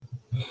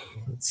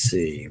Let's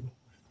see.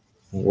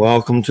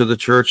 Welcome to the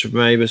Church of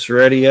Mabus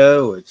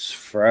Radio. It's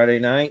Friday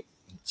night.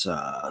 It's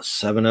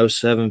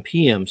 7:07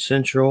 p.m.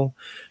 Central.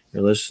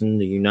 You're listening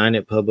to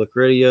United Public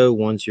Radio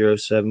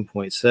 107.7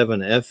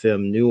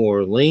 FM New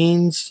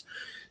Orleans.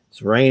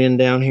 It's raining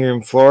down here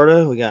in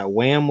Florida. We got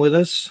Wham with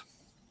us.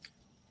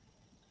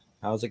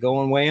 How's it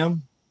going,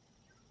 Wham?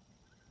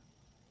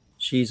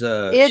 She's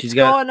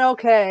going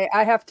okay.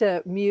 I have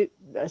to mute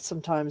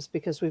sometimes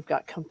because we've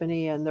got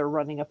company and they're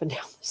running up and down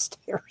the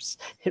stairs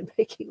and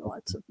making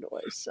lots of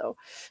noise. So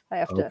I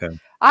have to. Okay.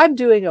 I'm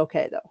doing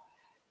okay though,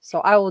 so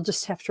I will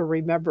just have to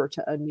remember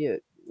to unmute.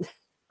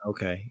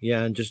 Okay,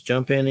 yeah, and just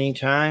jump in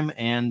anytime.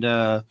 And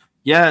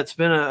yeah, it's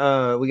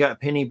been we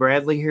got Penny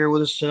Bradley here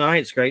with us tonight.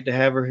 It's great to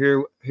have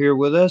her here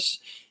with us.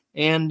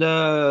 And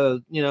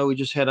we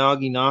just had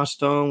Augie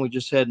Nostone. We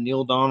just had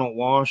Neil Donald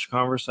Walsh,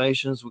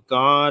 Conversations with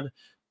God.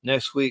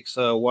 Next week's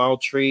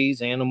Wild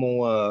Trees,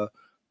 animal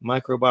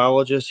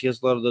microbiologist. He has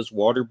a lot of those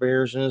water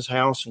bears in his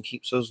house and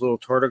keeps those little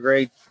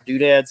tardigrade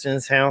doodads in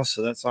his house.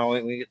 So that's all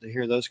we get to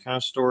hear those kind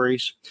of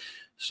stories.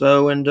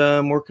 So, and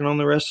I'm working on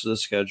the rest of the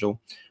schedule.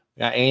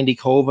 We got Andy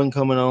Colvin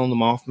coming on, the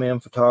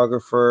Mothman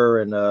photographer,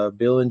 and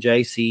Bill and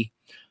JC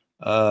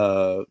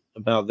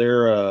about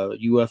their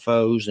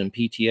UFOs and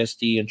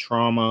PTSD and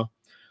trauma.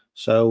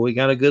 So we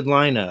got a good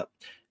lineup.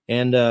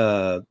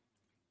 And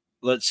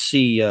let's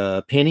see,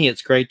 Penny,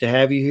 it's great to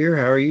have you here.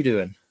 How are you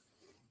doing?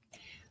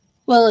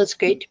 Well, it's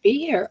great to be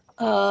here.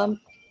 How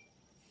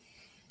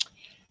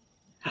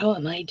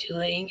am I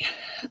doing?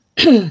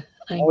 I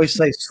always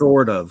say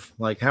sort of.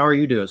 Like, how are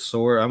you doing?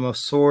 I'm a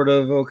sort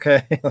of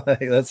okay. Like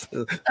that's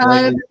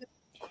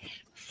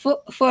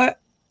for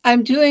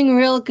I'm doing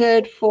real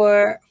good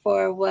for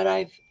what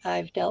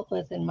I've dealt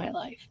with in my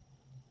life.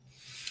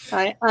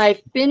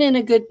 I've been in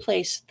a good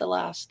place the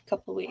last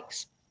couple of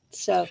weeks.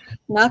 So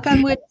knock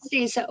on wood,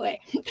 stays that way.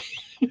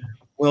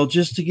 Well,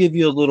 just to give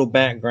you a little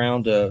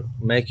background to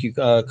make you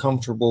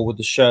comfortable with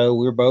the show,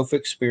 we're both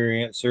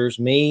experiencers.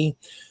 Me,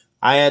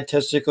 I had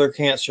testicular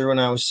cancer when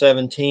I was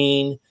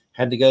 17,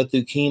 had to go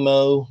through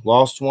chemo,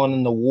 lost one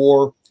in the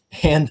war,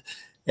 and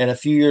a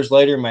few years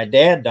later, my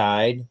dad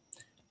died.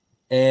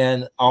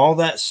 And all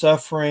that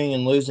suffering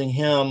and losing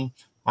him,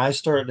 I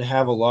started to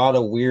have a lot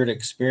of weird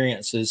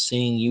experiences,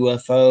 seeing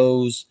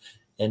UFOs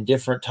and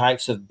different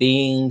types of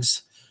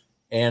beings.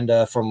 And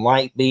from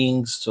light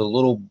beings to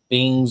little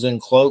beings in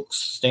cloaks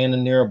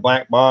standing near a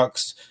black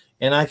box.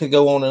 And I could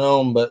go on and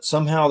on, but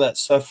somehow that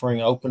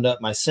suffering opened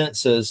up my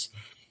senses.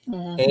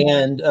 Mm-hmm.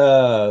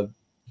 And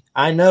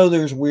I know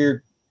there's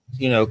weird,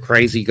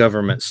 crazy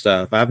government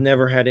stuff. I've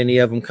never had any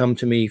of them come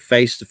to me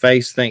face to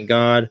face, thank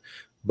God.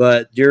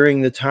 But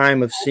during the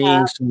time of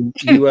seeing some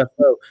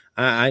UFO,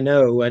 I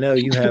know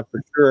you have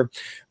for sure.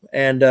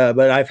 And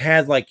but I've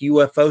had like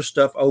UFO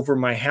stuff over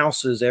my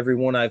houses,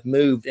 everyone I've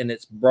moved, and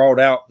it's brought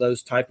out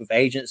those type of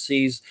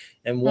agencies.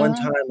 And one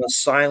time a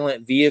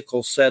silent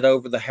vehicle set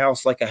over the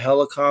house like a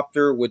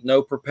helicopter with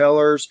no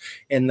propellers,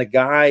 and the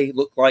guy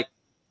looked like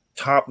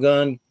Top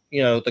Gun,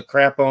 the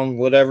crap on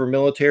whatever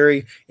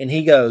military, and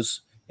he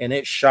goes, and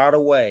it shot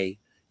away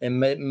and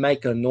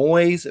make a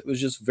noise. It was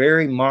just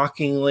very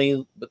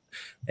mockingly,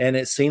 and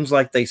it seems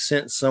like they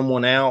sent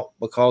someone out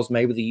because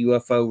maybe the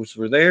UFOs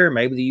were there,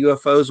 maybe the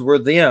UFOs were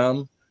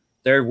them.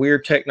 They're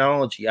weird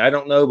technology. I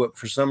don't know, but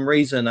for some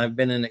reason I've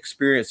been in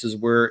experiences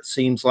where it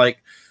seems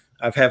like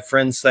I've had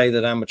friends say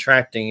that I'm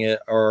attracting it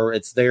or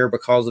it's there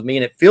because of me,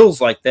 and it feels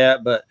like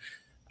that, but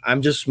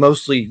I'm just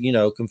mostly,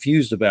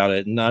 confused about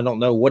it. And I don't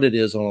know what it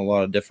is on a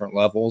lot of different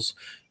levels.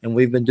 And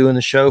we've been doing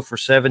the show for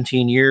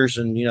 17 years.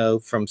 And,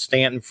 from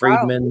Stanton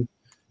Friedman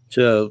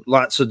to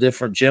lots of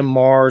different Jim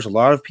Mars, a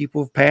lot of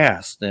people have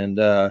passed. And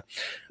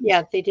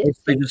yeah, they did.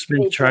 They've just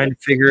been trying to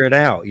figure it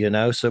out,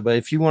 So, but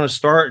if you want to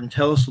start and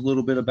tell us a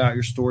little bit about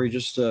your story,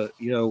 just to,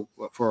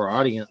 for our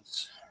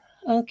audience.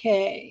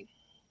 Okay.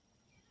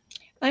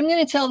 I'm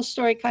going to tell the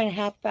story kind of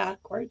half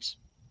backwards.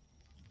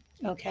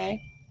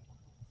 Okay.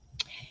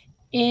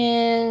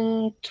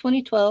 In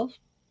 2012,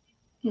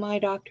 my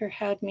doctor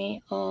had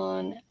me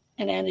on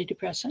an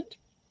antidepressant,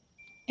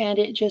 and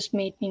it just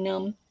made me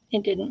numb.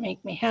 It didn't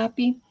make me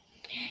happy.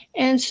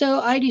 And so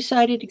I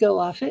decided to go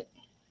off it.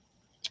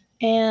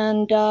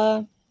 And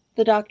the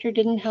doctor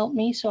didn't help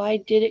me, so I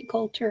did it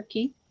cold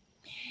turkey.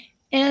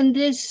 And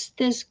this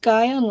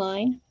guy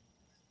online,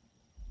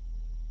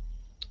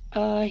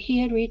 he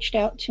had reached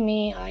out to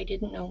me. I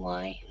didn't know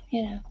why.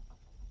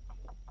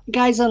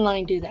 Guys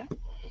online do that.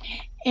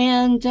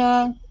 And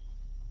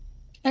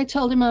I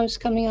told him I was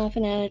coming off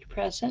an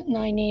antidepressant and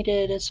I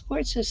needed a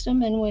support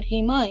system, and would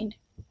he mind?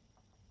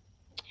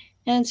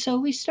 And so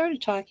we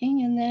started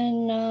talking, and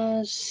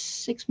then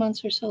 6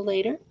 months or so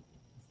later,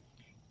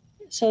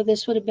 so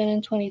this would have been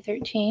in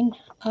 2013,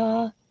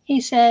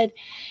 he said,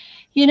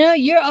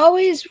 you're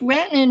always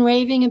ranting and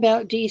raving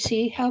about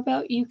DC. How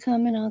about you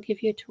come and I'll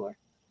give you a tour?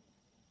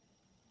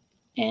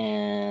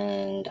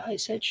 And I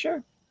said,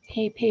 sure.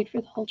 He paid for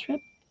the whole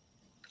trip.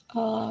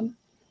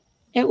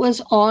 It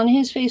was on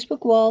his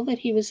Facebook wall that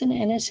he was an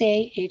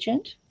NSA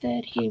agent,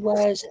 that he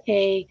was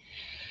a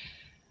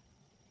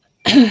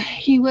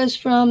He was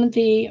from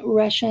the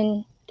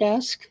Russian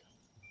desk.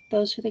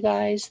 Those are the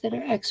guys that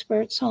are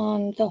experts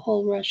on the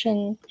whole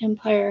Russian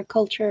Empire,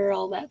 culture,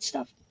 all that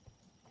stuff.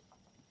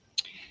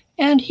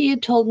 And he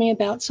had told me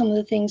about some of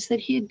the things that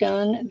he had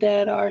done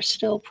that are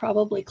still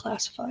probably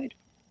classified.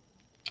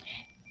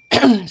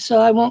 So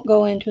I won't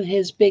go into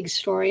his big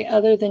story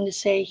other than to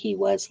say he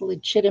was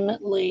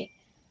legitimately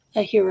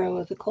a hero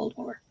of the Cold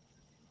War.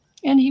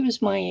 And he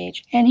was my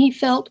age, and he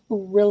felt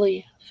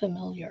really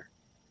familiar.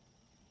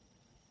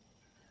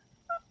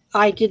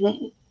 I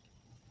didn't,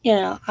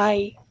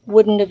 I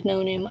wouldn't have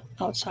known him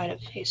outside of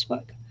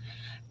Facebook.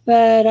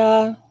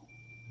 But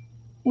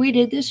we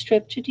did this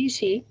trip to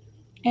DC,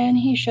 and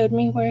he showed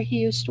me where he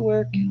used to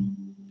work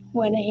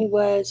when he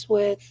was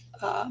with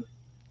uh,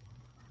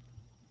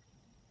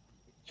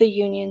 the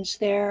unions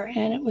there,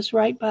 and it was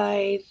right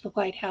by the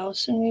White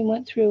House. And we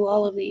went through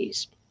all of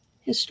these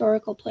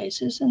historical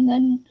places, and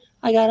then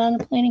I got on a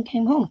plane and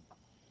came home.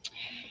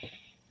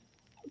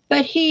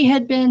 But he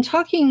had been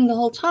talking the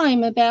whole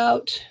time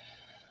about,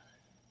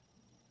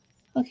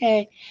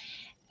 okay,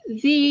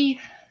 the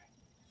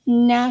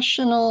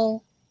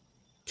national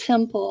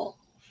temple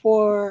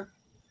for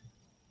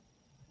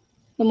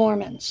the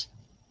Mormons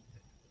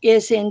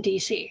is in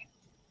DC.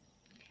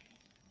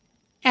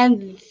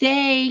 And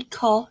they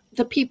call,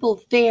 the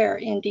people there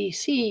in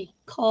DC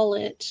call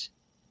it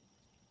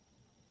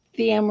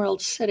the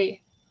Emerald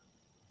City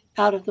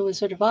out of the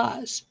Wizard of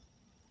Oz.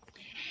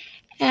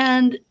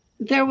 And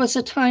there was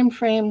a time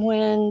frame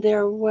when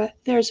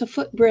there's a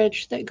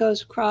footbridge that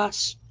goes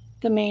across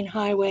the main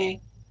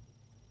highway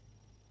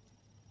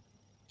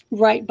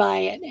right by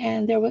it,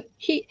 and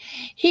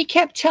he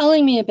kept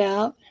telling me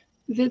about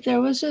that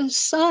there was a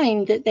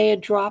sign that they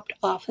had dropped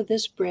off of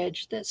this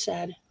bridge that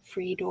said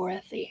 "Free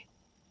Dorothy,"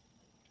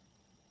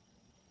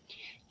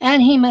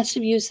 and he must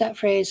have used that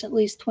phrase at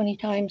least 20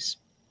 times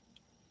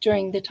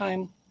during the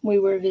time we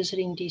were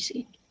visiting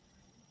DC.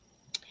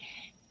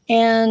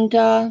 And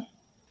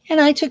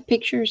I took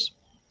pictures.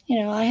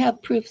 I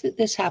have proof that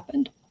this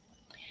happened.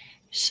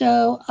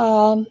 So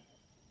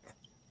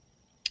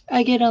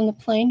I get on the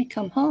plane to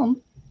come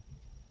home,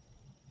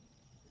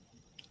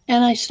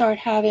 and I start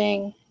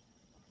having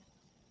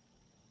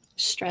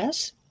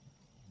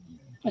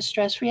a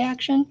stress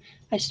reaction.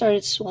 I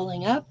started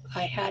swelling up.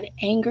 I had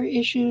anger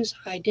issues.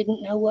 I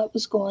didn't know what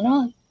was going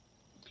on.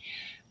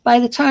 By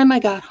the time I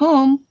got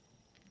home,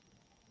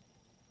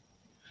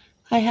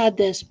 I had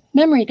this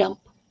memory dump.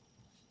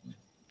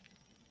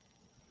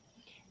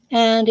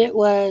 And it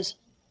was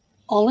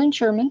all in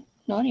German,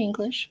 not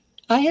English.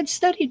 I had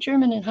studied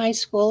German in high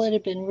school. It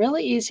had been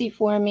really easy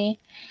for me.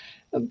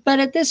 But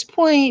at this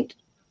point,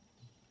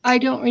 I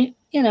don't,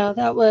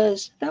 that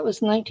was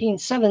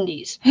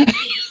 1970s.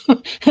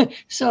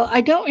 So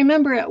I don't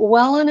remember it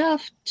well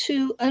enough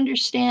to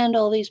understand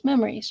all these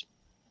memories.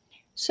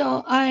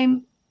 So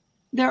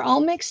they're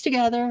all mixed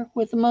together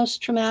with the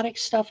most traumatic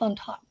stuff on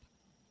top.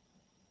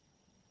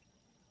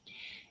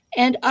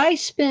 And I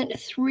spent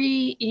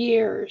 3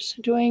 years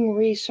doing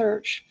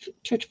research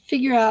to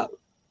figure out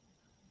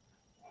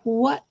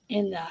what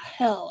in the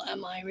hell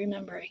am I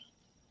remembering?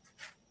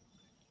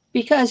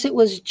 Because it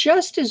was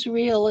just as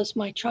real as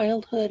my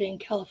childhood in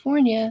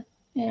California,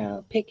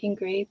 picking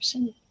grapes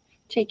and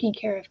taking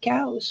care of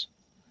cows.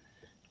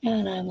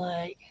 And I'm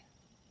like,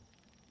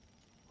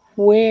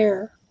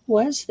 where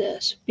was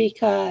this?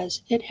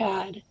 Because it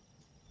had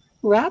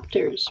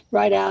raptors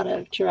right out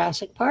of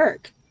Jurassic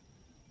Park,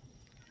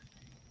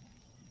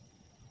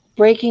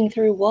 breaking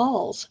through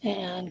walls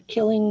and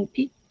killing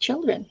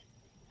children.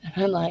 And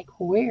I'm like,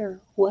 where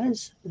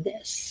was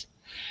this?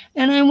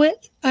 And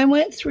I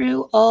went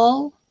through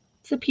all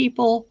the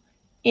people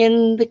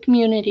in the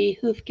community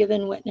who've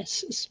given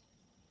witness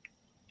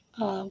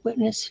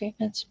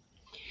statements.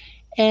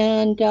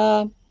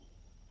 And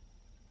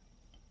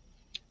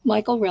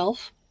Michael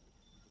Ralph,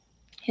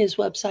 his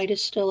website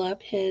is still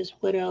up. His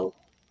widow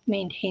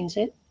maintains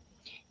it.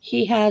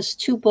 He has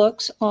 2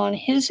 books on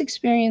his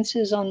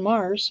experiences on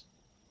Mars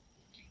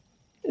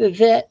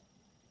that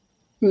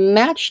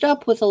matched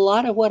up with a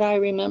lot of what I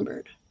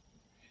remembered.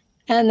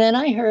 And then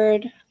I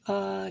heard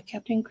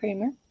Captain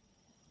Kramer,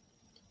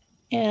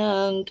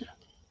 and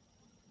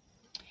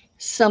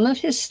some of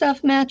his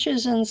stuff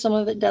matches and some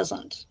of it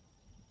doesn't.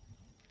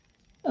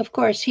 Of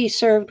course, he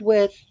served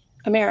with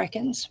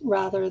Americans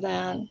rather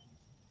than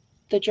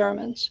the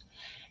Germans.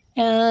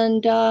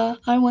 And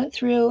I went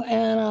through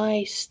and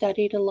I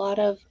studied a lot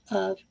of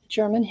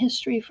German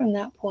history from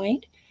that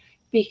point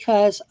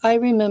because I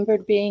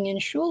remembered being in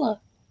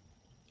Schule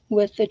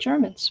with the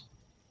Germans.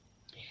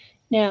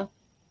 Now,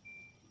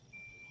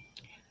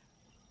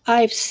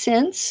 I've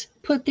since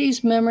put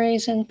these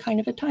memories in kind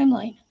of a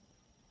timeline.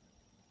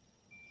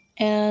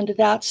 And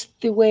that's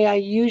the way I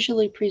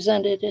usually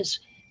present it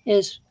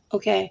is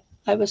okay,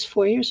 I was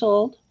 4 years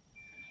old,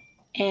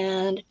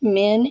 and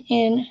men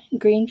in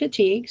green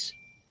fatigues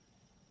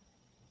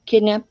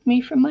kidnapped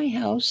me from my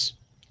house.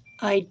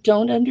 I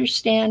don't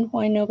understand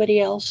why nobody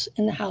else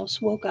in the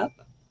house woke up.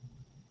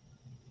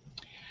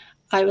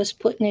 I was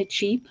put in a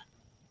Jeep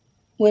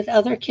with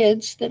other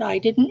kids that I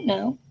didn't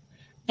know,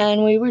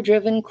 and we were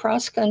driven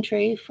cross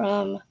country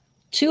from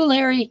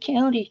Tulare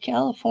County,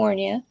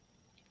 California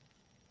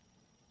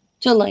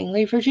to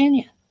Langley,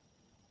 Virginia.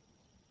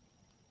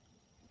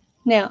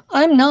 Now,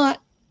 I'm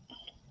not,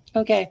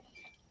 okay,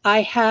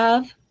 I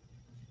have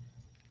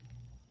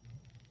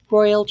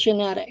royal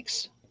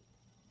genetics,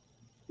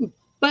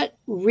 but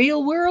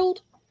real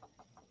world,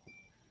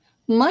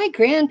 my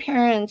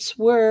grandparents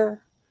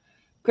were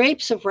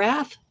grapes of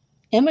wrath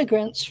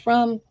immigrants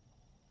from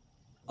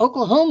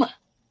Oklahoma.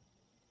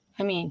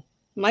 I mean,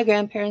 my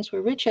grandparents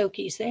were rich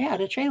Okies. They had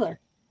a trailer.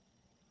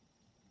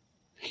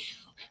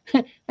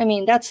 I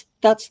mean, that's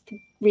the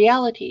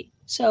reality.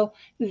 So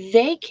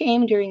they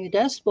came during the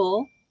Dust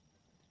Bowl.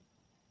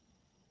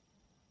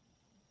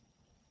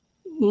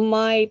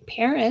 My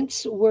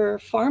parents were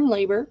farm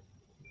labor.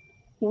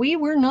 We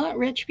were not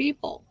rich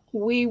people.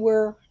 We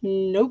were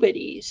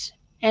nobodies.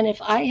 And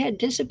if I had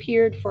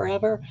disappeared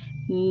forever,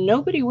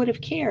 nobody would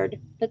have cared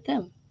but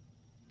them.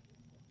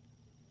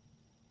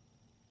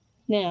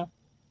 Now,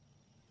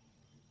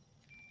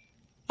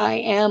 I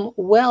am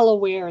well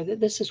aware that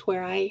this is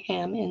where I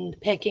am in the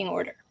pecking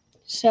order.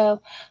 So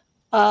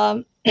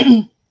I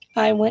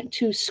went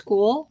to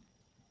school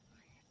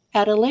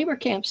at a labor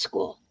camp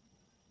school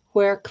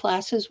where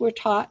classes were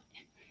taught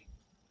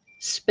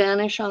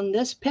Spanish on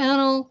this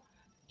panel,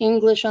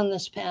 English on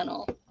this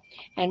panel.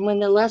 And when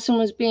the lesson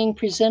was being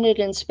presented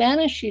in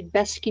Spanish, you'd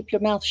best keep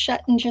your mouth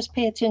shut and just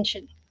pay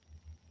attention.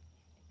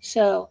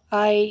 So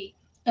I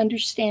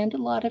understand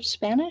a lot of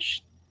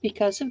Spanish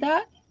because of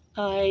that.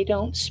 I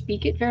don't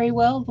speak it very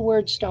well. The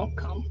words don't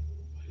come.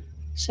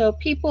 So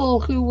people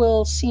who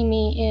will see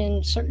me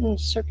in certain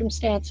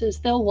circumstances,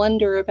 they'll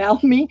wonder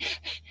about me.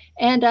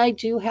 And I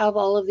do have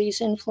all of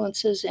these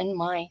influences in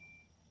my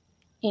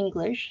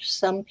English.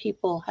 Some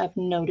people have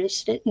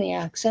noticed it in the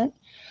accent.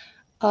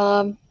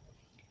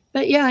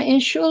 But yeah, in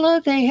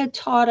Shula, they had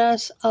taught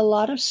us a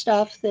lot of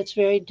stuff that's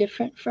very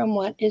different from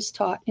what is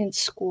taught in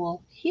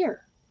school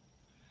here.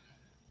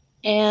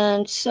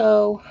 And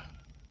so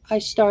I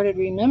started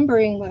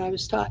remembering what I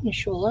was taught in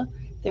Shula,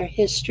 their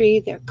history,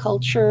 their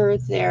culture,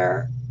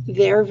 their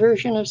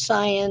version of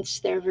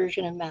science, their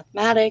version of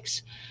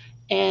mathematics,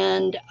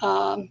 and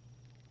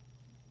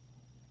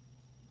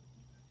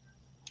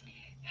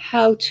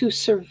how to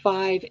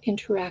survive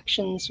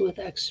interactions with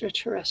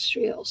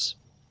extraterrestrials.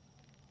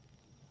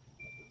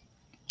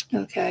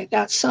 Okay,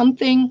 that's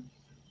something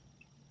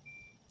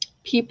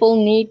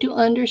people need to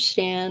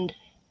understand,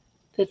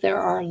 that there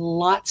are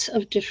lots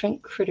of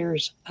different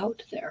critters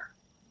out there.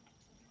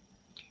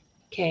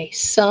 Okay,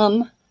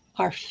 some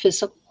are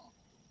physical,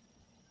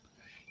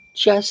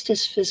 just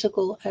as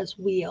physical as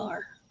we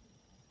are.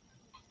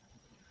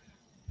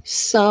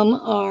 Some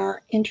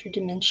are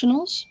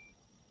interdimensionals,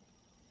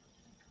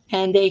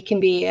 and they can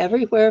be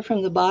everywhere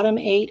from the bottom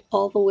 8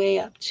 all the way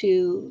up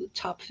to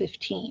top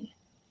 15.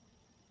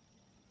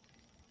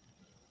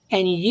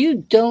 And you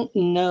don't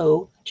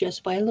know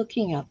just by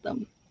looking at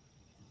them.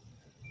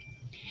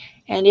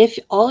 And if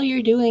all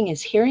you're doing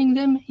is hearing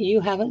them,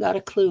 you haven't got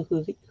a clue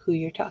who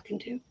you're talking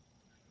to.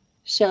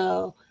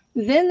 So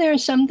then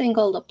there's something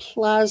called a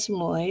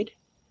plasmoid,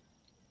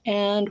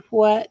 and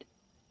what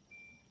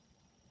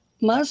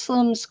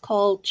Muslims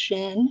call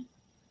jinn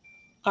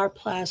are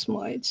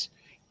plasmoids.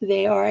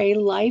 They are a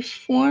life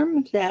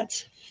form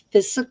that's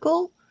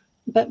physical,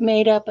 but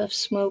made up of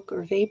smoke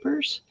or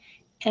vapors,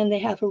 and they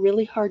have a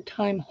really hard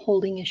time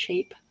holding a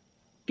shape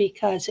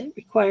because it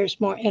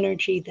requires more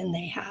energy than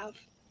they have.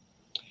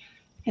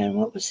 And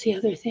what was the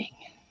other thing?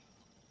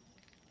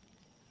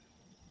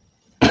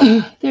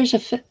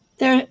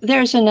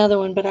 There's another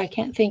one, but I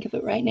can't think of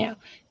it right now.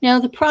 Now,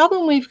 the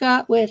problem we've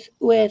got with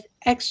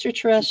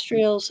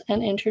extraterrestrials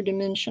and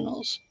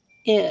interdimensionals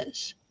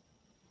is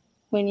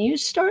when you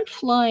start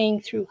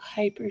flying through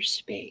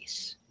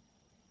hyperspace,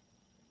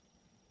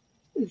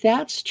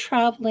 that's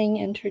traveling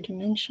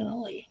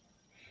interdimensionally.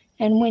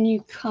 And when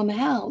you come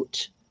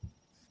out,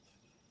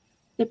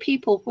 the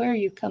people where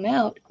you come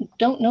out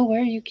don't know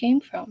where you came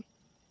from.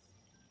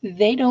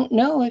 They don't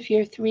know if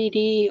you're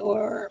 3D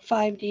or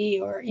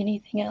 5D or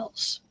anything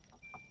else.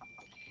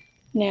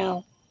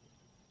 Now,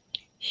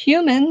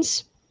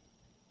 humans,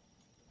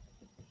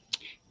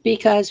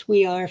 because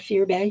we are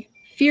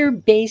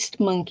fear-based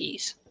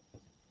monkeys.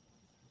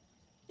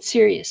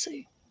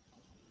 Seriously.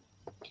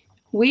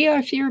 We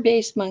are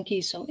fear-based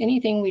monkeys, so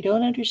anything we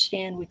don't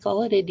understand, we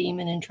call it a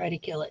demon and try to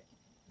kill it.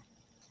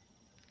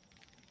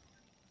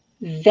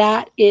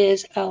 That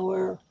is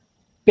our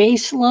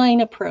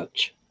baseline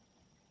approach.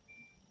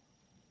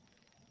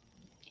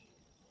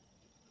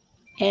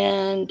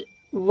 And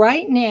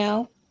right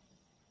now,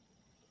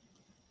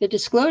 the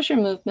disclosure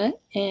movement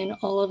in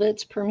all of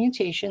its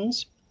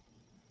permutations,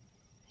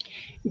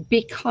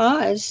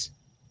 because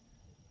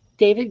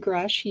David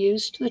Grush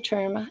used the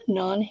term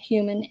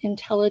non-human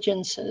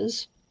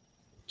intelligences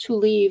to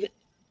leave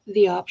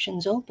the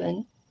options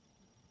open,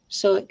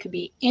 so it could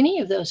be any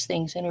of those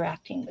things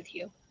interacting with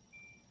you.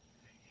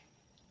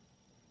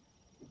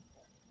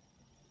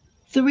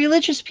 The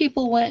religious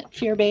people went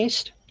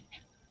fear-based,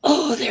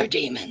 oh, they're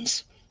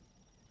demons.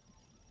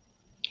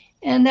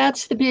 And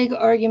that's the big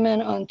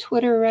argument on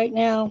Twitter right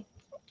now,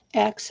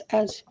 X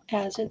as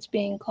it's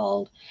being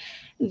called.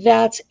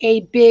 That's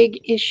a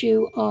big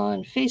issue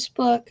on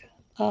Facebook.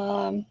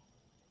 Um,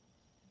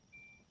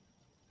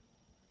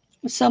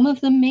 some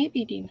of them may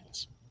be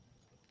demons,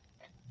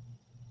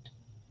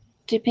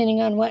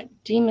 depending on what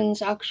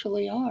demons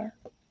actually are.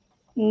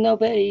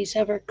 Nobody's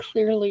ever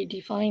clearly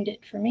defined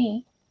it for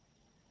me.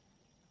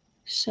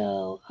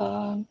 So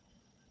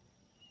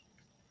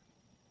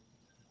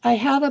I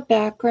have a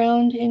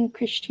background in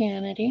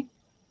Christianity.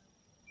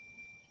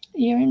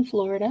 You're in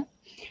Florida.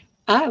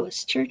 I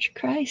was Church of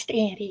Christ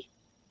Auntie.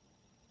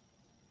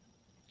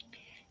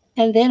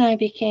 And then I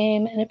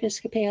became an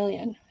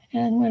Episcopalian.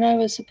 And when I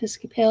was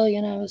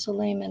Episcopalian, I was a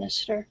lay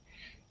minister.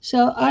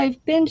 So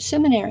I've been to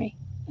seminary.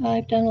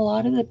 I've done a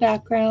lot of the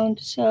background.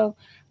 So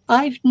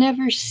I've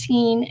never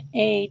seen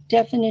a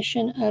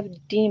definition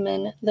of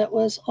demon that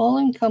was all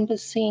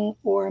encompassing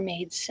or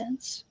made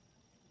sense.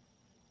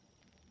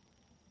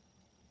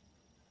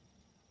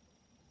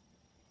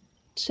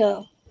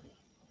 So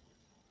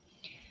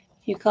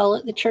you call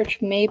it the Church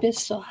of Mabus,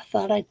 so I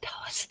thought I'd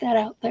toss that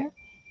out there.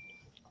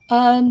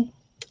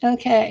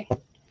 Okay.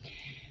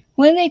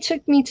 When they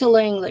took me to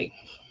Langley,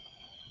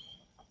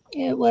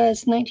 it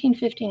was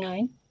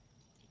 1959.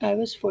 I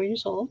was 4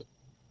 years old.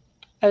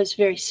 I was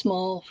very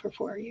small for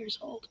 4 years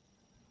old.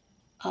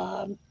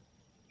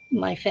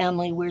 My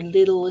family were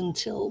little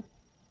until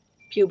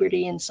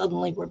puberty and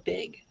suddenly we're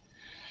big.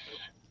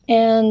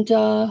 And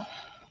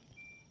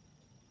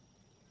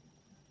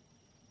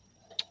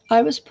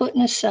I was put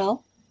in a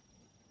cell.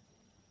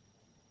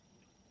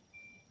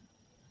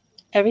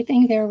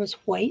 Everything there was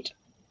white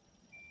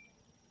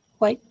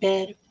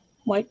bed,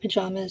 white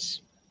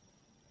pajamas,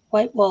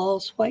 white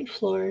walls, white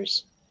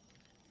floors.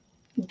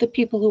 The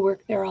people who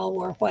worked there all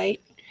wore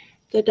white.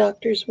 The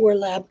doctors wore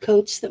lab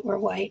coats that were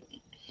white.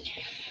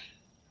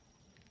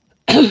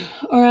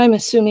 Or I'm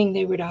assuming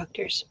they were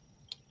doctors.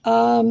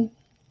 There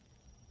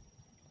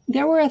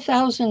were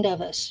 1,000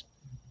 of us,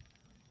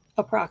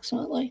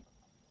 approximately,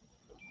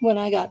 when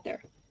I got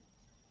there.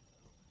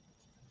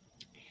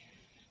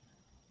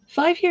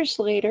 5 years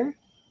later,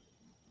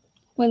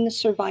 when the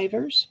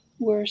survivors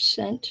were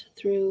sent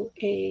through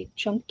a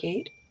jump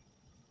gate,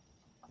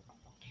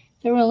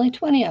 there were only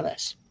 20 of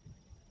us.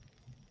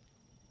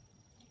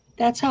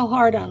 That's how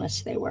hard on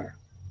us they were.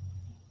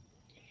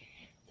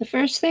 The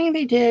first thing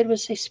they did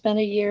was they spent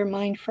a year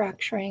mind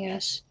fracturing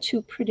us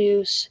to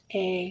produce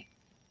a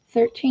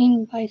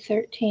 13 by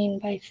 13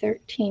 by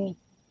 13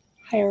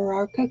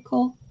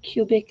 hierarchical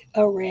cubic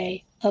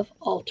array of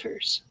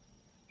altars.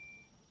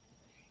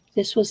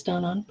 This was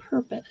done on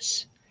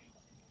purpose.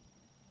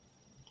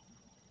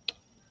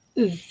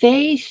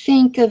 They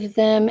think of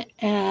them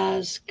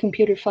as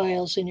computer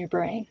files in your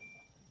brain.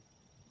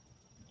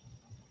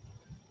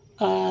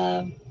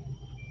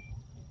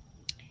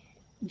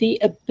 The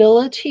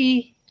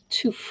ability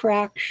to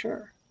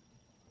fracture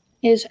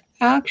is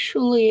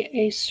actually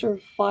a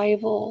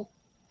survival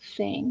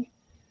thing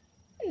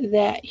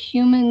that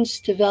humans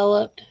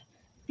developed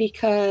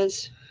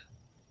because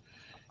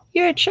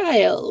you're a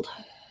child.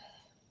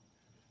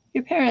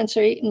 Your parents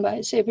are eaten by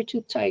a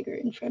saber-toothed tiger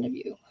in front of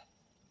you.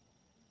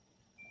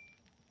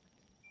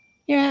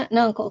 Your aunt and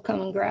uncle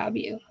come and grab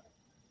you.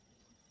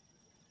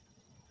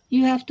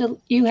 You have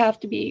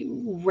to be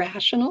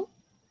rational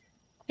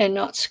and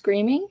not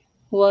screaming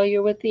while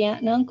you're with the aunt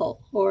and uncle,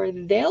 or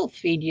they'll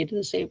feed you to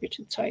the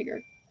saber-toothed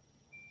tiger.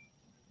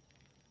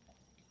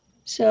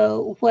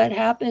 So what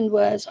happened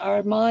was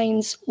our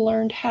minds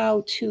learned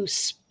how to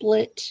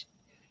split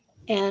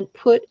and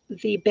put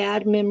the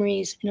bad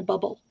memories in a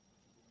bubble.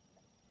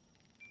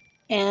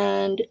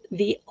 And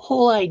the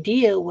whole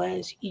idea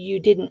was you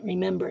didn't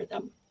remember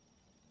them.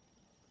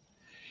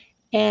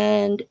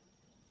 And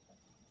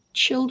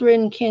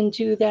children can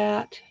do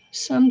that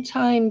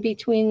sometime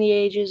between the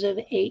ages of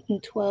 8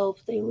 and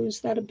 12. They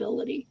lose that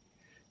ability.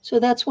 So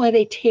that's why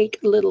they take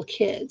little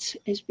kids,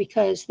 is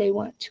because they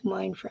want to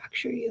mind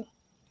fracture you.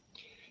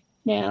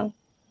 Now,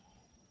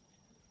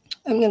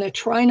 I'm going to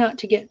try not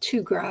to get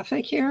too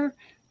graphic here,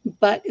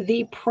 but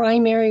the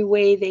primary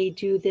way they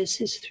do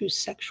this is through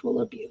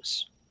sexual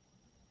abuse.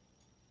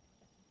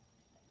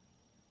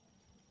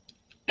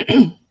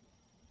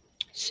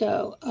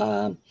 So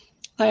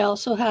I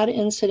also had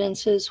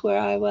incidences where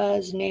I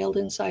was nailed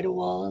inside a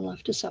wall and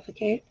left to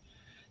suffocate,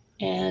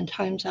 and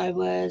times I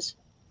was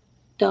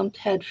dumped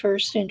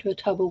headfirst into a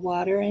tub of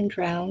water and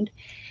drowned.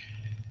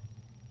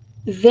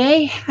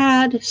 They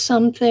had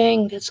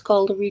something that's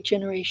called a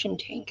regeneration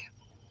tank.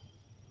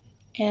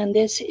 And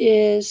this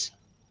is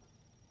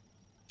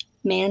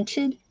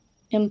Mantid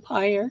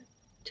Empire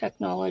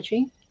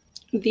technology.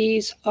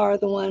 These are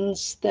the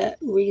ones that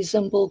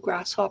resemble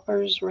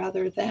grasshoppers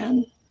rather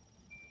than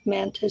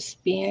mantis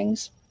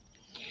beings.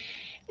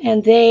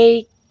 And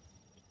they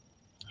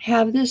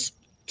have this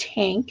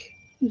tank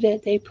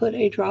that they put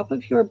a drop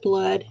of your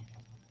blood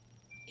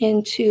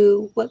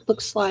into what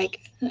looks like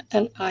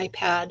an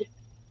iPad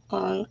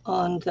on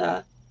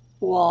the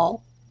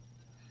wall.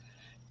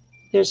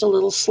 There's a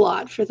little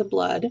slot for the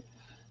blood.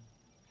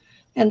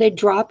 And they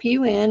drop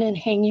you in and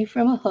hang you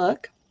from a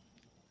hook.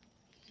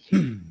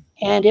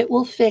 And it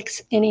will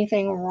fix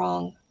anything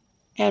wrong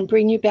and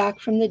bring you back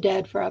from the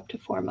dead for up to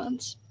 4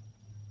 months.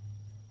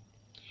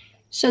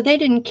 So they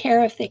didn't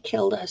care if they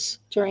killed us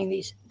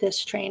during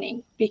this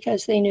training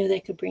because they knew they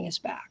could bring us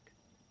back.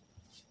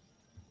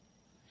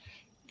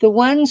 The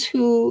ones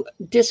who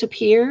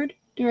disappeared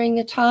during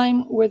the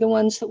time were the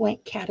ones that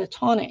went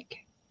catatonic,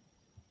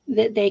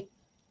 that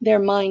their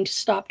mind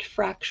stopped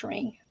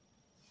fracturing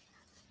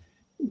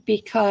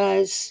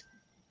because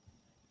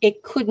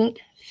it couldn't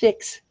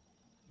fix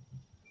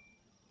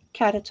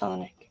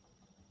catatonic.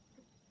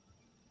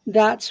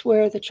 That's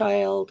where the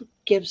child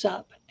gives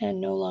up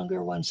and no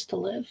longer wants to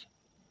live.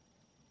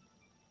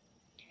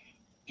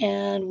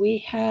 And we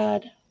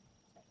had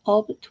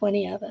all but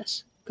 20 of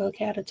us go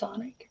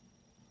catatonic.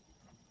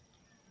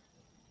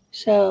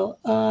 So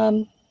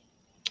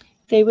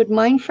they would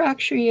mind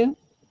fracture you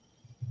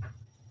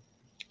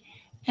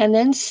and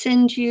then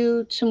send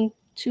you to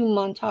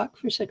Montauk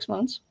for 6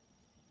 months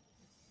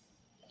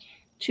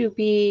to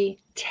be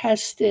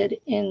tested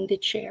in the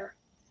chair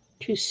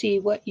to see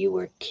what you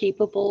were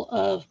capable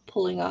of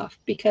pulling off,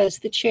 because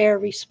the chair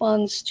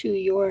responds to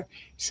your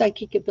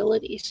psychic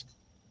abilities.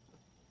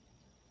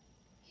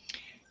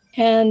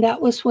 And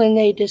that was when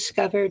they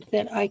discovered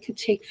that I could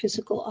take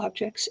physical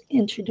objects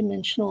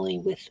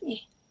interdimensionally with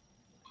me,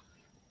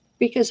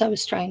 because I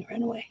was trying to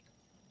run away.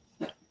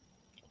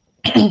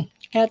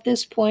 At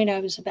this point, I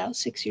was about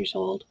 6 years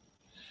old.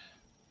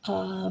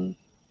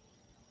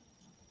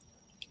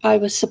 I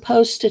was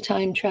supposed to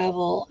time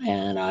travel,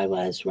 and I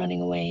was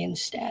running away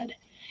instead.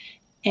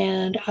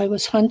 And I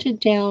was hunted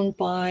down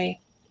by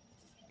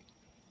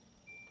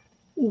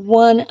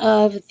one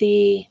of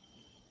the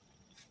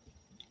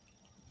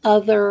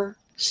other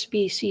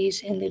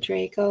species in the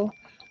Draco.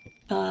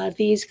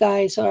 These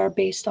guys are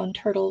based on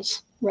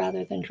turtles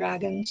rather than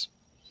dragons.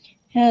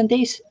 And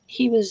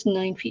he was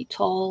 9 feet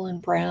tall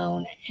and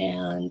brown,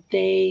 and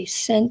they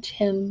sent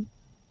him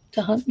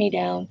to hunt me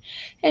down,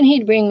 and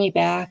he'd bring me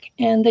back.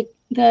 And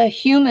the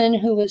human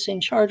who was in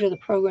charge of the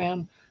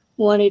program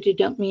wanted to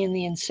dump me in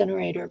the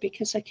incinerator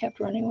because I kept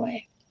running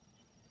away.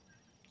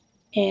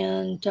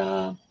 And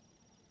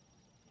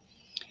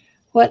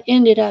what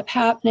ended up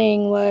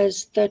happening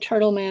was the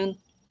turtle man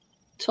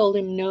told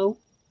him no.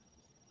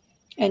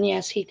 And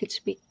yes, he could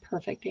speak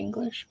perfect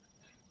English.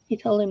 He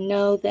told him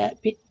no, that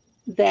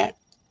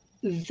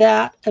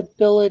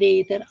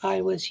ability that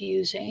I was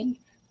using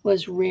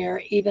was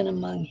rare even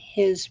among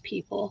his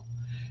people,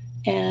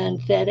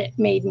 and that it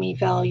made me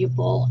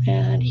valuable,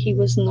 and he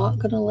was not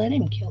going to let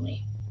him kill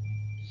me.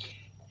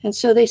 And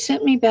so they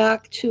sent me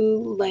back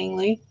to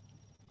Langley,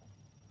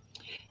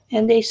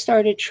 and they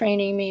started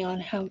training me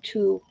on how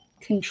to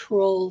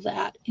control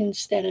that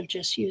instead of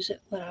just use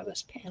it when I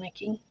was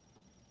panicking.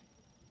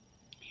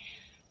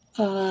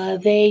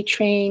 They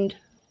trained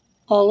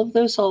all of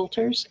those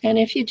altars, and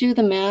if you do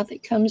the math,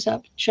 it comes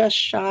up just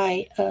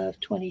shy of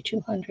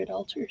 2,200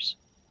 altars.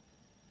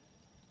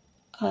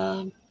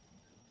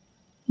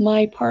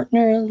 My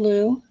partner,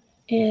 Lou,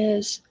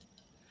 is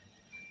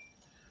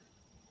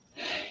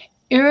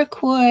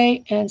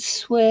Iroquois and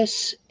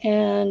Swiss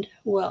and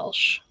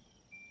Welsh.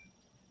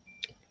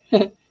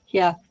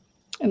 Yeah,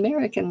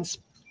 Americans.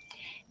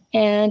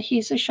 And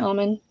he's a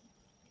shaman.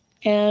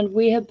 And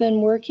we have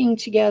been working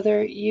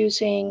together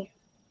using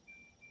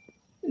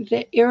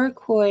the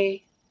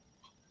Iroquois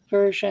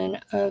version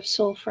of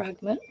soul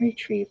fragment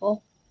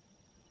retrieval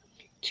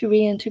to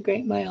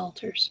reintegrate my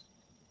altars.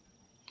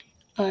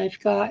 I've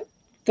got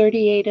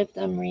 38 of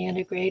them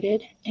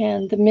reintegrated,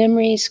 and the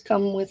memories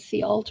come with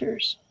the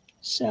altars.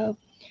 So,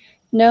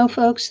 no,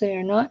 folks, they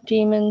are not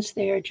demons.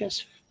 They are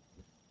just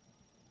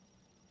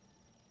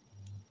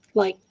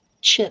like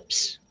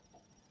chips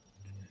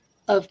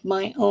of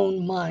my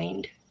own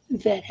mind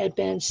that had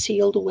been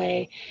sealed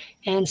away.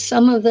 And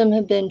some of them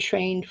have been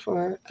trained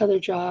for other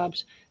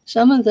jobs.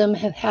 Some of them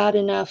have had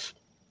enough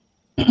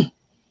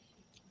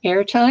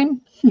airtime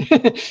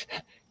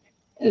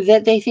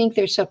that they think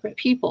they're separate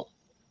people.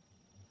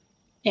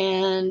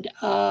 And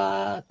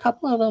a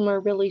couple of them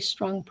are really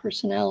strong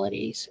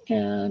personalities.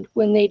 And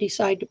when they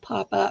decide to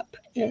pop up,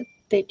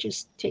 they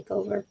just take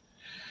over.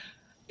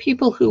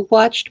 People who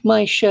watched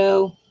my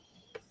show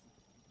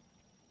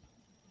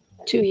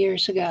 2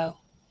 years ago,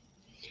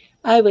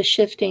 I was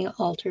shifting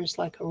altars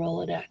like a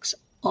Rolodex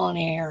on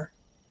air.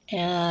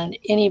 And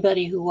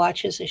anybody who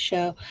watches a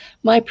show,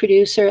 my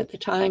producer at the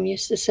time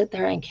used to sit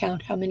there and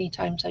count how many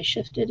times I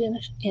shifted in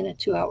a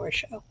 2-hour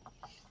show.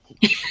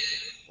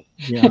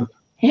 Yeah.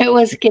 It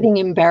was getting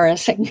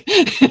embarrassing.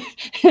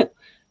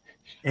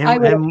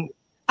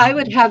 I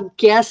would have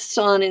guests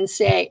on and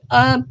say,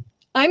 I'm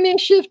in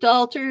shift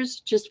altars,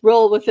 just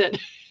roll with it.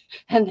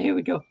 And they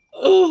would go,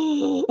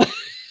 oh.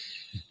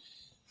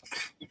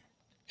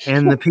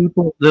 And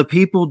the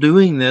people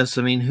doing this,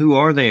 I mean, who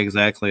are they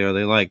exactly? Are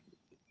they like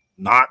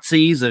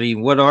Nazis? I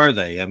mean, what are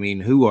they? I mean,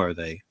 who are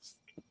they?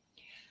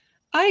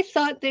 I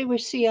thought they were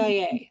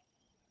CIA,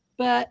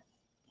 but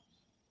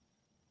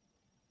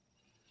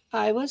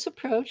I was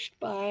approached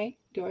by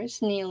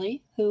Doris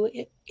Neely, who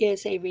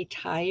is a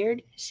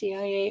retired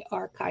CIA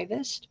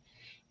archivist,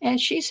 and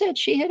she said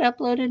she had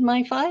uploaded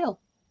my file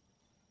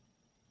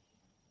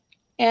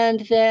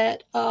and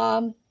that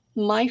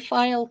my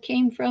file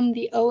came from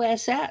the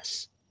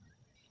OSS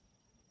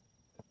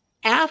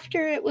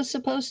after it was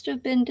supposed to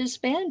have been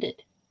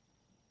disbanded.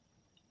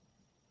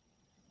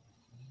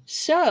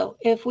 So,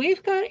 if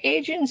we've got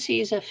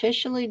agencies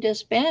officially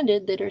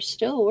disbanded that are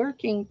still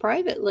working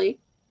privately,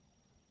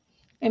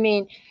 I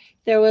mean,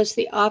 there was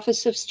the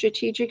Office of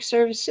Strategic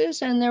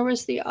Services and there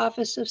was the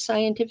Office of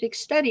Scientific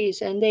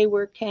Studies, and they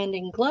worked hand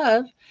in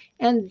glove,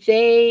 and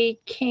they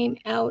came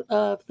out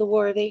of the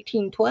War of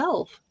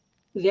 1812.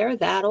 They're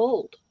that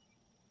old.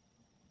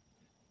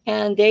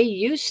 And they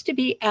used to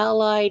be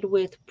allied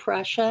with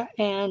Prussia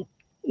and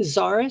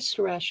Tsarist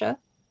Russia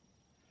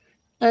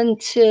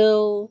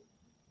until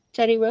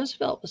Teddy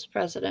Roosevelt was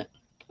president.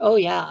 Oh,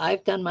 yeah,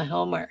 I've done my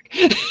homework.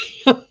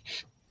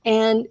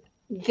 And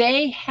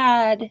they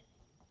had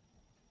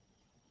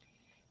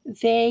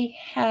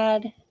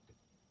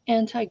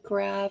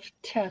anti-grav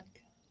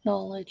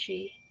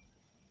technology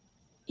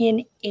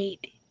in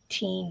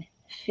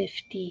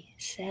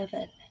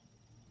 1857.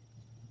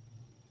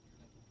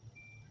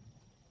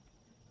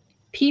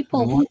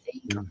 People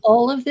think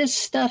all of this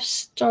stuff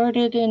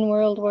started in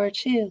World War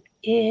II.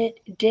 It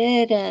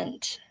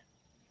didn't.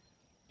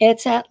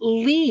 It's at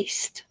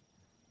least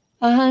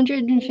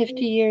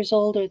 150 years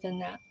older than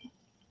that.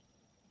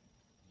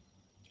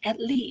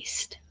 At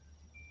least.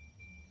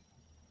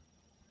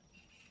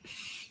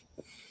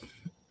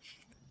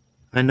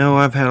 I know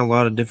I've had a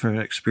lot of different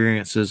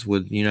experiences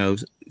with,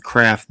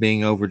 craft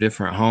being over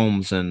different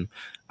homes, and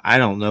I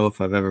don't know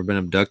if I've ever been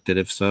abducted.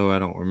 If so, I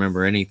don't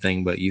remember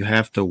anything, but you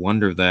have to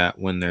wonder that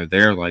when they're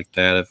there like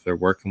that, if they're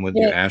working with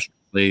you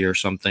astrally or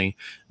something.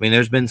 I mean,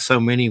 there's been so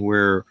many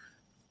where,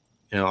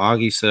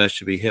 Augie said I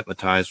should be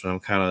hypnotized, but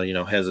I'm kind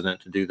of, hesitant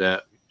to do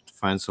that. To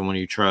find someone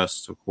you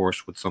trust, of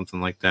course, with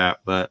something like that.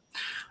 But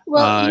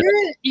well,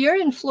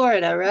 you're in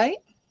Florida, right?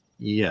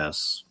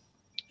 Yes.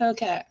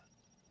 Okay.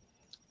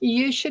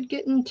 You should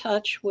get in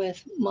touch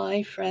with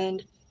my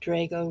friend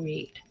Drago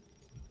Reed.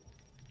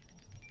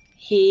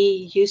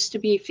 He used to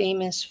be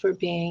famous for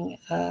being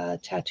a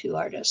tattoo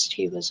artist.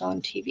 He was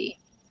on TV.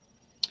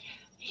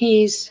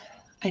 He's,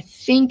 I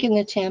think, in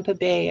the Tampa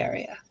Bay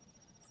area.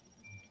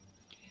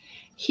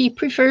 He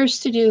prefers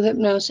to do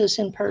hypnosis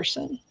in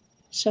person,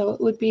 so it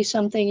would be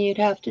something you'd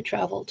have to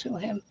travel to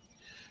him.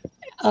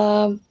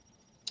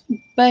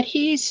 But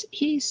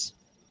he's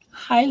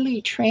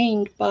highly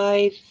trained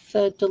by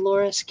the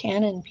Dolores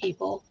Cannon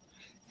people,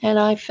 and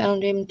I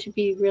found him to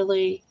be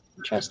really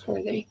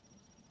trustworthy.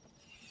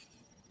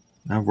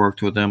 I've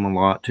worked with them a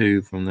lot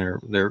too from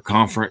their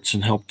conference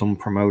and helped them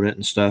promote it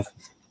and stuff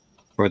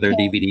for their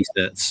DVD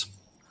sets.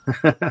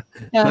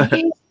 Yeah,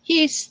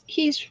 he's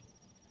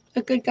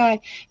a good guy.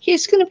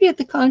 He's going to be at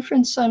the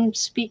conference I'm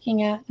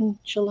speaking at in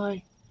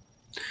July.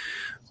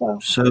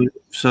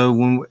 So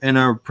when in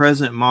our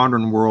present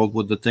modern world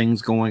with the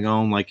things going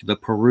on, like the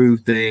Peru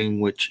thing,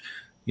 which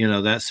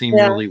that seemed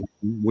really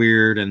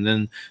weird, and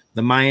then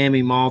the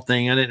Miami Mall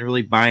thing, I didn't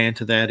really buy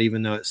into that,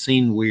 even though it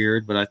seemed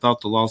weird. But I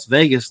thought the Las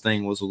Vegas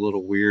thing was a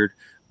little weird.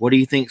 What do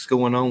you think's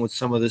going on with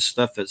some of this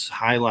stuff that's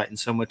highlighting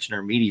so much in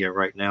our media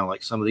right now?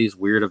 Like some of these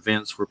weird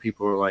events where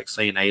people are like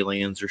saying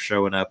aliens are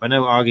showing up. I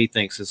know Augie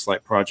thinks it's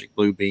like Project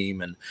Blue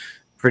Beam and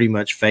pretty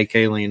much fake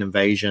alien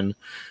invasion.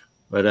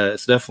 But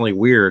it's definitely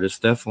weird. It's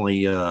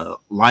definitely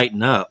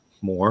lighting up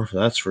more.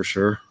 That's for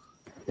sure.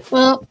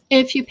 Well,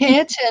 if you pay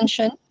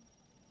attention,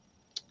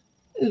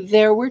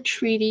 there were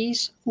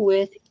treaties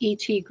with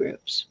ET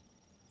groups.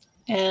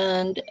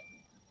 And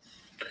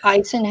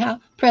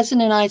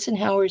President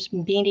Eisenhower's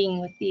meeting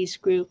with these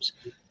groups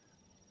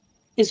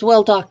is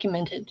well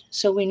documented.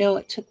 So we know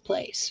it took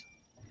place.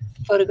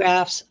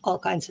 Photographs, all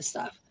kinds of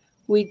stuff.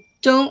 We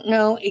don't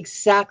know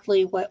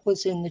exactly what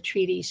was in the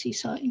treaties he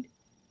signed,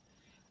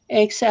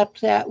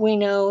 except that we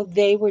know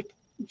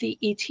the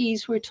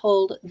ETs were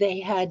told they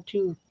had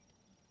to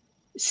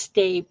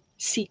stay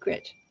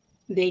secret.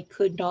 They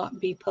could not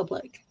be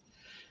public.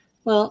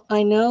 Well,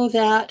 I know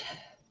that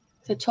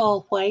the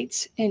tall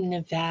whites in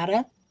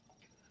Nevada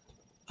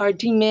are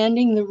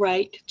demanding the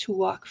right to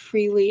walk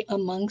freely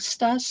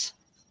amongst us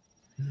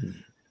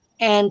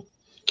and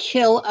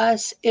kill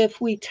us if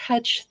we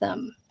touch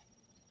them.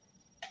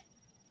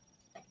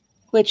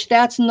 Which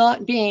that's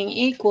not being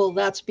equal,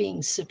 that's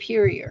being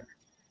superior.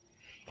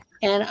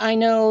 And I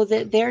know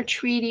that their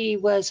treaty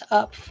was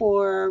up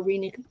for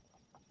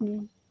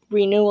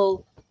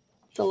renewal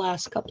the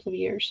last couple of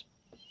years.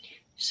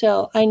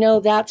 So I know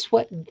that's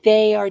what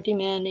they are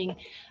demanding.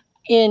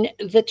 In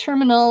the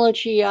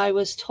terminology I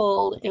was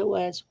told, it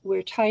was,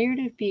 we're tired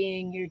of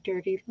being your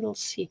dirty little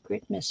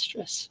secret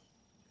mistress.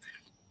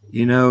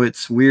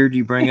 It's weird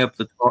you bring up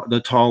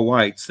the tall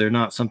whites. They're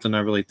not something I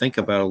really think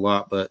about a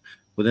lot, but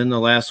within the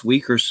last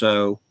week or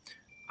so,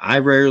 I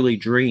rarely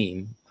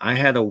dream. I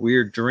had a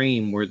weird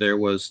dream where there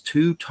was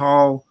two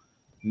tall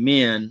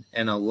men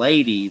and a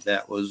lady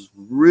that was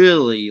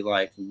really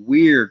like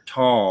weird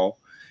tall.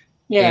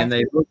 Yeah. And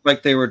they looked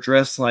like they were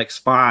dressed like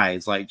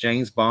spies, like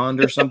James Bond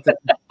or something.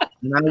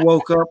 And I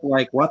woke up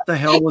like, what the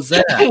hell was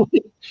that?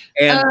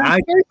 And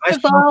I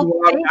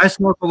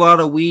smoke a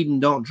lot of weed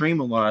and don't dream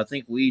a lot. I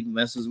think weed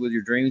messes with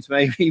your dreams,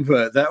 maybe,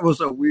 but that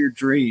was a weird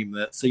dream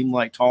that seemed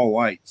like tall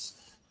whites.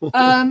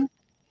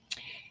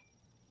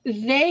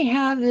 They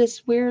have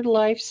this weird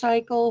life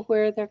cycle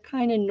where they're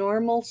kind of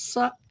normal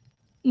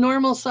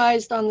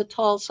sized on the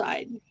tall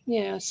side,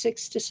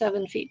 6 to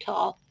 7 feet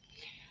tall.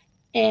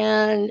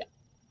 And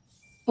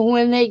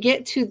when they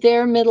get to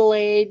their middle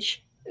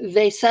age,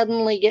 they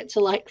suddenly get to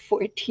like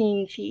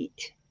 14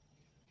 feet.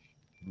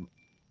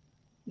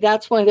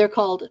 That's why they're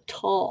called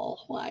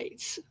tall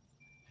whites.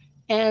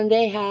 And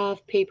they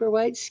have paper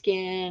white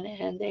skin,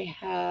 and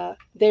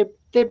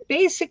they're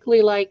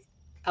basically like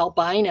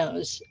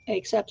albinos,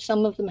 except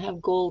some of them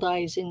have gold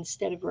eyes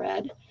instead of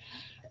red.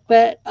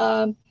 But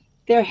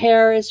their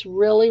hair is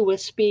really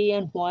wispy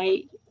and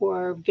white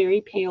or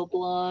very pale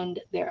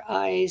blonde. Their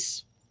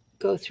eyes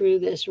go through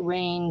this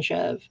range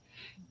of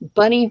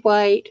bunny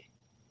white,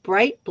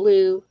 bright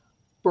blue,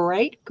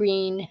 bright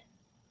green,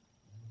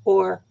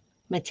 or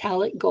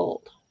metallic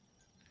gold.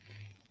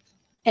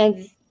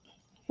 And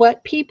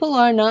what people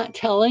are not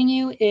telling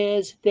you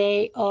is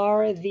they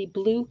are the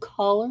blue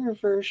collar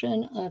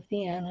version of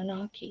the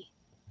Anunnaki.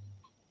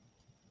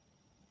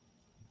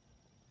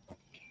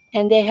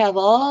 And they have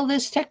all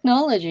this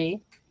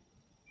technology,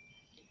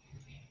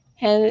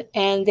 and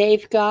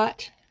they've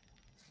got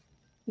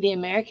the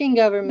American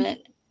government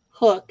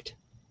hooked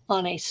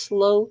on a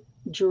slow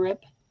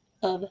drip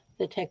of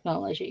the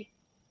technology.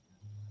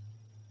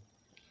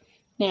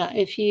 Now,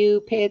 if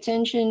you pay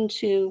attention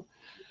to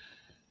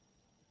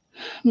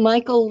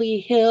Michael Lee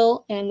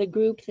Hill and the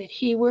group that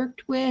he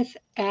worked with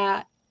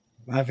at...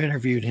 I've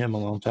interviewed him a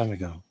long time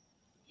ago.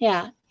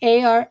 Yeah,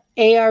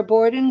 A.R.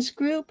 Borden's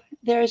group.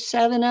 There's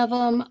 7 of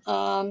them.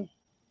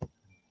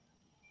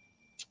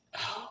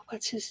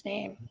 What's his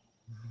name?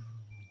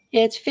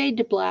 It's Fade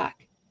to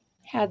Black.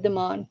 Had them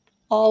on,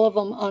 all of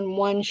them on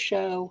one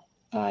show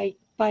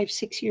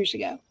 5-6 years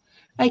ago.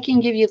 I can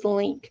give you the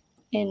link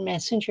in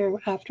Messenger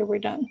after we're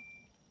done.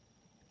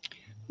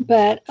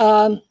 But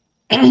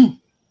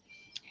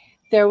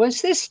there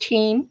was this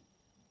team,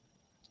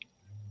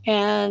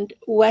 and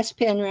Wes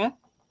Penra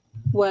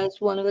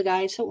was one of the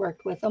guys that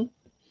worked with them.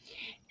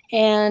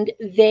 And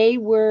they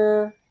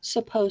were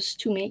supposed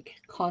to make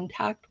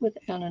contact with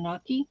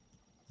Anunnaki.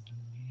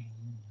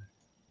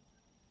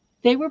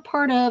 They were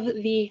part of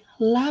the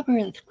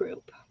Labyrinth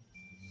group.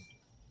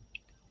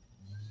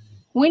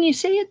 When you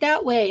say it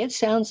that way, it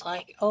sounds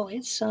like, oh,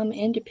 it's some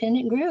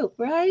independent group,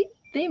 right?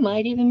 They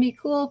might even be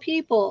cool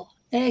people,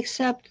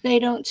 except they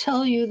don't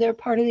tell you they're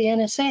part of the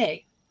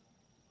NSA.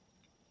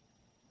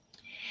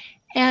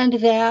 And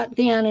that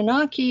the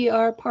Anunnaki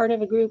are part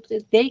of a group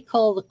that they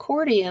call the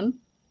Cordium,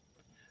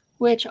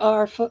 which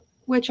are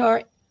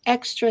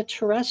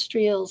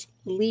extraterrestrials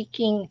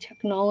leaking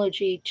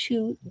technology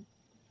to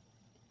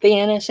the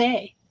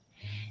NSA.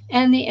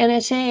 And the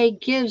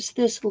NSA gives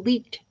this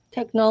leaked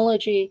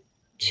technology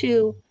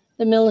to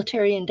the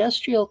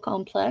military-industrial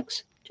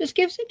complex, just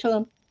gives it to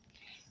them.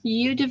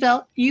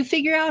 You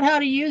figure out how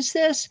to use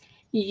this,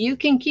 you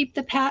can keep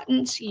the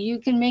patents, you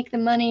can make the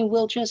money,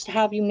 we'll just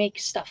have you make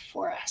stuff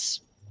for us.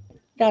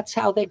 That's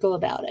how they go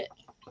about it.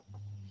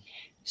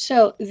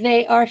 So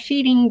they are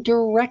feeding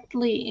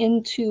directly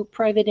into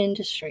private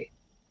industry.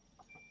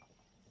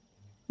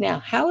 Now,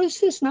 how is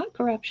this not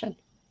corruption?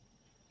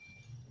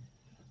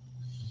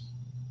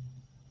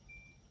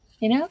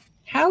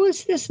 How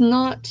is this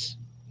not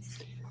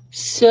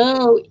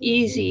so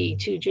easy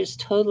to just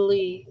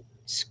totally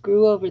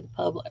screw over the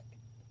public?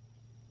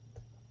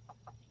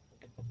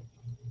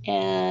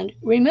 And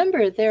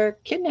remember, they're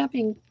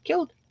kidnapping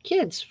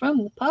kids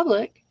from the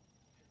public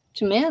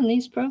to man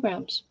these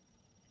programs.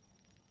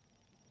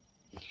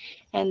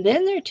 And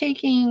then they're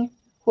taking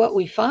what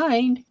we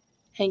find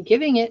and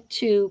giving it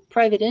to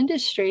private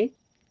industry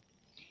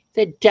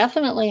that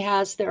definitely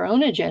has their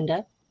own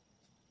agenda.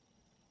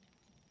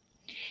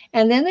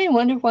 And then they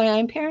wonder why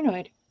I'm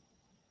paranoid.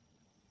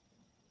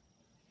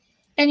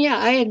 And yeah,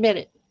 I admit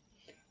it.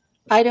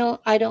 I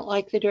don't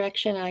like the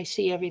direction I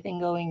see everything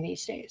going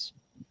these days.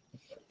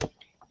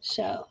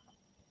 So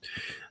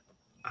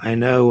I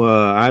know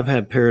I've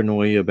had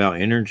paranoia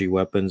about energy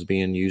weapons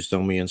being used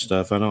on me and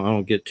stuff. I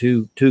don't get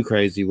too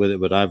crazy with it,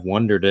 but I've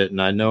wondered it.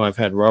 And I know I've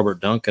had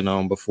Robert Duncan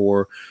on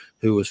before,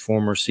 who was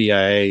former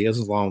CIA. It was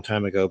a long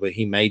time ago, but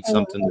he made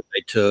something that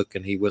they took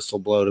and he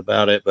whistleblowed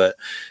about it.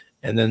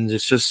 And then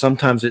it's just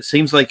sometimes it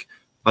seems like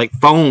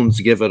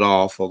phones give it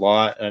off a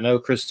lot. I know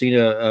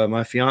Christina,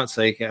 my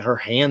fiance, her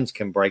hands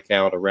can break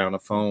out around a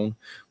phone,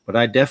 but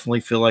I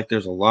definitely feel like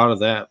there's a lot of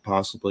that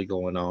possibly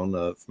going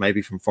on,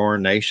 maybe from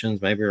foreign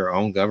nations, maybe our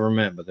own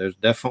government, but there's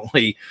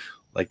definitely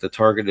like the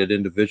targeted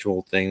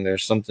individual thing.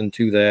 There's something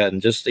to that.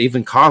 And just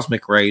even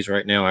cosmic rays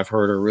right now, I've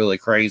heard, are really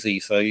crazy.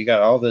 So you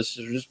got all this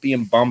just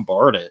being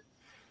bombarded.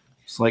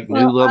 It's like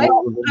new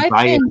levels of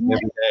anxiety every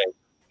day.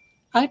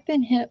 I've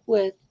been hit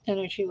with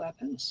energy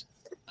weapons.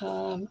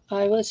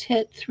 I was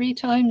hit 3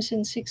 times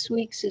in 6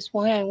 weeks is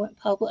why I went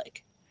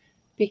public,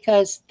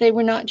 because they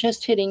were not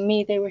just hitting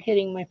me, they were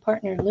hitting my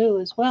partner Lou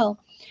as well.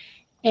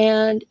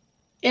 And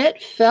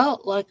it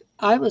felt like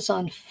I was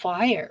on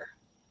fire,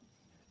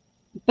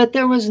 but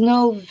there was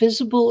no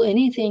visible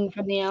anything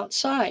from the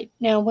outside.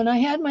 Now, when I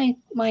had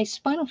my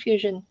spinal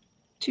fusion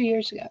 2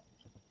 years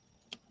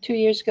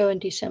ago in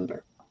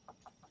December,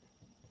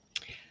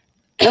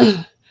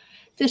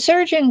 the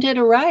surgeon did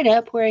a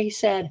write-up where he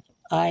said,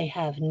 I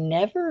have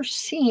never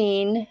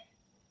seen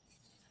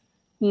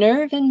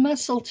nerve and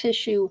muscle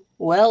tissue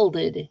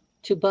welded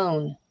to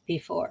bone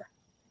before.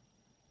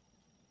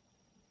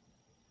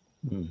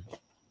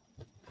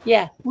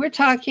 Yeah, we're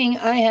talking,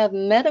 I have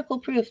medical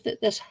proof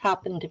that this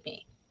happened to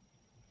me.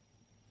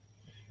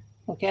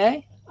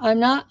 Okay? I'm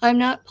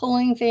not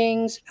pulling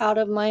things out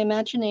of my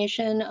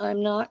imagination.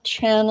 I'm not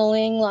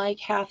channeling like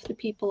half the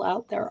people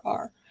out there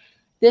are.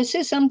 This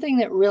is something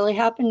that really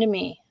happened to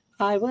me.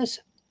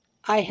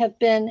 I have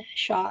been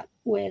shot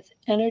with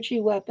energy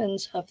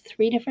weapons of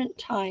 3 different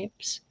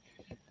types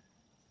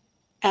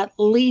at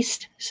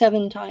least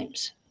 7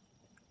 times.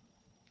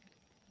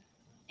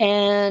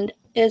 And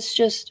it's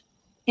just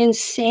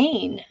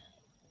insane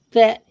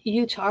that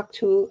you talk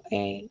to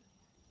a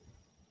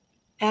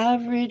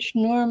average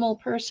normal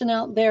person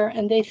out there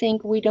and they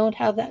think we don't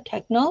have that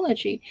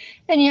technology.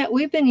 And yet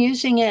we've been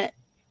using it.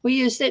 We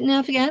used it in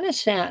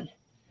Afghanistan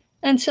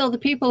until the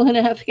people in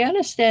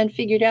Afghanistan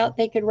figured out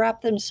they could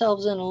wrap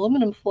themselves in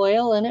aluminum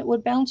foil and it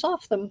would bounce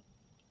off them.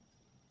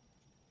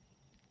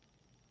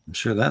 I'm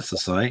sure that's a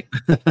sight.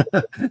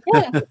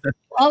 Yeah.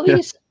 All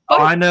these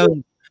I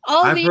know.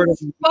 All these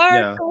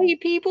sparkly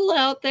people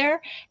out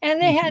there,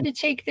 and they had to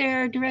take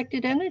their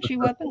directed energy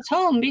weapons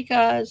home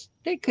because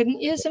they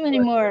couldn't use them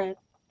anymore.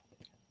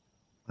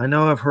 I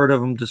know I've heard of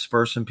them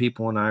dispersing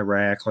people in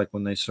Iraq, like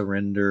when they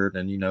surrendered,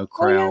 and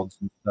crowds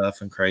and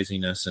stuff and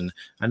craziness. And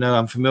I know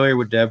I'm familiar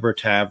with Deborah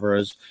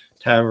Tavers.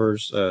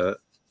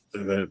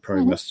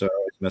 Probably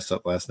messed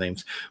up last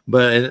names,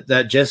 but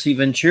that Jesse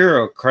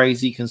Ventura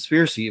crazy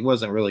conspiracy. It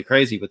wasn't really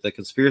crazy, but the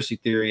conspiracy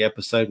theory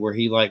episode where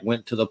he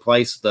went to the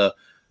place the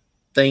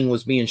thing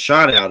was being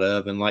shot out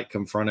of and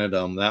confronted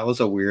them. That was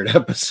a weird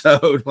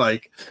episode.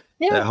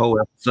 That whole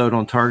episode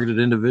on targeted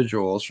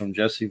individuals from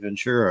Jesse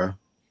Ventura.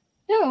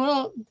 Yeah,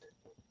 well,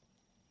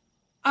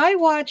 I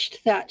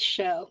watched that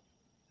show,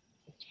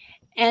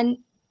 and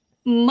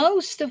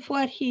most of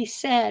what he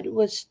said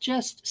was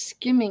just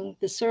skimming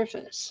the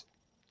surface.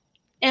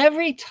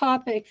 Every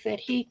topic that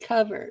he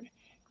covered,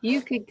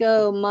 you could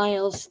go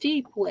miles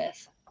deep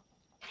with.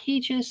 He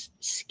just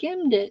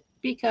skimmed it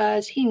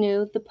because he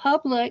knew the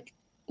public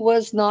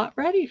was not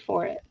ready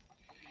for it.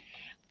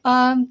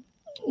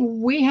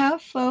 We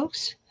have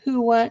folks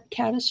who want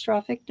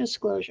catastrophic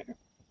disclosure,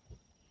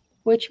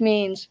 which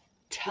means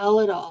tell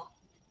it all.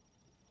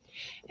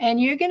 And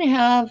you're going to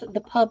have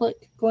the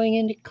public going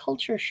into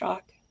culture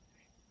shock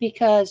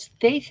because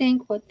they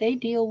think what they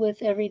deal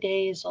with every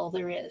day is all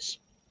there is.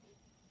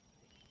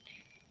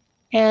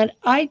 And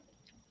I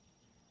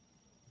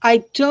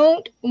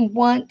don't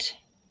want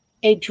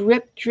a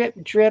drip,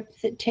 drip, drip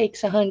that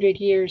takes 100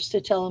 years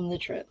to tell them the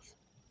truth.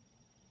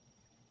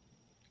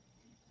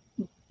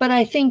 But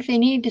I think they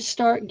need to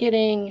start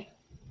getting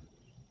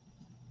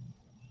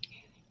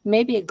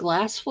maybe a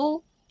glass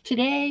full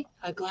today,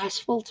 a glass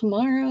full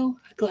tomorrow,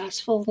 a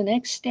glass full the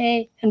next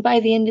day. And by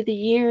the end of the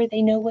year,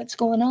 they know what's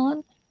going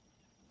on.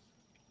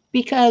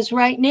 Because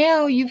right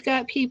now, you've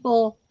got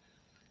people,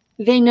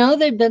 they know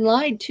they've been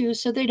lied to,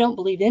 so they don't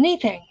believe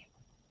anything.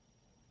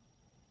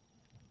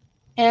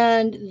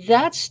 And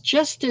that's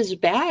just as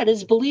bad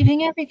as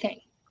believing everything.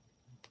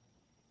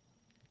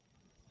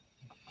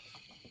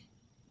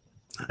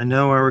 I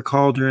know I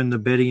recall during the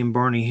Betty and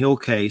Barney Hill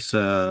case,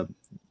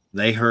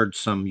 they heard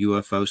some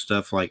UFO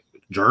stuff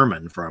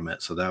German from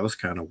it. So that was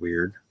kind of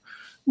weird.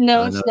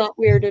 No, it's not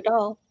weird at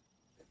all.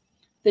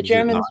 The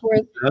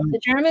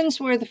Germans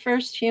were the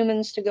first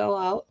humans to go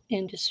out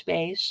into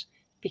space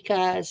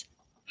because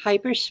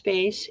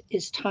hyperspace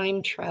is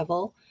time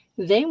travel.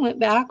 They went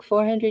back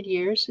 400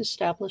 years,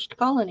 established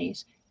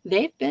colonies.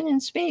 They've been in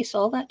space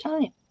all that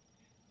time.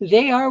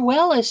 They are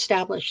well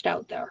established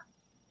out there.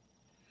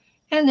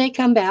 And they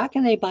come back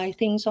and they buy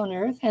things on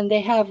Earth, and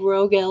they have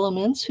rogue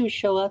elements who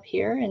show up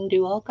here and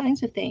do all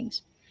kinds of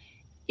things.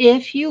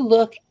 If you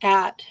look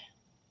at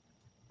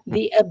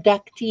the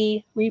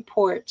abductee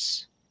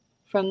reports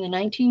from the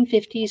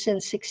 1950s and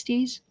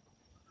 60s,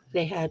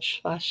 they had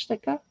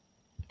swastika,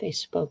 they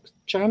spoke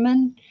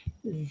German,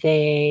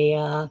 they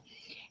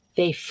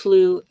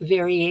flew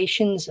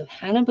variations of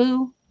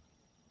Hanabu.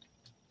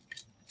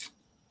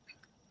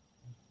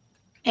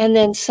 And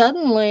then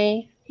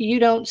suddenly you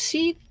don't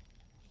see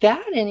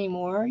that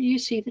anymore. You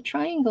see the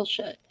triangle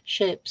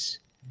ships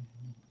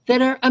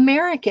that are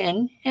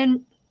American,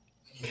 and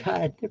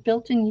God, they're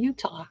built in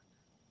Utah.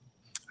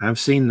 I've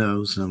seen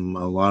those on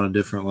a lot of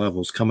different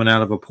levels. Coming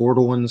out of a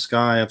portal in the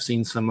sky, I've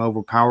seen some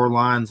over power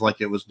lines,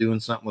 like it was doing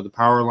something with the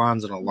power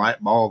lines, and a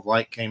light ball of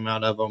light came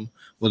out of them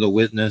with a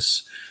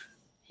witness.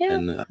 Yeah.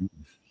 And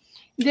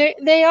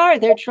They are.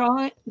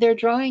 They're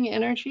drawing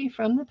energy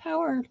from the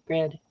power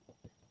grid.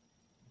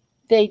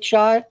 They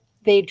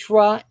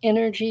draw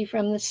energy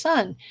from the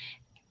sun.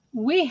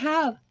 We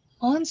have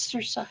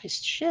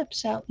monster-sized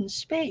ships out in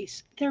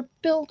space. They're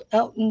built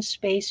out in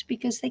space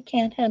because they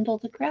can't handle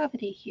the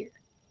gravity here.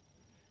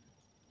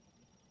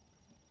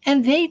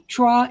 And they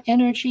draw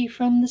energy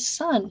from the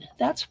sun.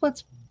 That's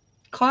what's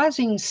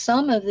causing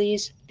some of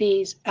these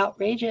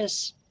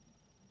outrageous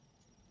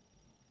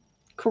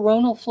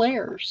coronal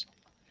flares.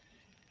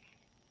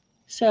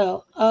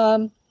 So,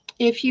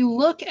 if you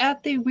look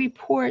at the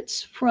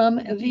reports from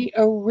the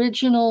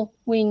original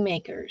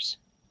wingmakers,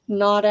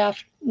 not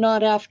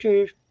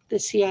after the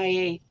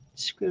CIA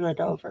screwed it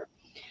over,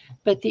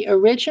 but the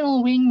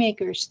original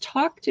wingmakers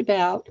talked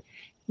about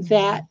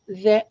that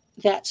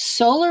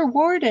solar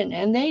warden,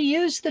 and they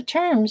used the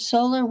term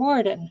solar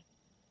warden,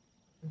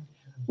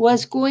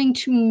 was going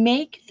to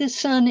make the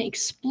sun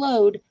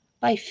explode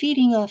by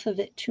feeding off of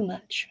it too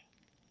much.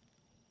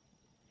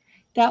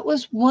 That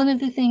was one of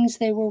the things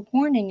they were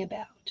warning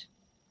about.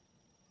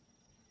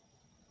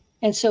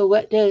 And so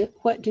what do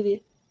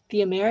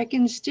the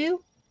Americans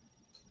do?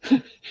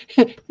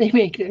 They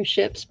make their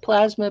ships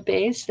plasma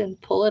based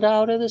and pull it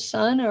out of the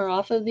sun or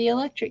off of the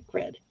electric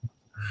grid.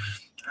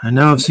 I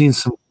know I've seen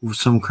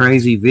some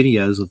crazy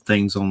videos of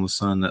things on the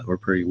sun that were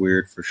pretty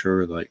weird for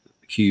sure, like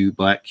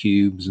black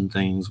cubes and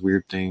things,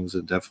 weird things,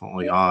 are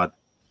definitely odd.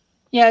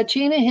 Yeah,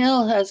 Gina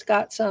Hill has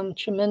got some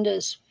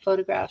tremendous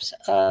photographs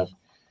of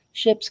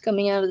ships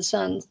coming out of the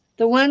sun.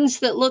 The ones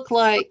that look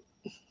like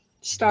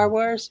Star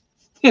Wars.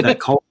 That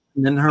Colvin,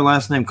 isn't her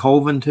last name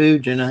Colvin too?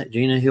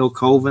 Gina Hill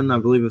Colvin, I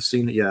believe I've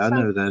seen it. Yeah, I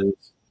know who that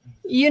is.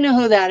 You know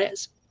who that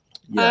is.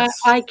 Yes.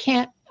 I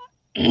can't.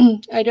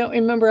 I don't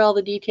remember all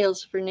the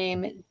details of her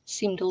name. It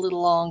seemed a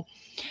little long,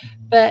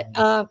 but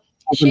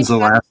Colvin's the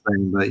last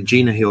name. But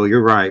Gina Hill,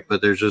 you're right.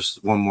 But there's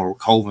just one more.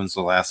 Colvin's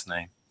the last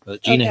name.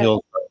 But Gina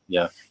Hill,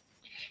 yeah.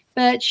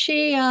 But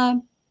she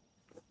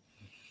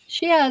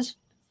has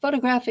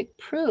photographic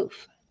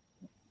proof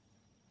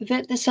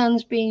that the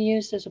sun's being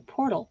used as a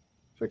portal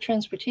for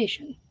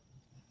transportation.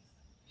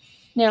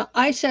 Now,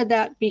 I said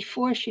that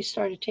before she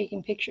started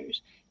taking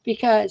pictures,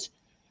 because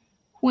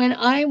when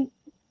I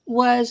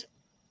was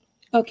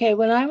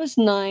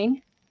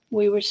 9,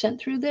 we were sent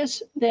through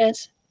this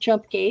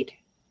jump gate,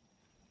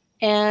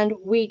 and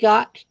we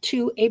got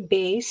to a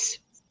base,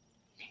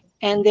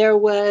 and there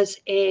was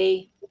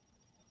a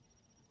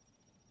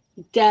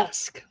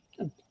desk,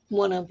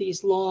 one of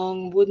these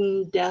long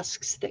wooden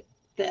desks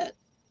that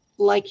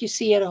like you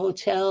see at a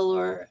hotel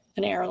or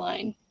an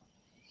airline.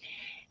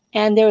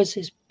 And there was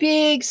this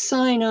big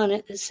sign on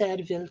it that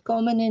said,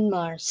 Willkommen in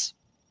Mars.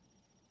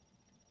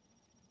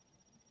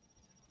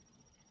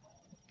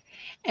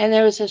 And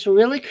there was this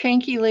really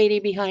cranky lady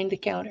behind the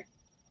counter.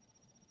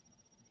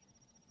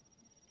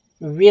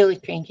 Really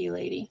cranky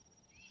lady.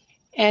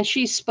 And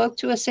she spoke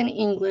to us in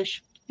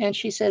English, and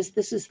she says,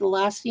 this is the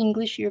last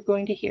English you're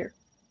going to hear.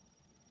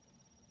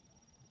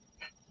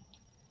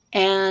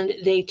 And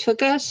they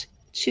took us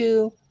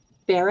to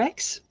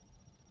barracks,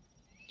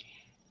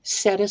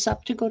 set us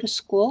up to go to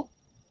school,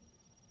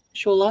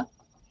 Shula,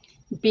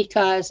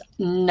 because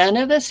none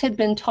of us had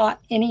been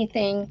taught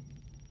anything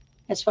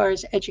as far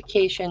as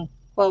education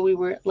while we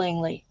were at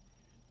Langley.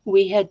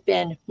 We had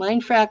been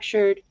mind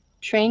fractured,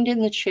 trained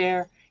in the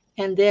chair,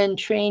 and then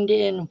trained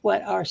in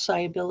what our psi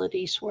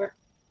abilities were.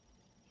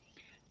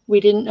 We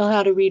didn't know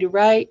how to read or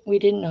write. We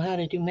didn't know how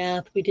to do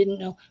math.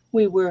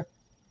 We were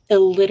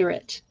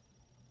illiterate.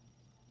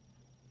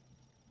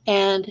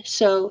 And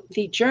so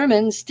the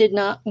Germans did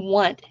not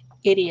want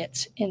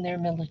idiots in their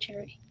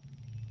military.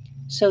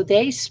 So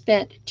they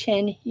spent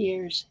 10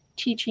 years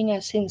teaching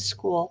us in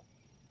school.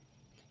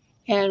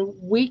 And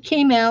we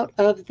came out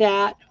of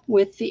that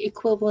with the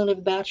equivalent of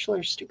a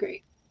bachelor's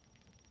degree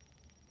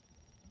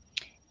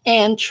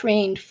and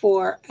trained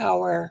for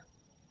our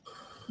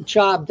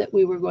job that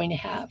we were going to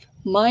have.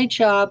 My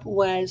job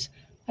was,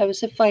 I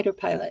was a fighter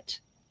pilot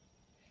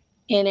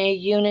in a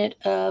unit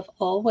of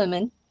all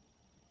women.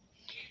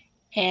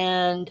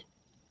 And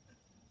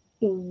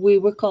we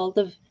were called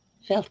the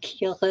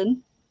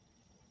Valkyren,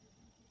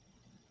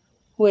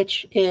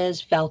 which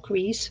is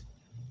Valkyries,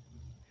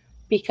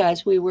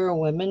 because we were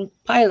women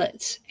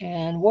pilots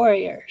and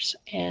warriors.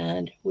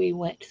 And we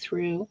went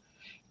through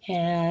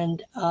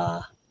and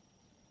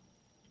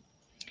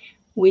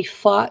we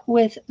fought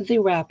with the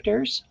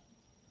Raptors.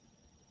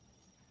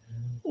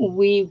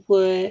 We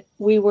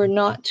were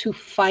not to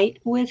fight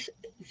with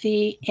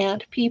the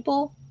ant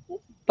people,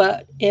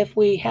 but if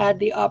we had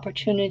the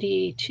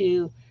opportunity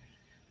to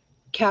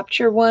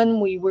capture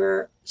one, we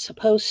were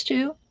supposed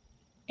to.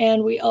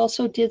 And we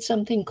also did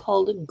something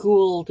called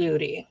ghoul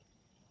duty,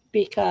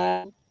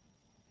 because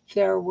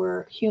there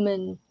were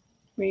human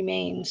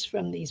remains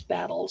from these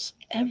battles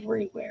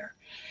everywhere.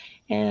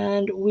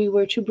 And we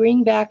were to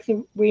bring back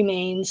the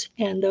remains,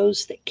 and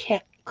those that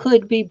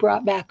could be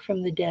brought back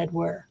from the dead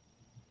were.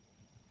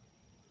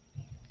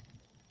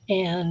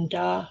 And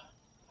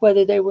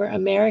whether they were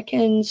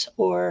Americans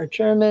or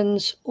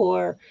Germans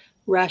or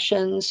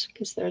Russians,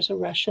 because there's a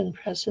Russian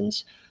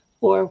presence,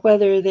 or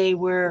whether they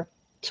were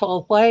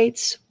tall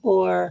whites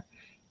or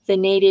the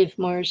native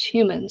Mars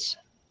humans,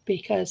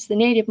 because the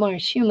native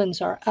Mars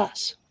humans are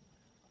us.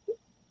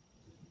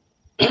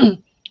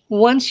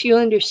 Once you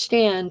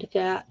understand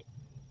that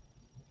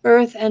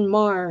Earth and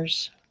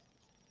Mars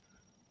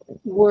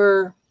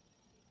were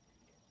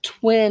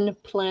twin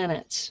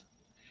planets,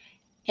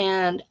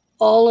 and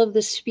all of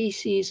the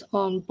species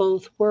on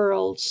both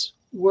worlds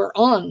were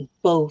on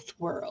both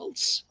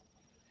worlds,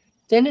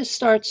 then it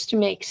starts to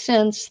make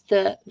sense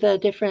that the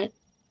different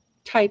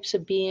types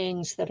of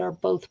beings that are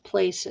both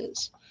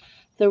places.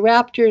 The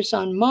raptors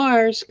on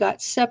Mars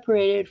got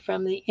separated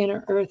from the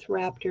inner Earth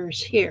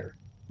raptors here.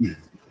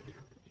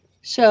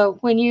 So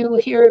when you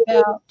hear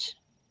about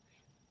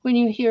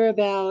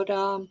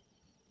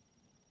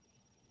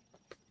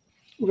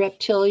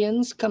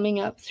reptilians coming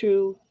up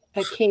through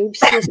a cave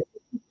system,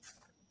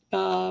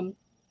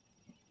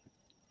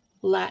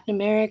 Latin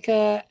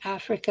America,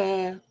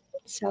 Africa,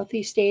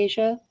 Southeast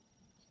Asia,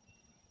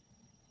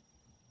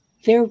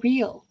 they're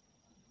real.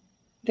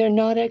 They're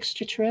not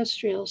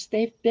extraterrestrials.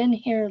 They've been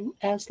here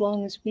as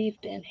long as we've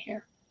been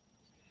here.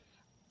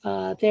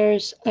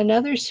 There's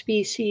another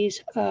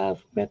species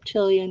of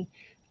reptilian,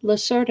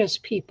 Lacertus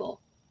people.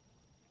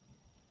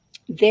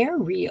 They're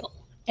real.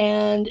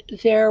 And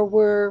there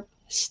were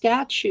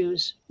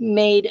statues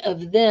made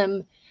of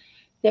them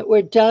that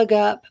were dug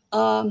up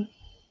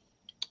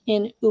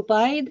in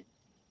Ubaid.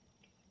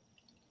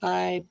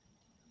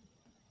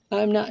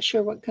 I'm not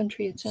sure what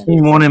country it's in.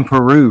 Seen one in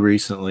Peru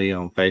recently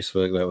on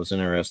Facebook that was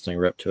interesting,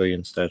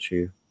 reptilian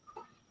statue.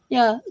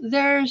 Yeah,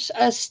 there's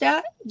a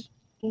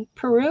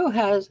Peru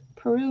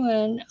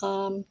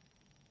and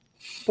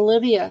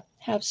Bolivia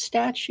have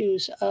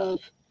statues of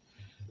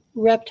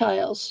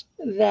reptiles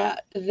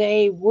that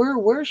they were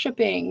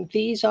worshiping.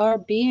 These are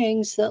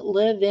beings that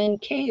live in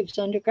caves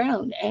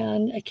underground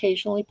and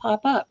occasionally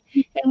pop up.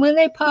 And when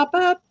they pop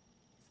up,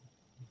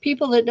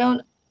 people that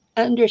don't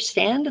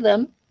understand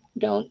them,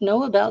 don't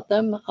know about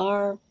them,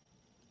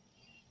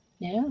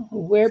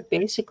 we're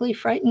basically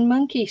frightened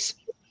monkeys.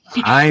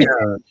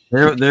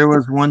 There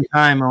was one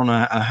time on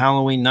a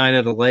Halloween night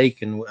at a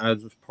lake, and I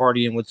was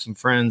partying with some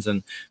friends,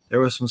 and there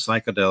was some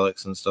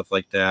psychedelics and stuff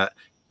like that.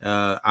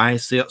 I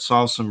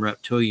saw some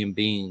reptilian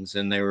beings,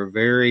 and they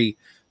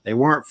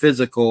weren't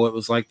physical. It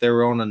was like they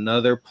were on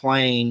another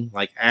plane,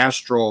 like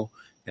astral,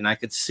 and I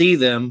could see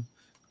them.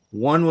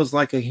 One was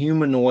like a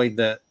humanoid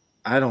that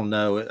I don't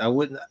know. I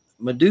wouldn't.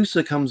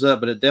 Medusa comes up,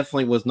 but it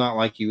definitely was not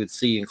like you would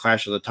see in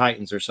Clash of the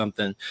Titans or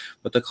something.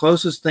 But the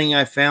closest thing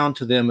I found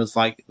to them is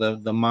like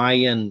the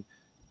Mayan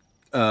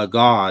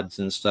gods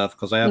and stuff,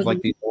 because I have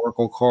like these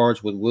oracle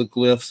cards with wood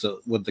glyphs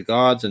with the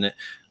gods in it.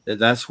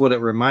 That's what it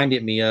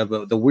reminded me of.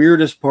 But the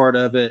weirdest part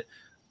of it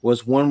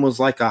was one was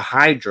like a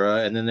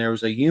hydra, and then there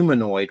was a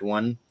humanoid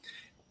one.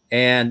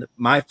 And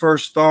my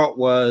first thought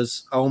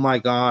was, oh my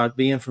God,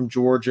 being from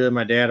Georgia,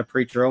 my dad a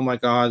preacher, oh my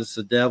God, it's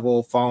the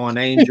devil, fallen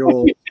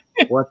angel.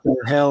 What the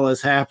hell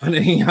is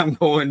happening? I'm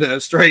going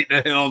straight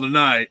to hell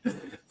tonight.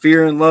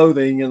 Fear and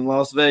Loathing in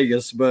Las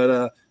Vegas.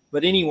 But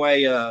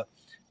anyway,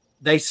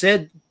 they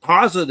said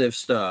positive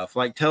stuff,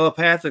 like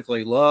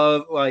telepathically,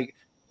 love, like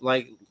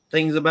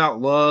things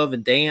about love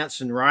and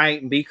dance and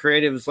write and be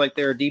creative. It's like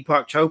they're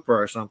Deepak Chopra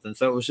or something.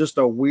 So it was just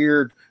a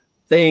weird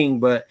thing,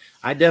 but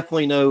I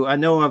definitely know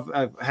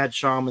I've had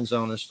shamans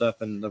on and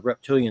stuff, and the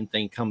reptilian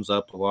thing comes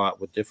up a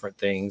lot with different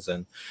things,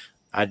 and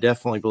I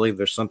definitely believe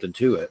there's something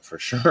to it for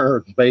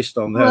sure based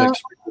on that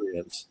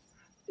experience.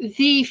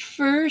 The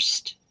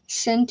first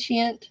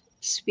sentient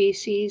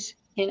species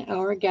in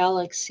our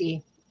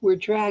galaxy were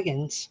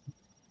dragons.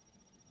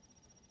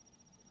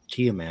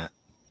 Tiamat.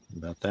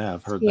 About that,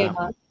 I've heard that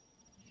one.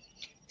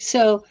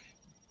 So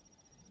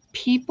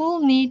people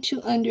need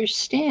to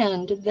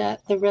understand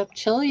that the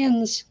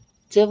reptilians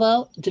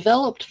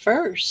developed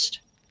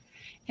first,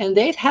 and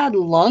they've had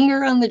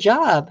longer on the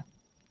job.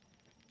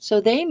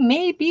 So they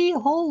may be a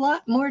whole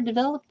lot more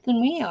developed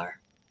than we are.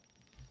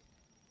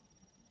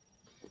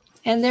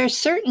 And they're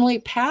certainly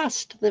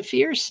past the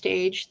fear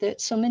stage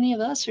that so many of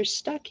us are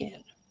stuck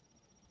in.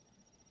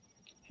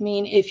 I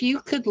mean, if you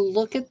could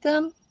look at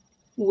them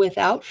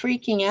without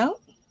freaking out,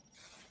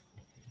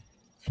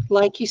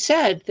 like you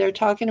said, they're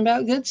talking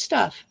about good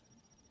stuff.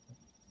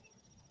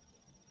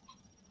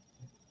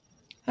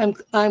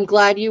 I'm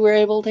glad you were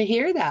able to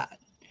hear that.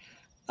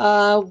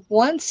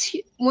 Once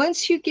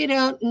you get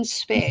out in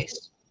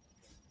space,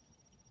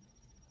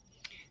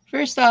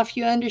 first off,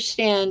 you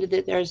understand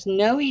that there's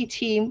no ET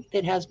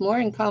that has more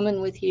in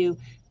common with you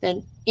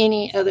than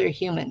any other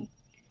human.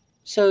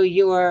 So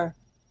your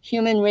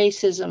human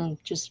racism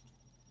just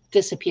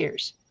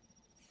disappears.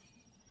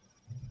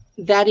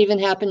 That even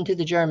happened to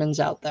the Germans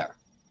out there.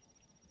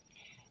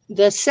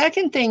 The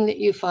second thing that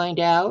you find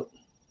out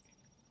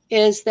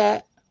is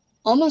that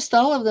almost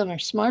all of them are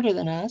smarter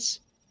than us.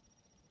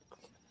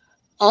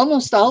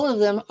 Almost all of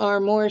them are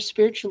more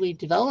spiritually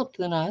developed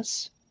than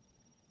us.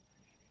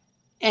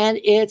 And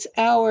it's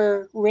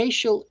our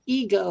racial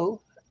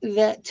ego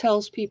that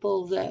tells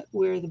people that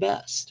we're the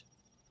best.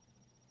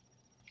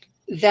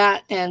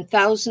 that and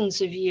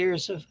thousands of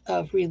years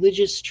of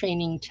religious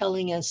training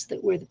telling us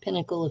that we're the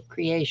pinnacle of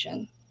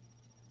creation.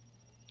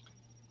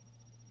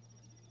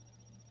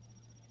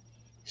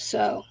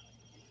 So,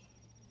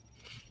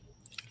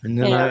 And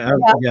then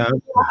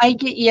I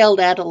get yelled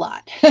at a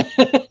lot.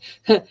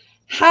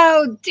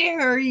 How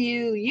dare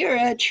you? You're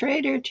a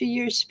traitor to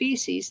your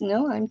species.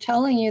 No, I'm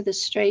telling you the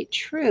straight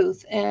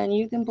truth, and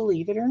you can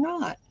believe it or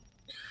not.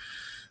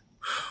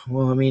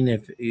 Well, I mean,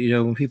 if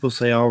when people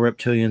say all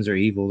reptilians are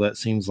evil,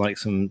 that's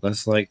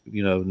like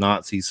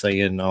Nazis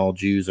saying all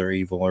Jews are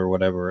evil or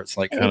whatever. It's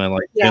like kind of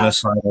like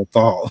genocidal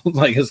thought.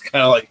 Like it's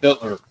kind of like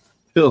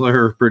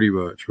Hitler pretty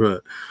much.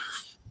 But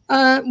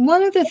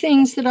one of the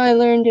things that I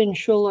learned in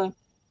Shula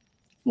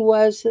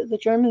was that the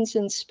Germans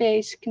in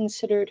space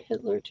considered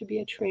Hitler to be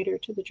a traitor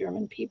to the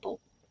German people.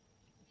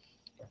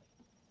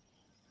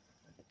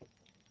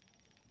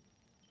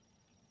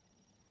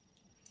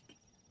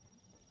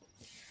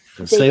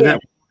 Say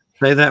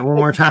that one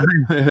more time.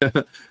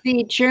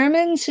 The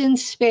Germans in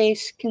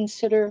space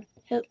consider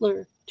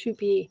Hitler to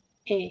be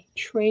a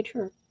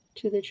traitor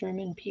to the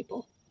German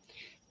people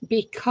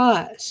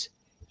because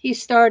he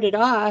started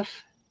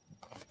off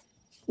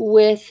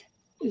with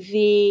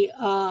the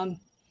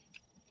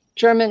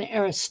German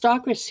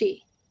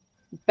aristocracy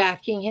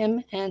backing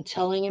him and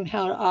telling him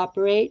how to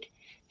operate.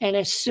 And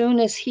as soon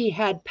as he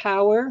had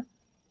power,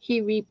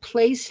 he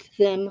replaced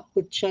them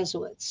with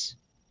Jesuits.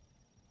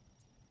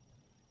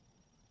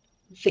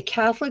 The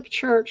Catholic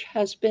Church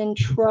has been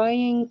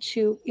trying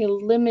to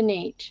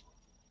eliminate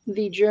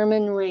the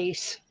German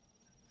race.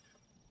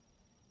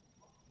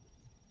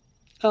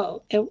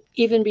 Oh,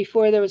 even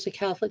before there was a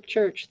Catholic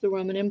Church, the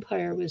Roman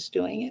Empire was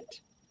doing it.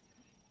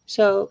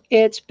 So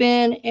it's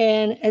been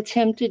an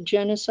attempted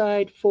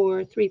genocide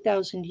for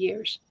 3,000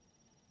 years.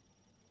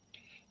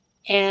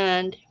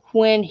 And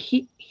when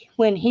he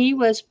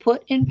was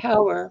put in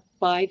power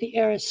by the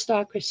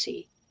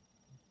aristocracy,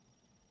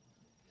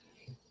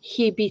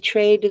 he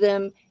betrayed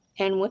them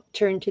and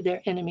turned to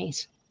their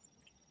enemies.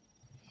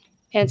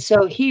 And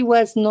so he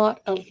was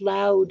not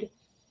allowed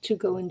to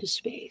go into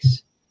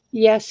space.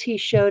 Yes, he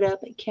showed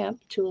up at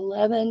Camp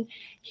 211.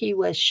 He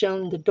was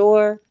shown the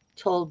door,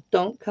 told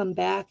don't come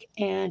back,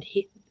 and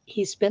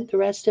he spent the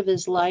rest of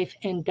his life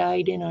and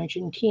died in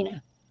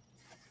Argentina,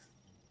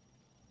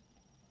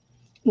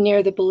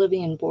 near the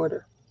Bolivian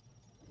border.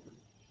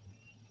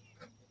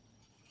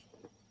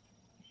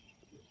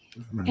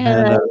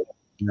 And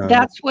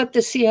that's what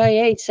the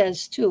CIA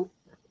says too.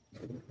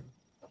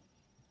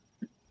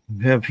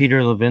 We have Peter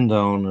Levenda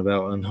on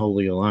about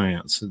Unholy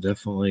Alliance. It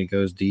definitely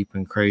goes deep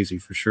and crazy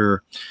for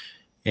sure.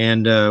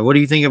 And what do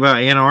you think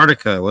about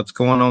Antarctica? What's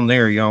going on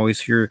there? You always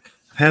hear.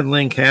 I've had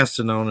Len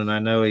Caston on, and I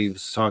know he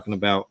was talking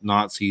about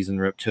Nazis and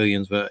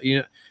reptilians, but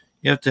you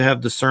have to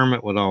have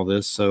discernment with all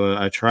this. So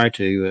I try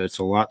to. It's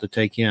a lot to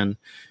take in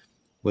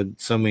with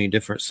so many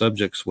different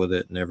subjects with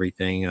it and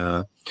everything.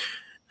 But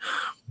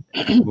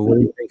what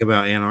do you think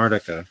about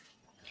Antarctica?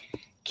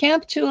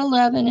 Camp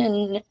 211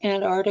 in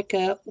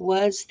Antarctica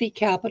was the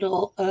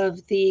capital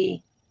of the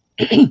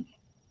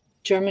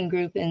German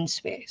group in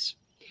space.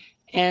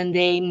 And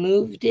they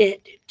moved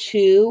it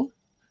to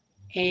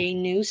a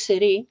new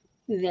city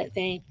that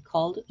they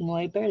called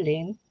Neu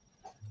Berlin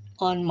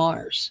on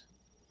Mars.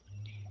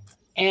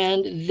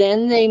 And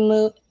then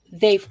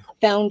they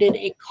founded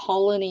a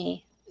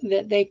colony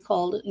that they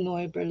called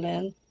Neu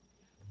Berlin.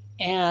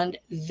 And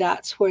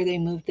that's where they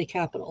moved the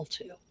capital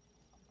to.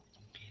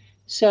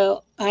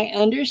 So I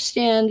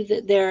understand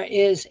that there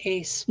is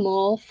a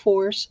small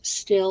force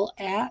still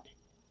at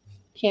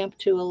Camp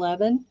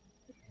 211,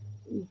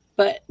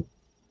 but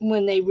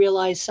when they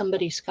realize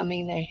somebody's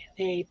coming,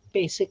 they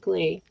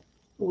basically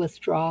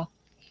withdraw.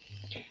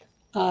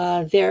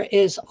 There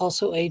is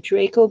also a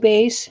Draco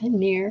base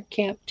near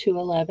Camp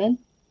 211,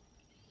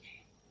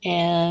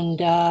 and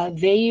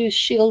they use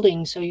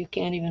shielding so you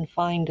can't even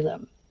find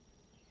them.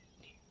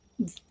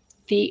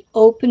 The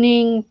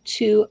opening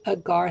to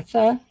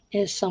Agartha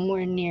is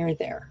somewhere near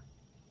there.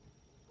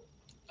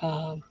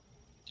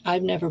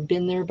 I've never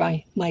been there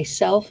by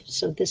myself,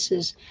 so this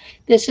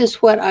is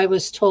what I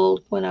was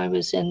told when I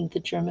was in the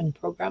German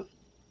program.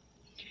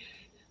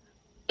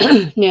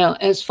 Now,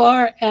 as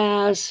far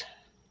as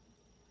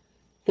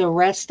the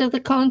rest of the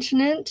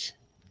continent,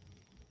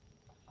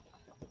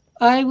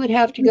 I would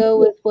have to go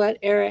with what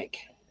Eric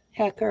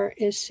Hecker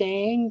is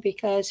saying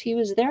because he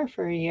was there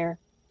for a year.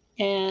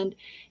 And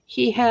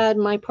he had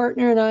my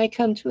partner and I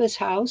come to his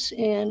house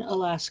in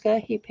Alaska.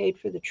 He paid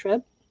for the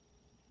trip.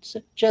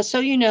 So, just so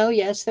you know,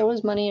 yes, there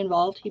was money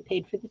involved. He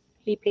paid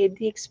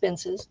the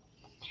expenses.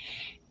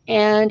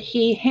 And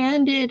he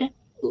handed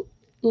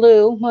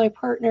Lou, my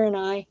partner, and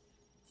I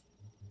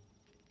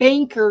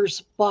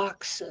banker's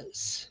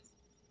boxes,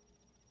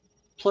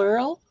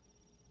 plural,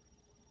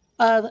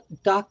 of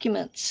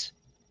documents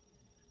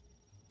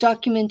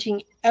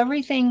documenting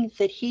everything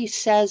that he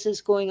says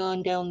is going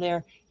on down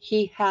there.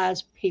 He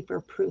has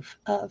paper proof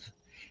of.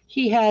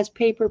 He has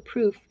paper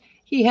proof.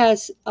 He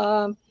has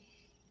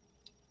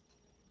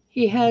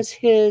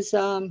his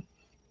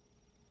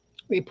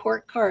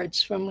report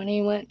cards from when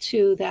he went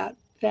to that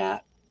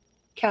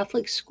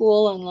Catholic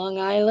school on Long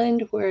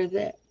Island where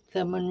the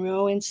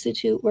Monroe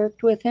Institute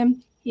worked with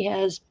him. He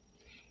has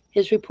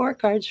his report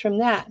cards from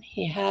that.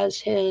 He has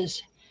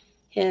his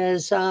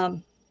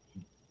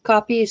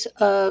copies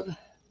of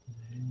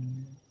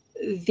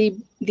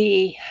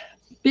the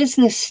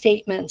business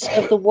statements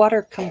of the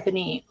water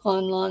company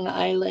on Long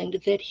Island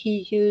that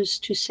he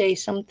used to say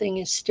something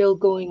is still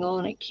going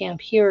on at Camp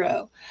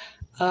Hero.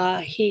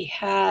 He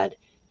had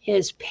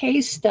his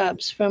pay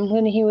stubs from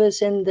when he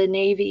was in the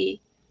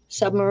Navy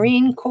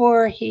Submarine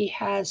Corps. He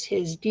has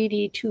his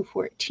DD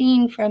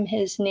 214 from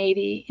his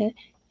Navy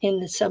in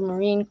the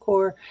Submarine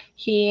Corps.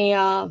 He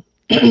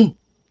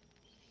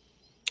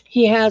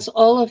he has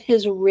all of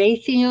his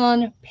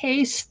Raytheon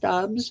pay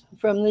stubs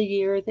from the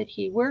year that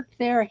he worked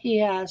there. He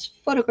has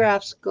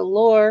photographs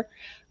galore.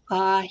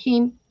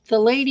 The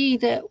lady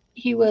that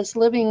he was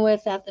living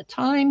with at the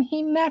time,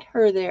 he met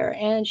her there,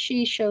 and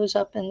she shows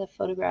up in the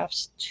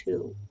photographs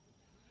too.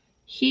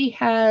 He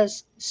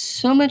has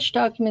so much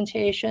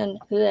documentation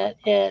that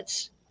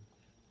it's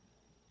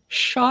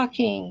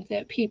shocking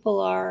that people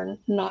are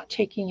not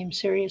taking him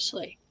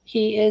seriously.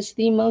 He is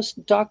the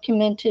most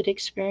documented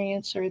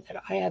experiencer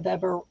that I have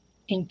ever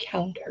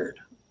encountered.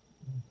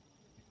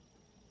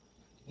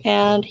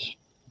 And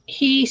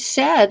he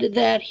said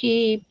that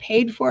he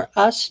paid for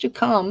us to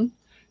come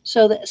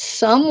so that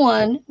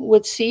someone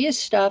would see his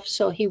stuff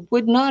so he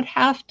would not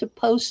have to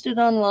post it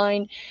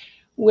online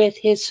with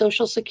his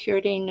social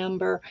security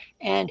number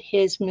and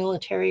his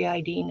military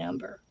ID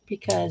number,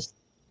 because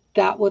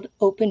that would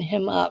open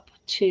him up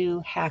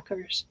to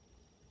hackers.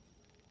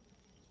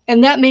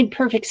 And that made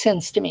perfect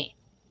sense to me.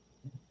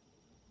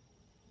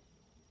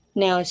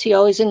 Now, is he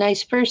always a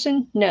nice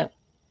person? No.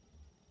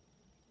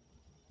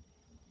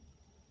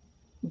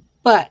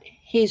 But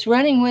he's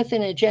running with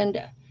an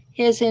agenda.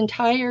 His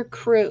entire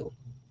crew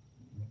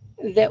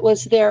that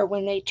was there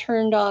when they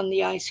turned on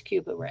the ice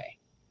cube array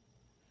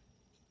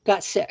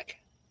got sick.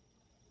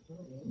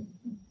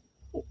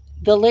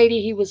 The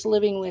lady he was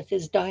living with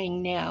is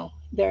dying now.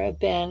 There have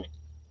been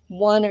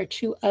one or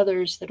two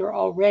others that are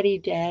already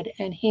dead,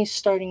 and he's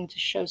starting to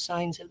show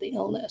signs of the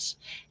illness.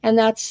 And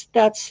that's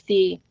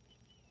the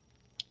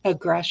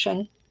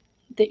aggression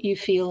that you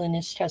feel in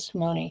his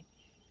testimony.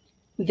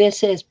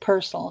 This is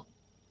personal.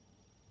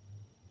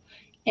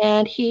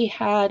 And he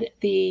had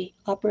the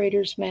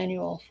operator's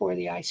manual for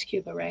the ice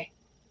cube array,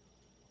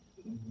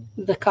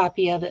 the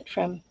copy of it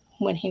from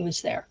when he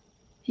was there.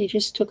 He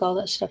just took all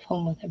that stuff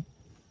home with him.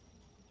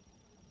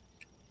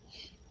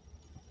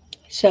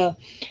 So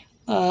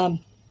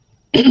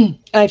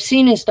I've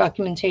seen his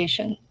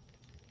documentation,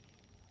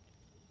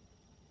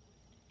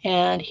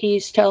 and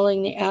he's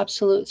telling the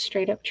absolute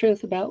straight up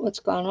truth about what's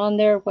gone on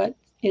there, what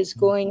was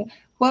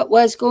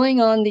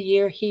going on the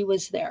year he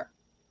was there.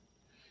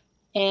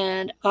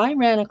 And I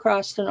ran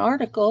across an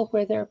article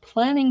where they're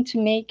planning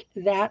to make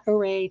that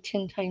array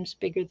 10 times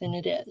bigger than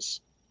it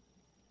is.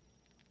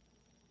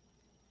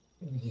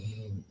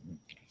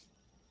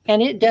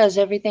 And it does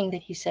everything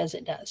that he says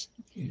it does.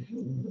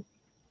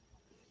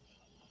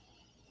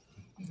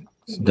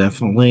 It's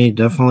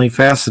definitely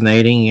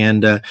fascinating.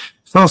 And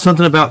saw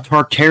something about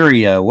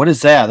Tartaria. What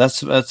is that?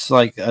 That's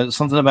like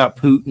something about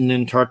Putin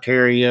and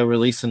Tartaria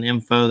releasing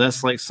info.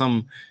 That's like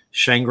some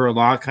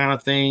Shangri-La kind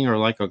of thing, or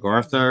like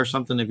Agartha or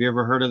something. Have you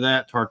ever heard of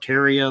that?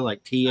 Tartaria,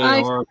 like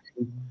TAR?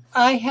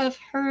 I have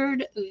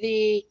heard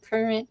the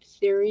current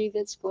theory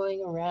that's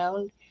going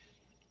around,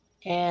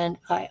 and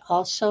I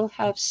also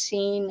have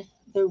seen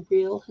the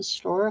real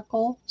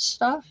historical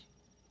stuff.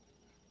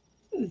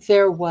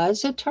 There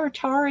was a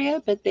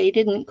Tartaria, but they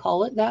didn't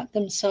call it that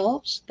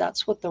themselves.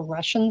 That's what the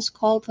Russians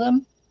called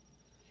them.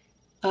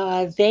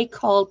 They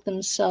called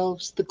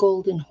themselves the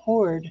Golden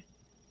Horde.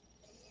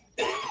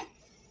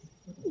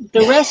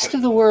 The rest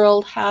of the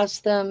world has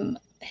them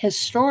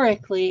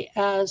historically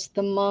as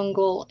the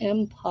Mongol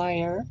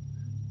Empire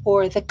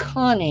or the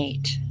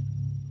Khanate.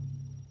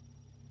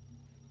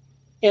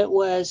 It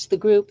was the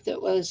group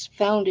that was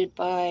founded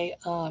by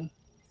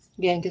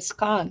Genghis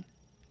Khan.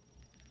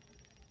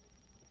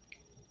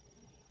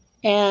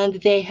 And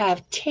they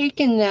have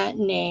taken that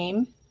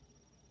name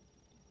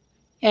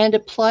and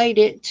applied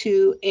it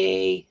to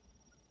a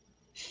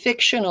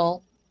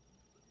fictional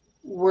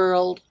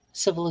world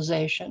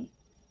civilization,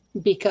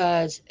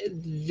 because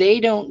they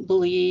don't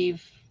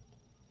believe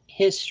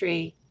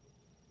history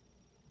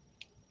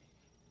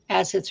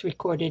as it's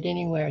recorded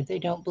anywhere. They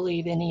don't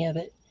believe any of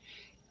it.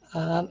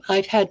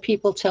 I've had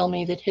people tell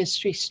me that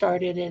history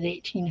started at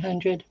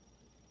 1800.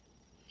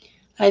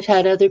 I've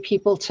had other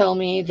people tell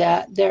me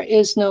that there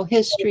is no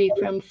history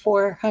from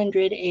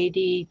 400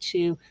 AD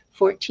to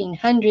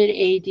 1400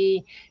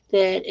 AD,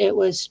 that it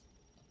was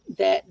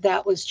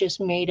that was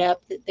just made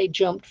up, that they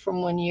jumped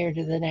from one year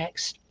to the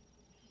next.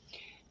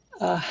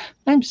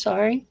 I'm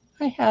sorry,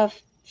 I have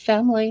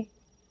family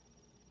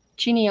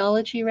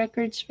genealogy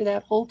records for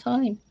that whole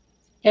time,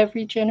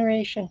 every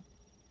generation.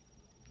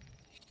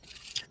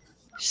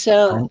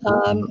 So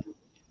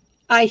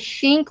I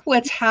think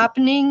what's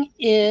happening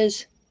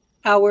is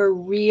our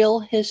real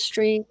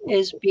history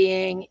is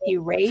being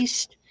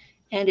erased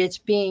and it's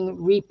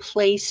being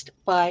replaced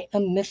by a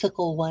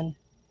mythical one.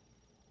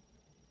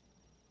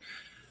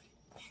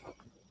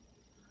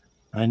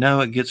 I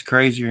know it gets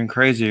crazier and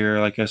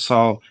crazier. Like I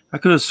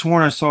could have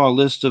sworn I saw a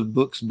list of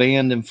books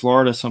banned in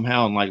Florida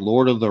somehow, and like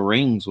Lord of the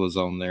Rings was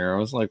on there. I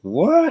was like,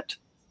 what?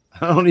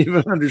 I don't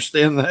even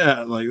understand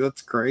that. Like,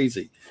 that's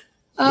crazy.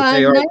 But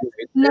they are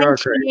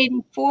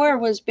 1984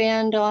 was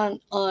banned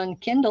on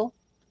Kindle.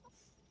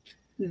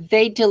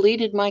 They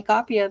deleted my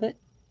copy of it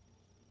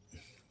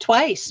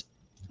twice,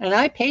 and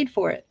I paid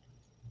for it.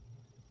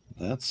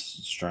 That's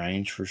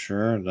strange for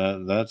sure.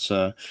 That's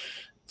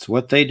it's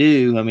what they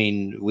do. I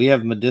mean, we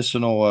have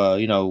medicinal,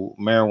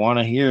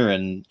 marijuana here,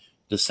 and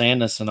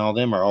DeSantis and all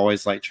them are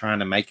always like trying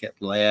to make it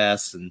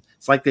less, and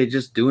it's like they're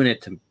just doing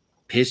it to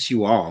piss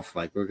you off.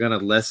 Like, we're gonna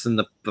lessen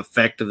the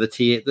effect of the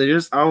tea. They're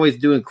just always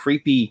doing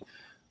creepy,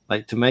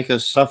 like, to make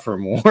us suffer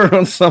more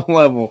on some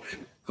level,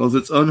 because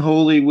it's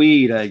unholy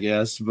weed, I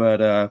guess. But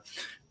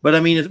I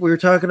mean, we were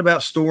talking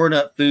about storing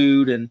up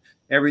food and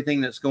everything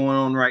that's going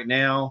on right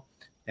now,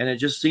 and it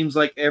just seems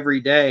like every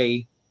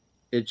day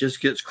it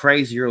just gets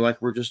crazier, like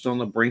we're just on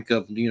the brink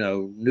of,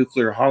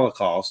 nuclear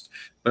holocaust.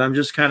 But I'm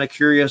just kind of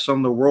curious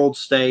on the world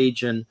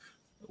stage, and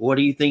what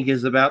do you think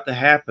is about to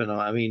happen?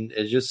 I mean,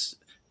 there's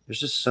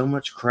just so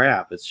much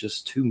crap. It's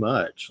just too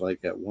much.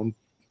 Like,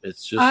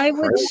 it's just I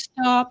crazy. would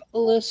stop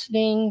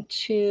listening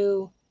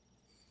to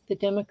the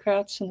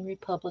Democrats and the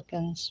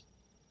Republicans,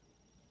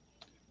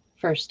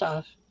 first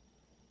off,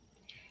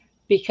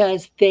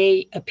 because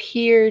they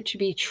appear to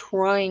be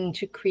trying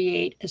to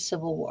create a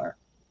civil war.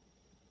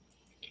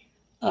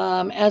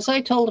 As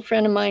I told a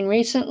friend of mine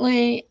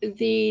recently,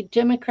 the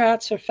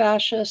Democrats are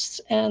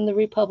fascists and the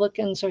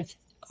Republicans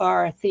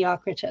are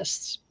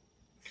theocratists.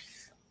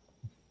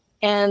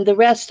 And the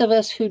rest of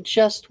us who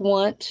just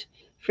want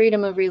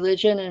freedom of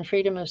religion and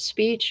freedom of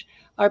speech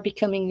are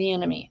becoming the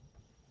enemy.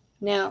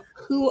 Now,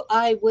 who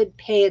I would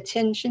pay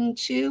attention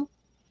to,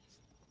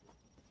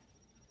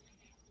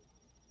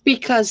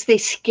 because they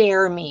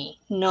scare me,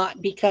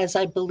 not because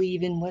I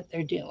believe in what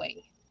they're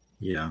doing,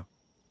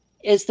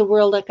 is the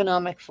World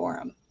Economic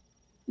Forum.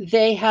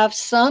 They have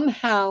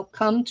somehow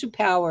come to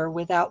power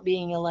without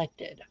being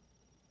elected.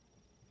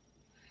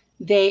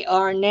 They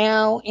are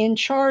now in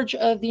charge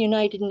of the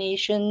United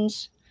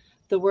Nations,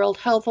 the World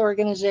Health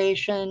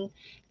Organization,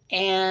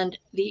 and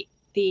the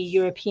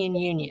European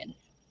Union.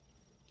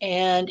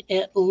 And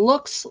it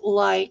looks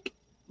like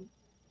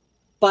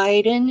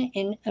Biden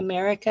in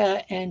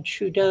America and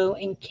Trudeau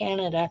in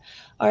Canada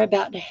are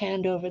about to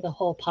hand over the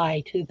whole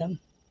pie to them.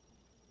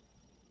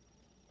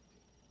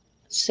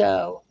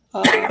 So,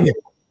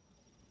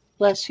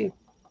 bless you.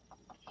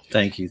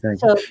 Thank you.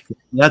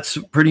 That's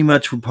pretty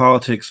much what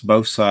politics.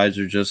 Both sides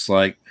are just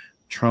like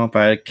Trump.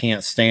 I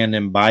can't stand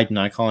him. Biden,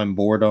 I call him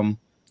boredom.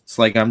 It's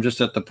like I'm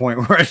just at the point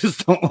where I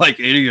just don't like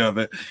any of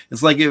it.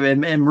 It's like,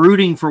 and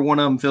rooting for one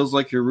of them feels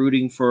like you're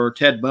rooting for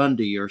Ted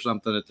Bundy or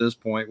something at this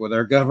point with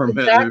our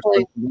government. Exactly.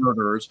 Like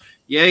murderers.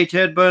 Yay,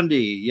 Ted Bundy.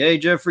 Yay,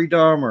 Jeffrey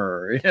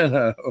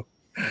Dahmer.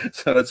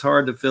 So it's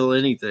hard to feel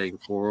anything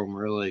for them,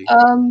 really.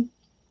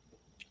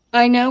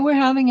 I know we're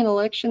having an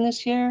election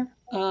this year.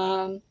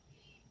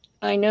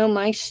 I know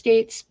my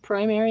state's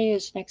primary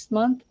is next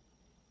month.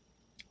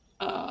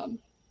 I'm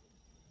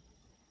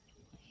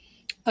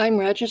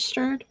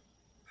registered,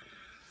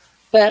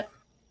 but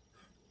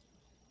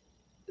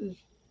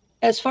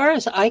as far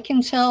as I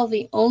can tell,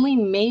 the only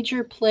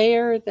major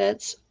player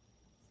that's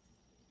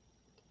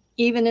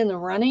even in the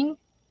running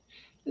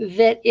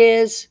that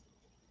is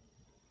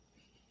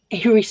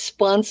a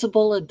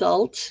responsible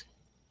adult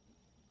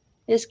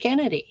is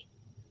Kennedy.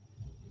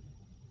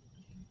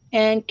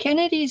 And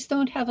Kennedys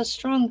don't have a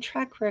strong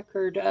track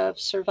record of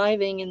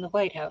surviving in the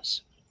White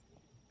House.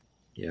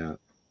 Yeah.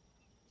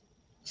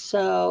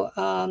 So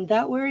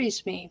that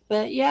worries me.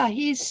 But yeah,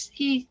 he's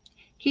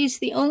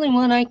the only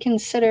one I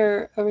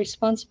consider a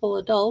responsible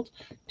adult.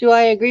 Do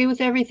I agree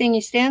with everything he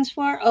stands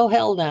for? Oh,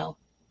 hell no.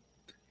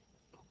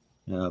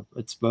 Yeah,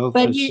 it's both.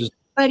 But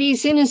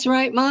he's in his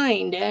right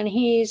mind, and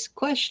he's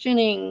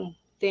questioning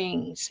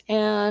things,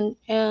 and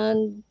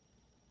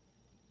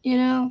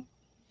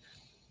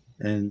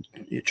And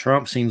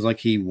Trump seems like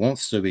he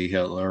wants to be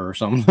Hitler or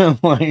something.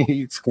 Like,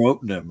 he's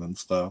quoting him and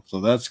stuff.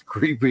 So that's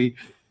creepy.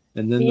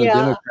 And then the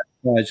Democrat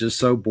side is just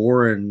so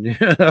boring.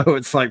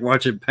 It's like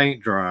watching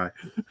paint dry.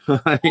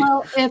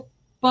 Well, if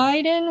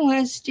Biden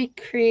was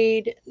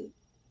decreed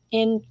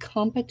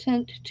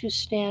incompetent to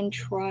stand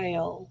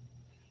trial,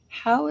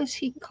 how is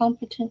he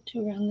competent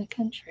to run the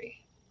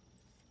country?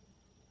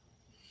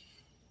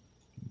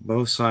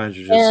 Both sides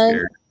are just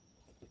scared.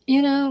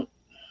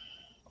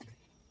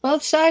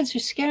 Both sides are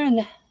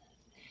scaring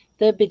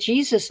the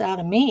bejesus out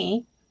of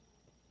me.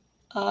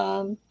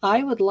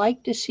 I would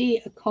like to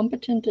see a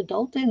competent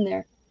adult in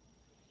there.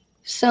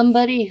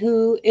 Somebody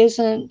who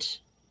isn't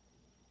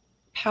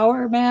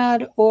power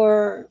mad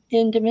or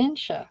in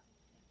dementia.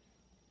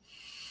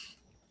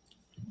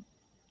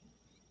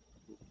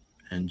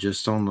 And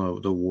just on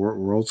the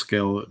world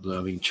scale,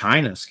 I mean,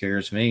 China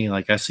scares me.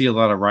 Like, I see a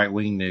lot of right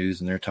wing news,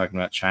 and they're talking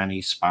about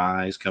Chinese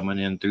spies coming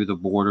in through the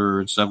border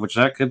and stuff, which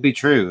that could be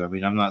true. I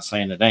mean, I'm not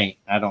saying it ain't.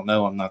 I don't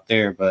know. I'm not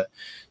there, but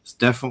it's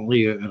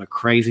definitely at a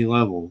crazy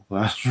level.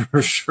 That's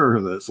for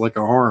sure. That's like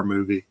a horror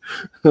movie.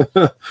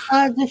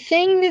 The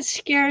thing that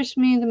scares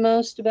me the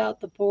most about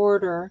the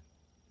border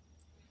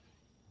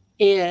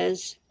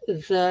is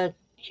the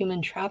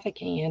human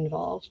trafficking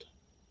involved.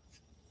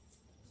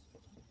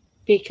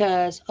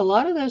 Because a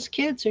lot of those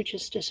kids are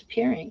just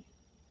disappearing,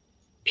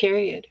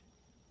 period.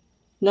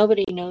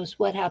 Nobody knows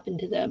what happened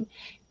to them.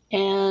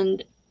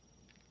 And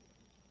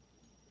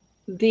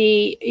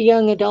the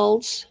young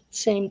adults,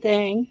 same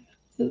thing.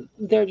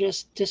 They're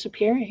just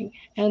disappearing.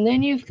 And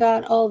then you've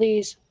got all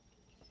these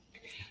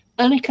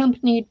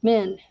unaccompanied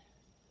men.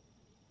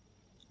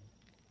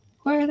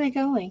 Where are they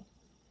going?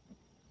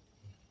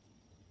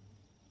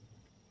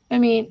 I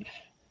mean,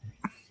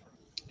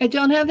 I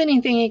don't have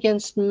anything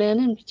against men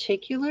in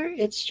particular.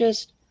 It's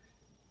just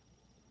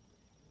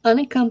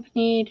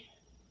unaccompanied.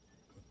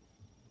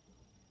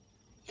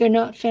 They're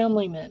not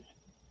family men.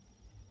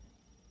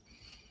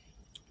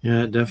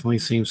 Yeah, it definitely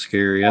seems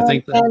scary. I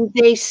think that, and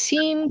they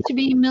seem to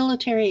be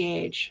military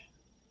age.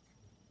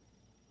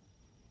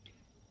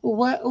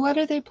 What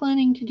are they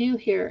planning to do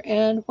here?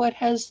 And what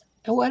has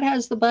the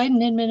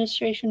Biden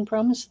administration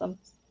promised them?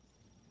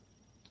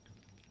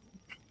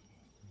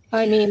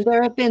 I mean,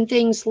 there have been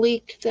things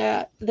leaked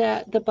that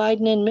the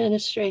Biden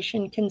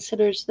administration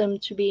considers them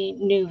to be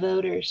new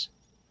voters.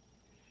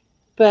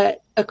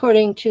 But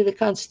according to the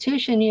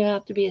Constitution, you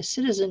have to be a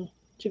citizen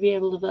to be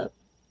able to vote.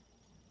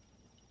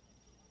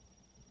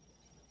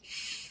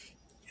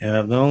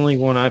 yeah, the only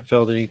one I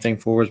felt anything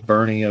for was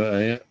Bernie.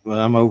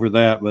 I'm over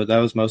that, but that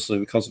was mostly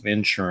because of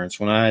insurance.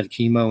 When I had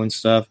chemo and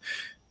stuff,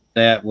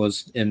 that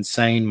was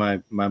insane.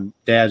 My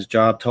dad's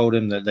job told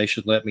him that they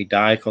should let me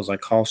die because I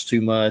cost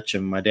too much,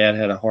 and my dad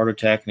had a heart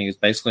attack, and he was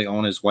basically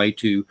on his way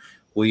to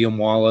William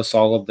Wallace,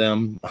 all of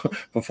them,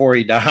 before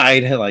he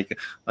died, like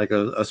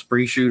a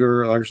spree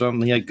shooter or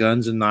something. He had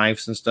guns and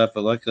knives and stuff,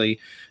 but luckily,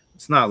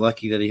 it's not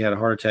lucky that he had a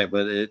heart attack,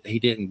 but he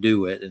didn't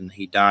do it, and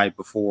he died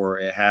before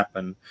it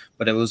happened.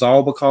 But it was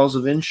all because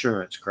of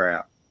insurance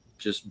crap,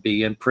 just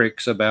being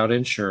pricks about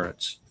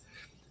insurance.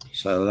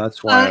 So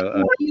that's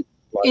why.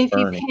 If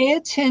you pay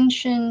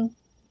attention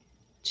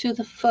to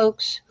the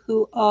folks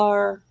who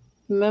are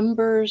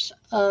members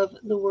of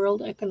the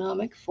World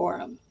Economic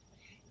Forum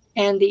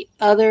and the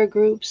other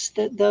groups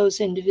that those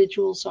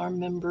individuals are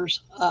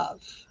members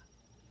of,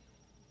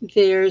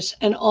 there's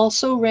an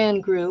also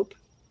ran group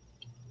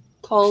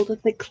called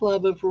the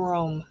Club of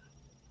Rome.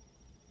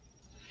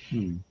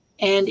 And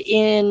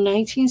in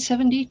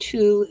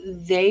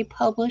 1972, they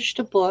published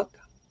a book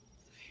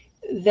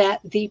that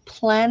the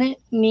planet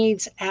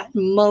needs at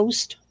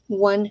most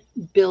 1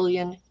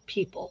 billion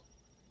people.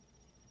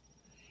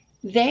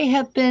 They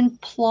have been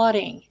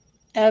plotting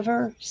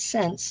ever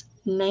since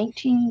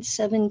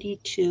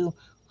 1972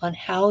 on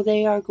how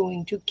they are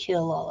going to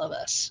kill all of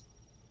us.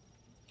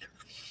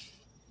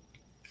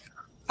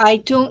 I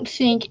don't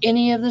think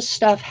any of the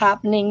stuff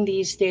happening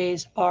these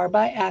days are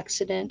by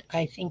accident.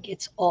 I think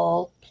it's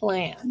all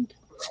planned.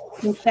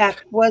 In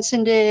fact,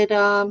 wasn't it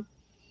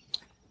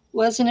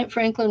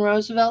Franklin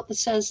Roosevelt that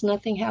says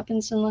nothing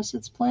happens unless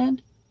it's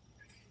planned?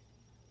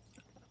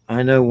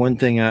 I know one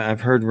thing.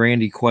 I've heard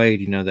Randy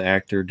Quaid, the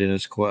actor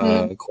Dennis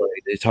Quaid,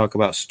 they talk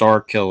about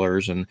star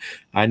killers, and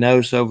I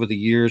noticed over the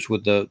years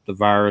with the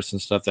virus and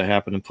stuff that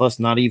happened, and plus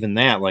not even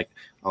that, like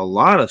a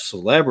lot of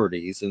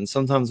celebrities, and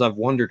sometimes I've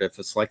wondered if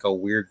it's like a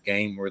weird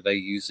game where they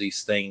use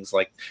these things.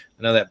 Like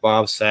I know that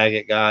Bob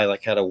Saget guy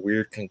like had a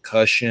weird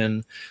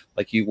concussion.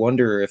 Like you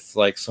wonder if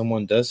like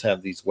someone does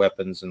have these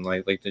weapons, and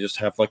like they just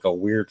have like a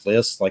weird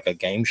list, like a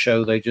game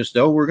show. They just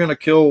we're gonna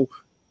kill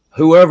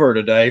whoever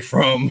today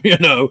from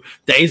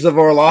Days of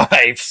Our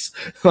Lives.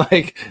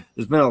 Like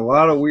there's been a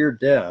lot of weird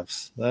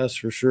deaths, that's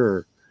for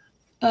sure.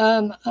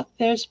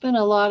 There's been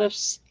a lot of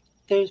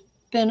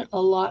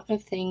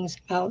things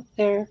out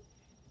there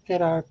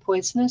that are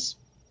poisonous.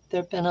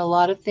 There have been a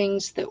lot of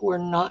things that were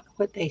not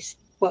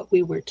what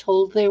we were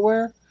told they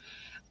were.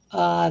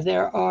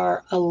 There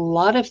are a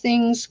lot of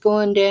things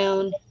going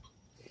down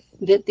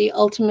that the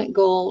ultimate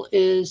goal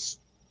is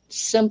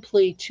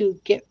simply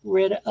to get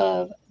rid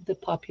of the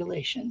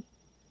population.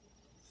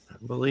 I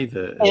believe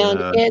it.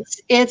 And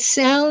it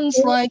sounds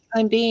like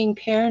I'm being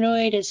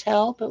paranoid as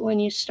hell, but when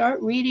you start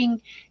reading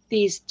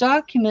these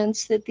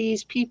documents that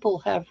these people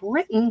have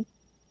written,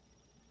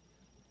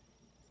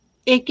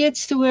 it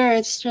gets to where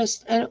it's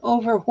just an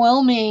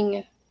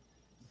overwhelming.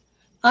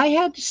 I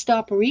had to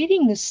stop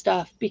reading this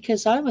stuff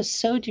because I was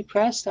so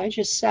depressed. I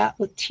just sat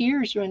with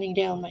tears running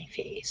down my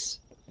face.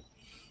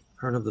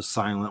 Heard of the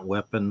silent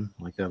weapon?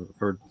 Like I've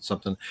heard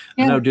something.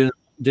 Yeah. I know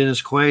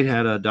Dennis Quaid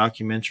had a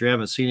documentary. I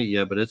haven't seen it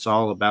yet, but it's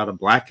all about a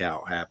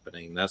blackout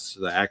happening. That's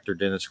the actor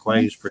Dennis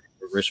Quaid is pretty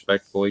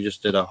respectable. He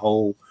just did a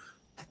whole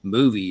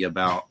movie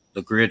about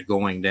the grid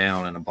going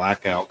down and a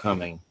blackout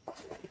coming.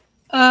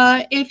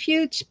 If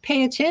you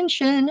pay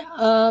attention,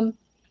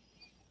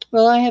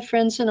 Well, I have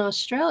friends in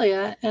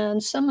Australia,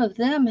 and some of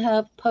them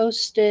have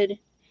posted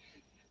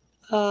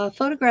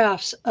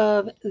photographs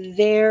of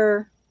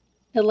their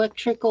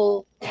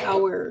electrical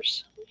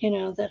towers,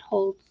 that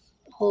hold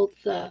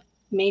the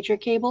major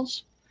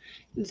cables.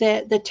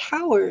 That the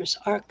towers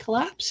are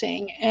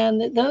collapsing, and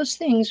that those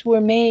things were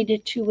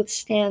made to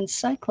withstand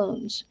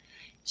cyclones.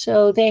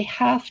 So they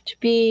have to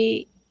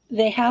be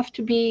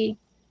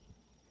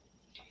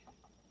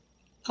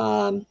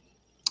um,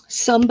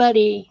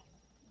 somebody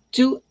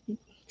do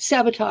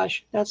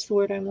sabotage. That's the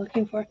word I'm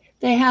looking for.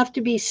 They have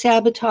to be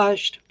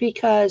sabotaged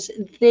because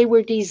they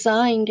were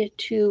designed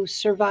to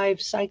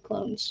survive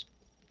cyclones.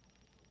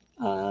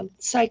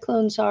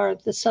 Cyclones are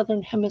the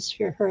southern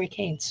hemisphere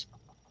hurricanes.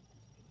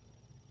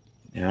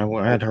 Yeah,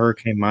 I had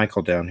Hurricane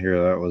Michael down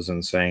here. That was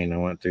insane. I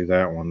went through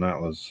that one. That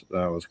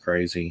was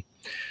crazy.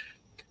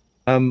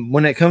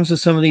 When it comes to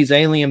some of these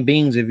alien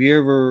beings, have you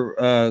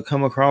ever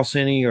come across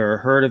any or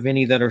heard of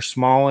any that are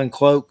small in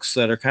cloaks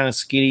that are kind of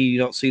skinny? You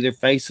don't see their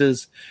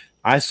faces.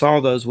 I saw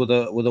those with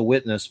a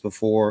witness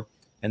before,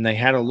 and they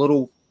had a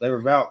little. They're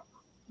about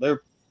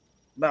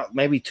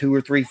maybe 2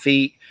 or 3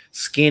 feet,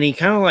 skinny,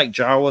 kind of like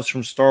Jawas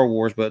from Star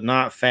Wars, but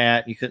not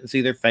fat. You couldn't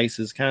see their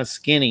faces, kind of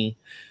skinny,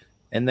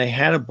 and they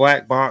had a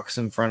black box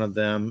in front of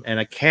them, and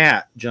a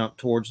cat jumped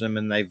towards them,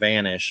 and they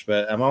vanished.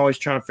 But I'm always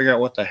trying to figure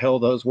out what the hell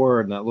those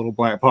were, and that little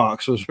black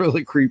box was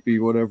really creepy.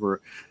 Whatever,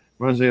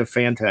 reminds me of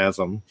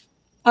Phantasm.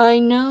 I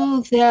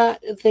know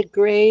that the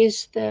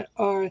grays that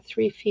are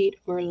 3 feet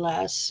or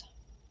less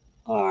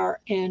are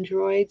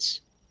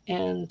androids,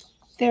 and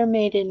they're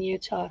made in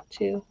Utah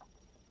too.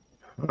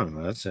 Oh,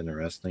 that's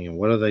interesting. And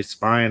what are they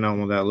spying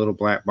on with that little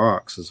black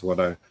box? Is what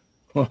I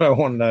what I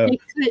want to know.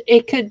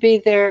 It could be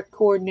their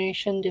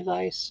coordination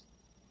device.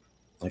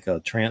 Like a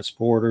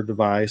transporter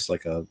device,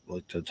 like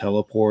to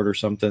teleport or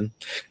something.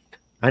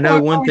 I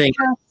know one Or thing.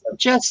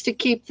 just to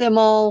keep them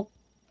all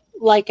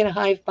like in a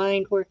hive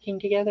mind working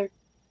together.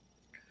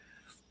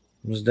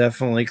 It was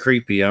definitely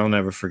creepy. I'll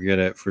never forget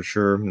it for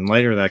sure. And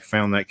later, I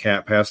found that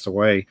cat passed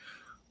away.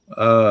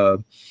 Uh,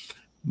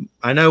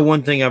 I know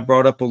one thing I've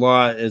brought up a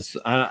lot is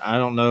I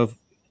don't know if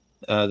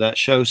that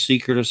show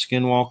Secret of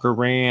Skinwalker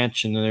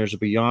Ranch, and then there's a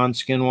Beyond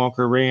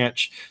Skinwalker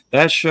Ranch.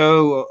 That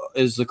show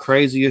is the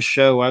craziest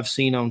show I've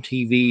seen on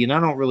TV, and I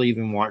don't really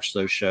even watch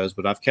those shows,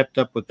 but I've kept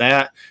up with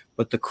that.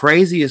 But the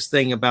craziest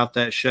thing about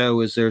that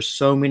show is there's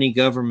so many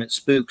government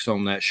spooks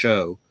on that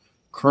show.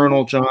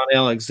 Colonel John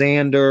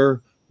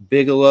Alexander,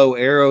 Bigelow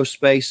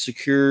Aerospace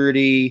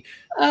Security.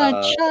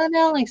 John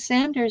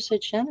Alexander's a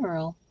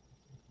general.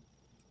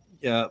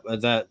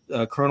 That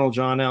Colonel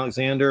John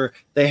Alexander.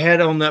 They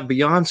had on that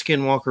Beyond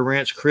Skinwalker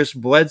Ranch Chris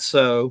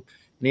Bledsoe,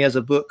 and he has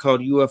a book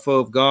called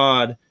UFO of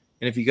God.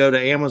 And if you go to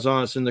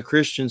Amazon, it's in the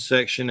Christian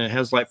section. It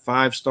has like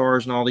 5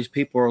 stars, and all these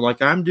people are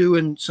like, I'm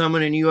doing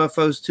summoning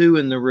UFOs too,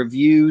 in the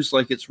reviews.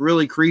 Like, it's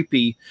really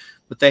creepy.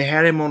 But they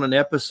had him on an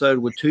episode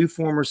with 2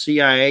 former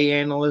CIA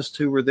analysts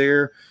who were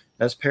there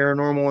as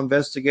paranormal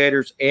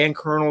investigators, and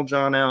Colonel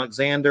John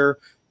Alexander,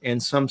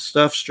 and some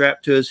stuff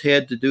strapped to his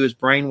head to do his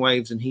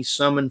brainwaves, and he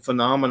summoned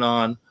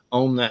phenomenon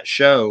on that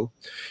show.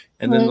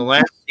 And then the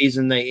last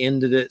season, they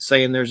ended it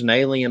saying there's an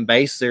alien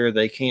base there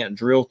they can't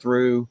drill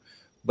through.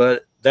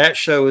 But that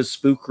show is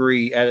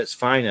spookery at its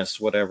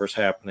finest, whatever's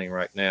happening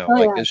right now.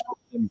 It's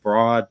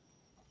broad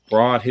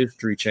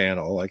History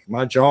Channel. Like,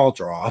 my jaw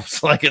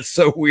drops. Like, it's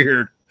so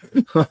weird.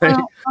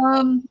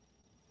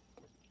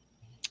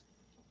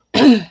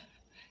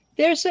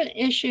 There's an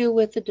issue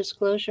with the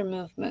disclosure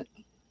movement.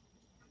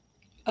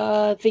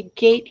 The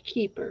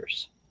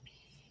gatekeepers,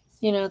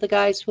 the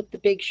guys with the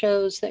big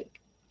shows that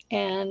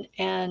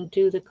and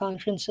do the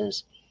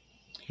conferences.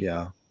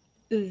 Yeah.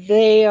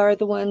 They are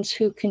the ones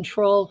who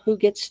control who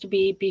gets to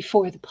be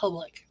before the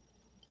public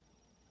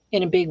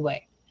in a big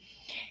way.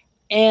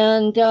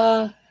 And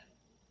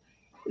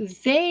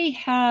they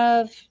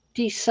have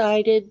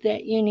decided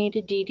that you need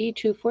a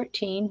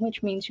DD-214,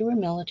 which means you were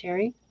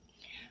military,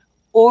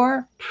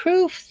 or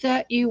proof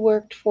that you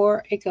worked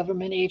for a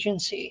government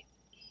agency,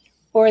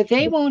 or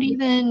they won't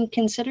even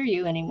consider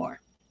you anymore.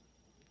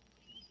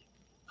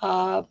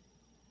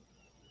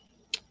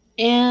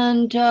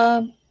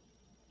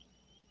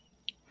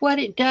 What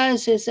it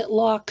does is it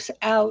locks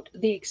out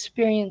the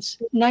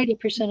experience,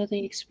 90% of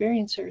the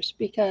experiencers,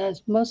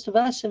 because most of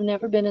us have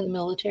never been in the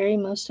military.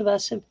 Most of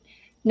us have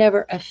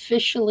never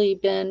officially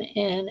been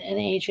in an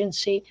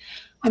agency.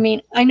 I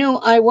mean, I know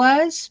I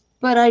was,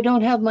 but I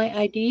don't have my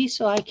ID,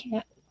 so I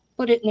can't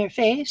put it in their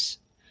face.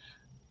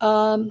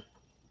 But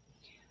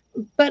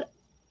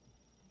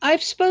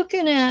I've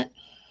spoken at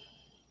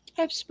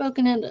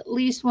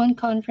least one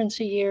conference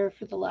a year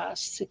for the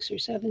last 6 or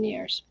 7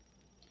 years.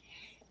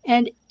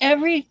 And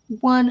every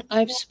one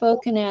I've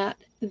spoken at,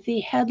 the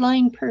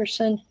headline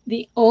person,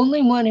 the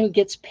only one who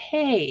gets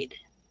paid,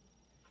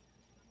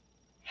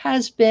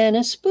 has been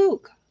a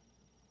spook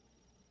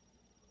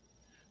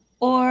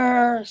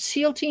or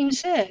SEAL Team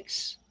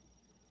 6.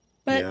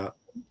 But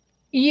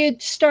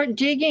you'd start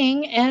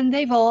digging and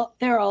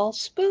they're all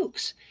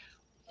spooks.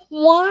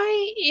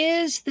 Why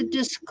is the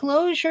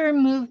disclosure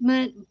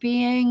movement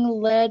being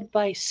led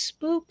by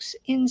spooks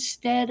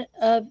instead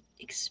of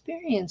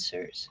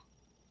experiencers?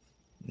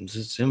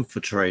 It's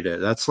infiltrated.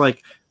 That's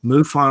like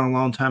MUFON a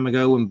long time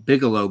ago when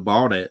Bigelow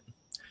bought it.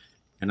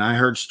 And I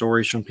heard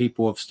stories from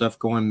people of stuff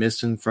going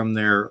missing from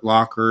their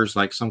lockers,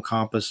 like some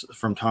compass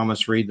from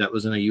Thomas Reed that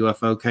was in a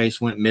UFO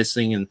case went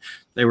missing, and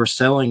they were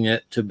selling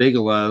it to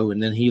Bigelow,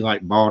 and then he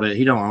like bought it.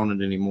 He don't own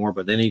it anymore,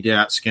 but then he did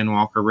at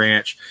Skinwalker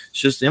Ranch. It's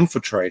just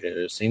infiltrated.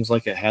 It seems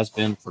like it has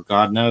been for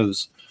God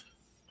knows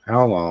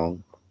how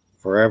long,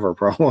 forever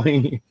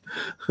probably.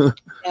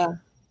 Yeah,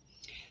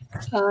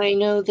 I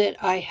know that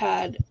I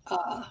had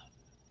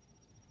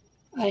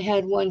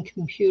one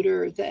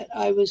computer that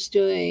I was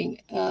doing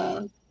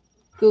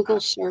Google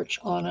search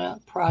on a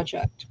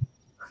project,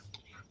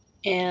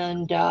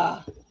 and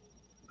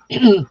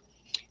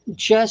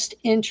just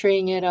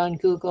entering it on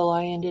Google,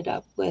 I ended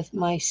up with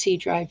my C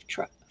drive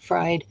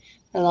fried.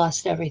 I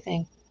lost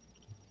everything.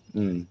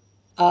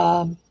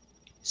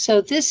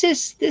 So this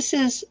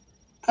is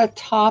a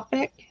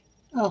topic,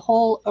 a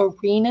whole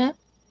arena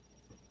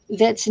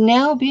that's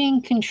now being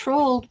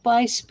controlled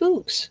by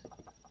spooks.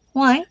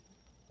 Why?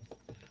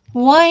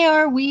 Why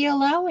are we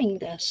allowing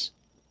this?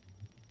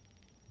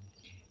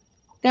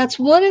 That's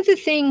one of the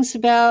things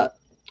about,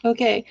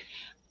 okay,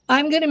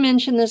 I'm going to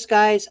mention this,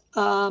 guys.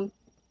 I'm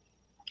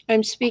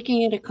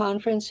speaking at a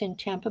conference in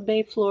Tampa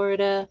Bay,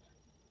 Florida,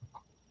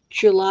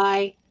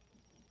 July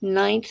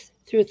 9th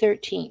through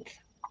 13th.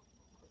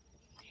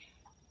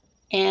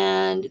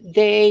 And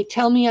they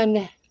tell me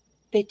I'm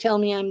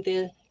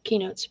the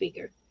keynote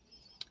speaker.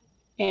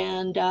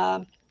 And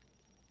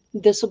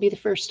this will be the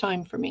first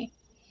time for me.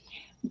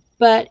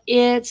 But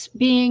it's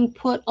being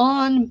put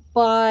on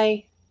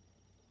by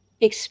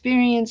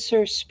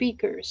experiencer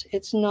speakers.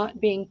 It's not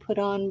being put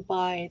on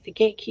by the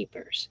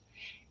gatekeepers.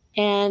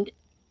 And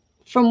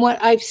from what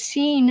I've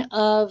seen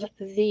of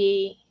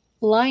the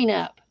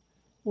lineup,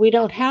 we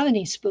don't have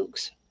any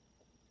spooks.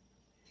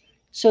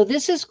 So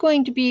this is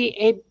going to be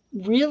a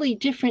really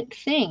different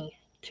thing,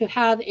 to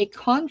have a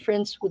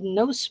conference with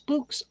no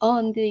spooks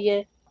on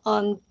the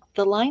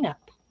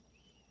lineup.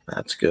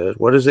 That's good.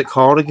 What is it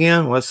called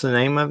again? What's the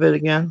name of it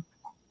again?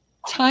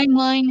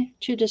 Timeline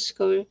to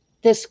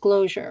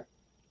Disclosure.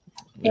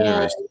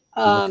 And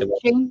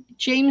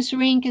James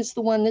Rink is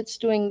the one that's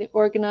doing the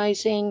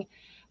organizing,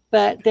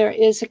 but there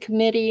is a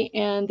committee,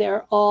 and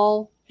they're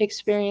all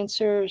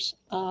experiencers.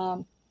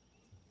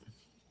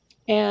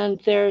 And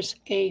there's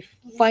a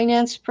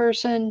finance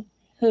person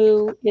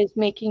who is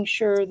making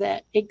sure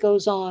that it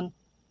goes on.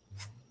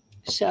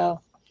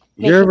 So,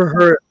 you ever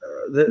heard?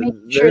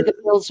 Making sure the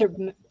bills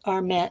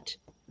are met.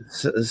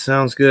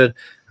 Sounds good.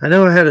 I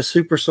know I had a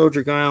super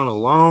soldier guy on a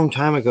long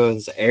time ago.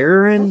 It's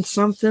Aaron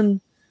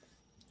something,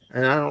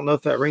 and I don't know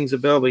if that rings a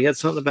bell, but he had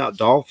something about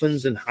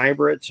dolphins and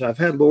hybrids. I've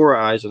had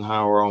Laura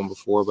Eisenhower on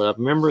before, but I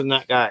remember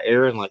that guy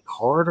Aaron, like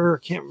Carter. I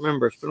can't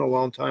remember. It's been a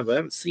long time, but I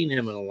haven't seen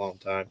him in a long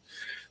time.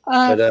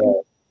 But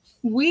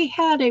we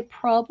had a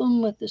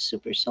problem with the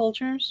super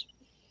soldiers.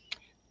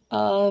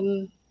 Up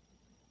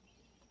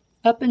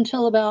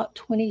until about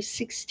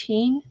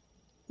 2016,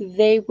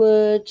 they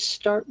would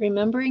start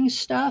remembering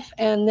stuff,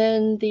 and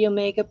then the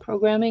Omega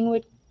programming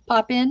would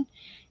pop in,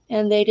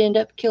 and they'd end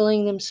up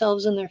killing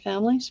themselves and their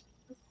families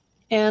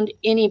and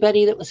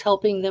anybody that was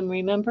helping them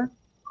remember.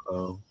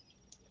 Oh.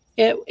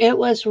 It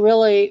was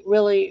really,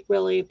 really,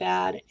 really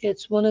bad.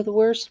 It's one of the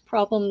worst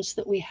problems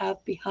that we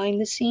have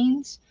behind the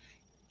scenes.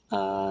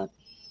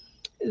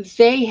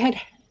 They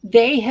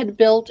had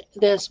built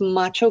this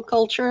macho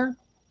culture,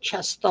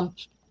 chest thump,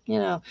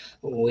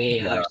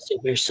 we are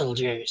super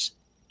soldiers.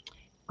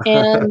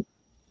 And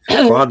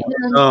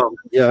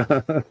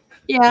yeah.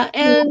 Yeah,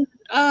 and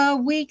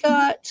we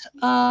got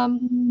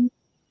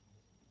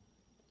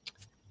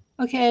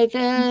okay,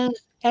 the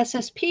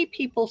SSP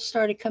people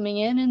started coming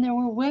in, and there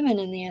were women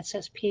in the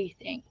SSP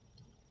thing.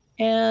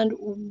 And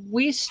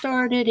we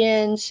started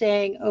in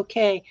saying,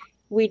 okay,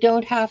 we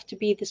don't have to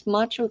be this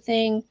macho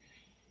thing.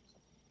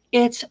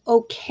 It's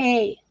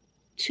okay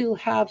to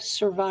have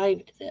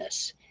survived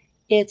this.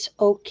 It's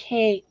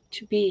okay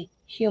to be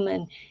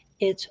human.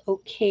 It's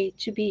okay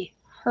to be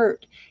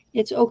hurt.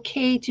 It's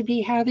okay to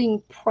be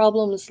having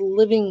problems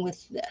living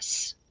with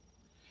this.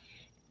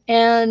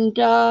 And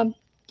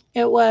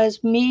it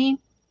was me,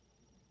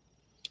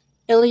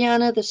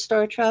 Ileana the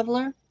Star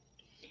Traveler,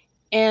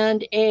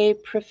 and a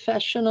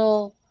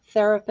professional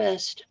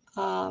therapist,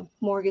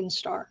 Morgan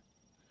Starr.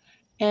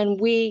 And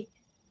we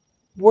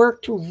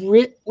worked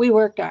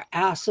our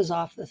asses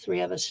off, the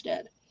three of us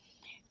did.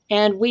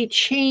 And we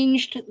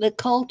changed the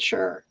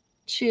culture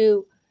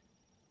to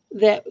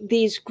that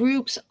these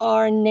groups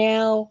are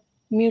now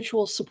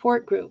mutual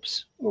support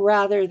groups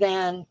rather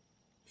than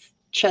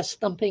chest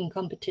thumping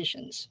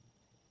competitions.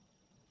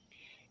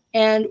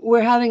 And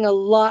we're having a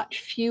lot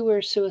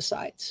fewer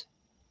suicides.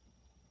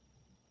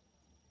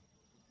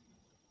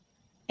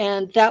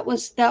 And that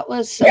was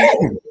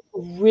something that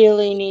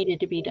really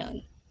needed to be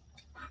done.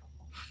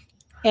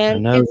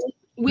 And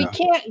We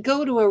can't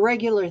go to a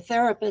regular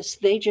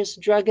therapist. They just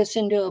drug us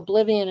into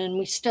oblivion, and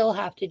we still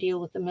have to deal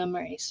with the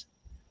memories.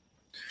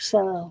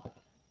 So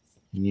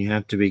you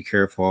have to be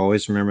careful.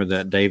 Always remember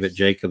that David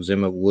Jacobs,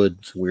 Emma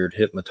Woods weird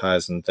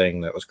hypnotizing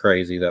thing. That was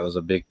crazy. That was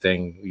a big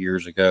thing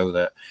years ago,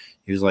 that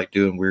he was like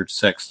doing weird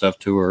sex stuff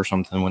to her or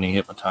something when he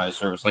hypnotized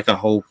her. It was like a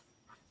whole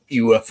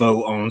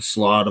UFO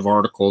onslaught of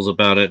articles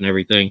about it and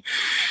everything.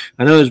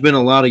 I know there's been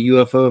a lot of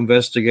UFO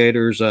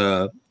investigators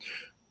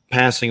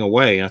passing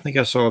away. I think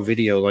I saw a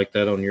video like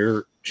that on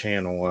your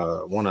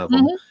channel, one of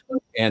them. Mm-hmm.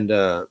 And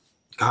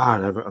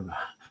God,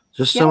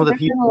 just some of the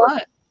people.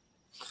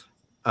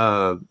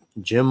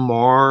 Jim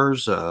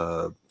Mars,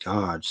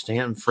 God,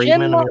 Stanton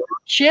Friedman.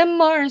 Jim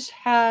Mars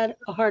had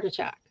a heart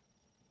attack.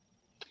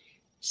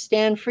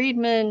 Stan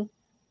Friedman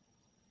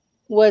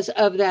was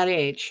of that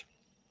age.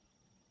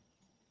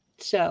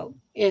 So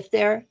if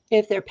they're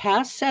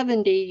past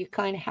 70, you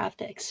kind of have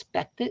to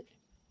expect it.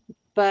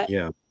 But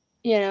yeah,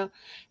 you know,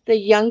 the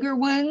younger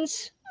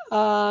ones,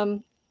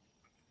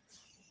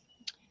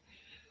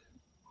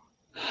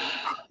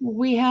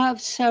 we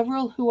have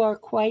several who are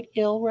quite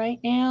ill right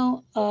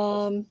now.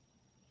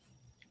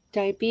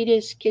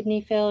 Diabetes,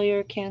 kidney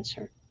failure,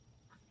 cancer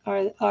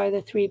are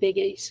the three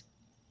biggies.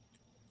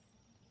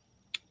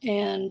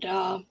 And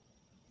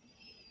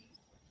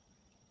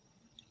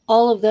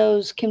all of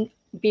those can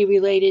be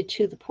related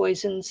to the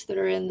poisons that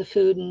are in the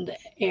food and the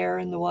air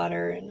and the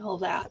water and all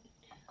that.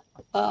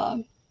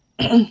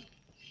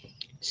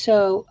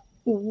 So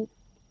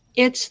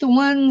it's the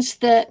ones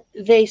that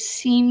they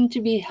seem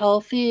to be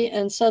healthy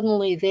and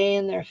suddenly they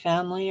and their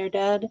family are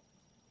dead.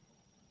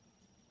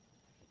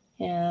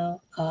 You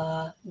know,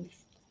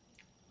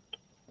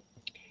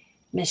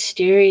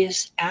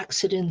 mysterious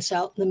accidents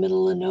out in the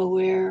middle of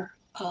nowhere.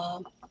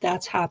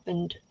 That's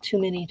happened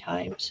too many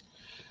times.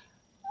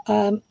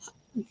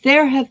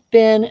 There have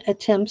been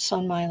attempts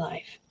on my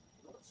life.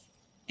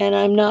 And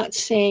I'm not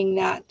saying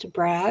that to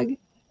brag.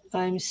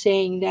 I'm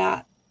saying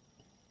that,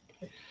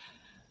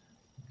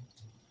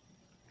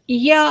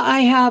 yeah,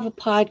 I have a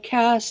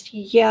podcast.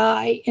 Yeah,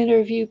 I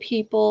interview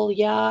people.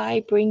 Yeah,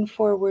 I bring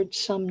forward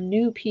some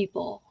new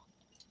people.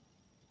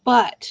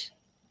 But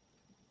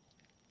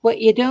what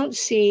you don't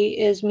see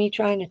is me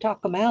trying to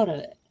talk them out of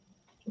it.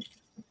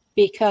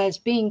 Because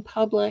being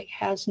public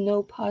has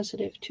no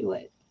positive to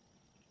it.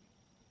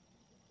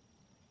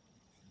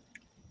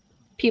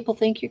 People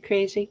think you're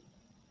crazy.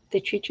 They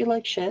treat you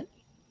like shit.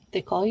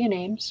 They call you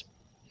names.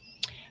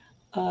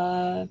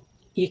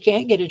 You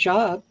can't get a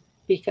job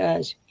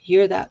because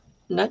you're that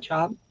nut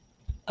job.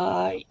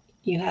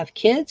 You have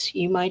kids,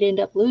 you might end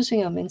up losing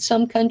them. In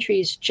some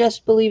countries,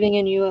 just believing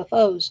in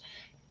UFOs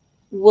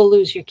will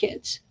lose your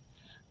kids.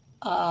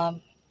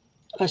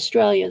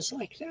 Australia's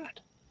like that.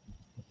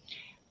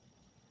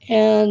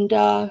 And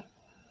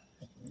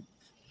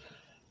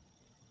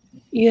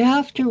you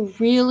have to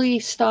really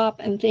stop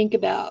and think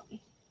about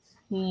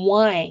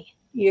why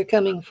you're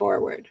coming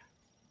forward.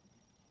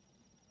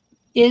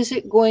 Is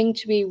it going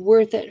to be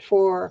worth it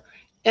for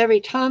every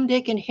Tom,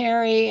 Dick, and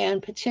Harry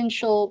and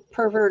potential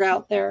pervert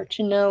out there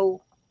to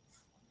know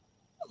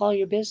all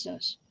your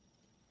business?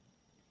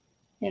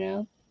 You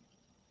know?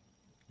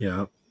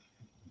 Yeah.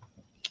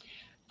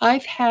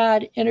 I've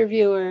had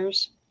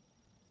interviewers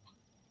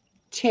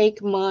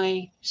take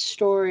my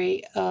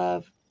story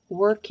of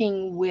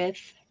working with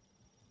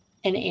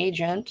an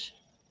agent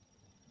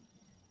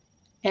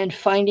and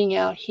finding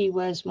out he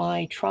was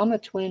my trauma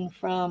twin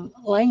from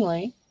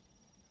Langley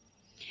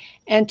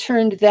and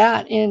turned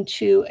that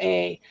into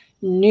a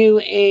new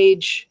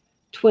age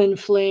twin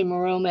flame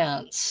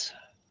romance.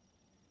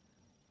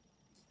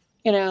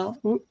 You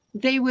know,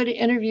 they would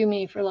interview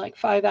me for like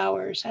 5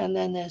 hours, and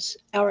then this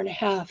hour and a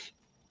half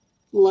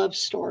love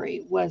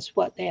story was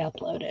what they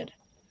uploaded.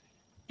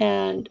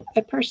 And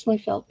I personally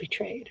felt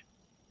betrayed.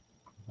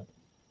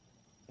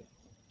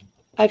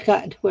 I've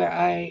gotten to where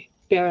I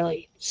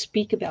barely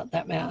speak about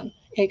that man,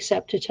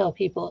 except to tell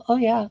people, oh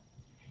yeah,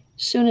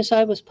 as soon as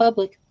I was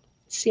public,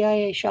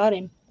 CIA shot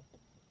him.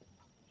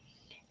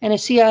 And a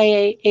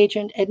CIA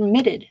agent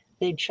admitted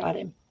they'd shot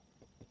him.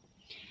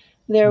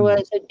 There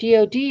was a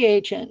DOD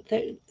agent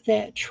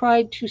that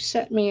tried to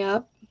set me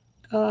up.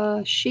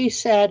 She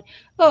said,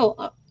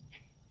 oh,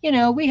 you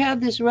know, we have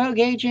this rogue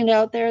agent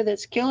out there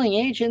that's killing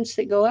agents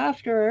that go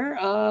after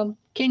her.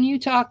 Can you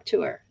talk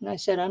to her? And I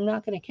said, I'm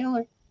not going to kill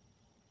her.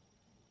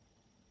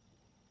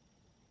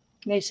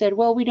 And they said,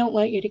 well, we don't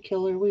want you to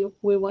kill her.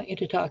 We want you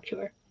to talk to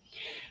her.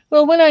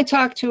 Well, when I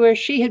talked to her,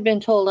 she had been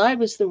told I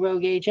was the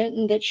rogue agent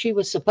and that she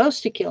was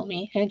supposed to kill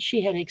me, and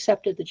she had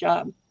accepted the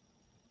job.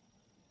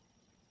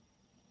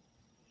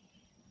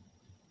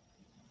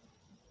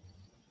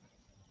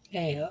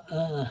 Hey,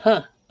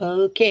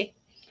 okay.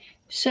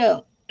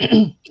 So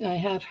I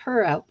have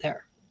her out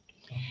there.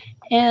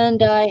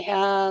 And I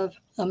have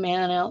a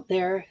man out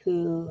there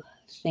who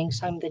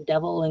thinks I'm the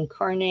devil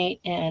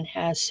incarnate and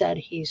has said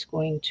he's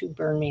going to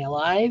burn me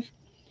alive.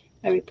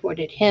 I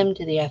reported him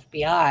to the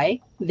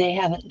FBI. They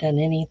haven't done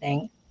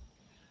anything.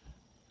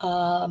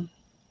 Yeah,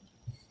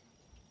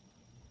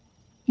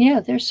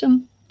 there's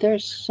some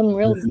there's some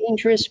real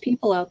dangerous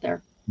people out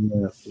there.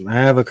 Yeah. I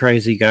have a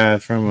crazy guy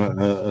from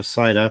a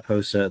site I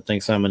post that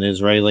thinks I'm an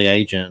Israeli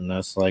agent, and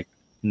that's like,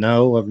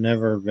 no, I've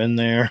never been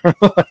there.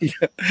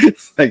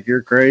 It's like,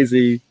 you're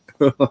crazy.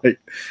 Like,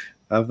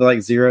 I have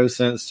like 0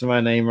 cents to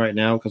my name right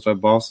now because my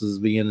boss is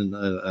being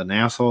an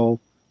asshole.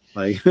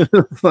 Like,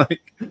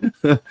 like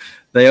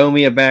they owe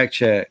me a back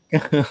check.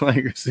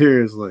 Like,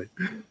 seriously.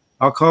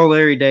 I'll call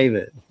Larry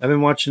David. I've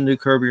been watching new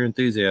Curb Your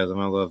Enthusiasm.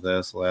 I love that.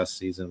 That's the last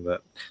season,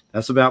 but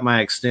that's about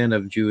my extent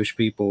of Jewish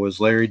people was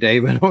Larry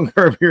David on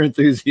Curb Your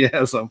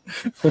Enthusiasm.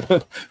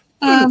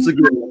 That's a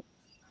good one.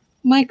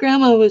 My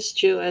grandma was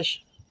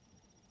Jewish.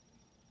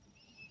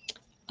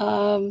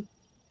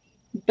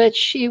 But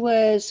she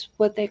was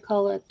what they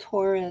call a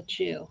Torah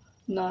Jew,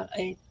 not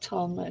a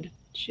Talmud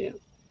Jew.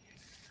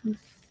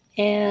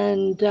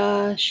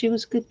 And she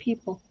was good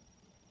people.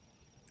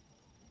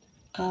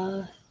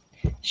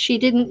 She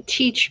didn't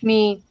teach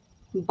me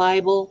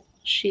Bible.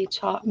 She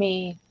taught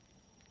me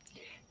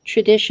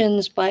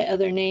traditions by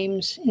other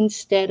names.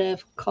 Instead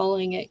of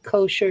calling it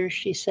kosher,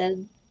 she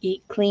said,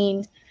 eat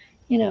clean,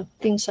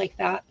 things like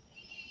that.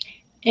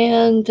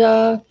 And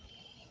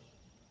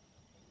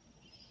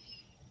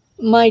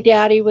my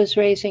daddy was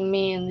raising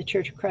me in the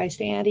Church of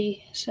Christ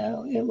Anti,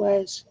 so it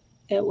was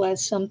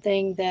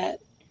something that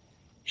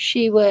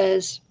she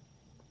was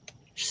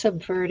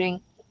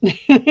subverting.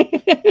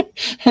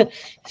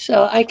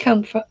 So I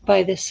come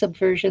by this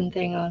subversion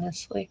thing,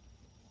 honestly.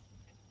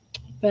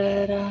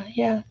 But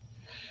yeah,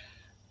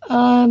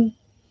 I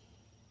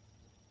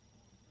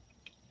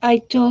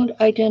don't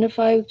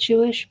identify with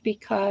Jewish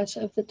because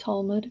of the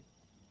Talmud.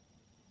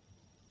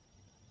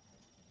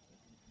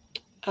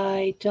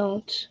 I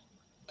don't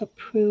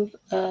approve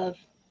of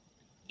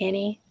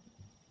any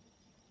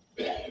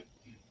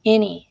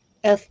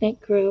ethnic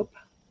group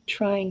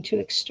trying to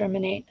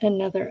exterminate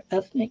another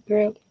ethnic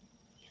group.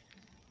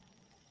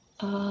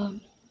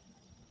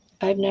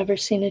 I've never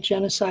seen a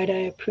genocide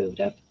I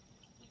approved of.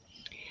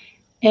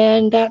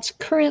 And that's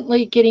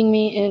currently getting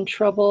me in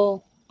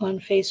trouble on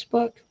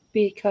Facebook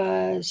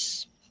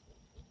because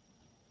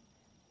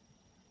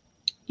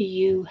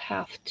you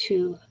have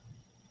to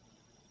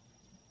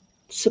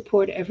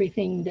support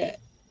everything that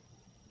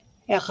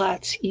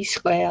Eretz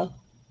Israel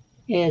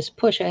is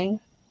pushing,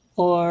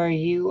 or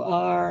you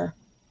are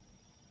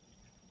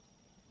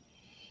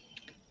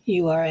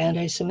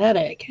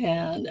anti-Semitic.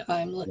 And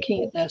I'm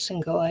looking at this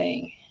and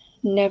going,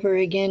 never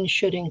again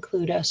should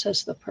include us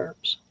as the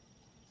perps.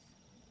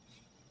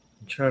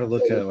 Try to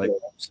look at it like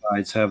both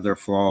sides have their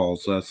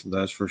flaws.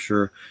 That's for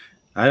sure.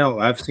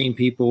 I've seen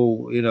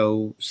people,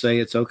 say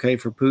it's okay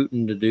for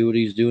Putin to do what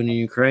he's doing in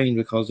Ukraine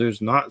because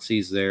there's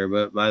Nazis there.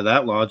 But by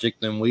that logic,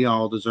 then we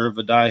all deserve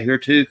to die here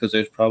too, because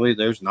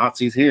there's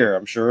Nazis here.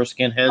 I'm sure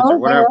skinheads or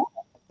whatever.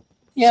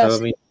 Yes, so,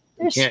 I mean,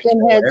 there's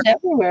skinheads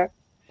everywhere.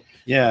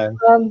 Yeah.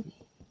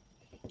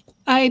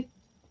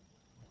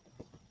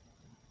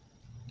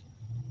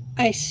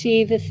 I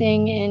see the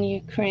thing in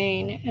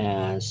Ukraine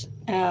as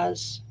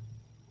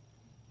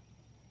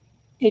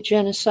a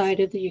genocide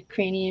of the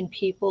Ukrainian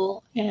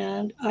people,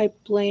 and I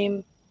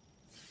blame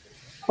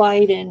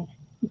Biden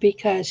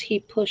because he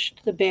pushed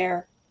the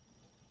bear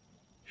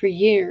for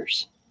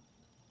years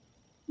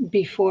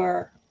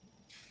before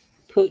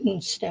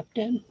Putin stepped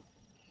in.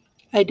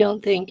 I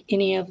don't think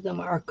any of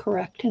them are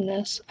correct in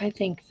this. I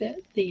think that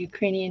the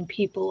Ukrainian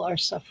people are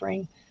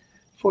suffering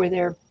for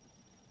their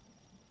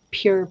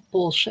pure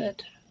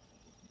bullshit.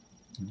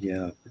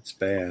 Yeah, it's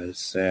bad.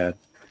 It's sad.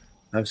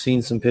 I've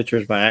seen some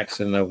pictures by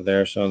accident over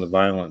there showing the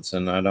violence,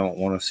 and I don't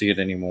want to see it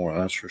anymore.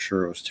 That's for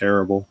sure. It was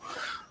terrible.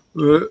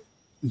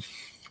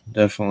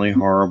 Definitely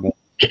horrible.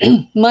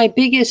 My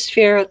biggest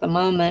fear at the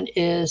moment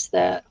is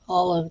that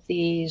all of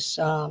these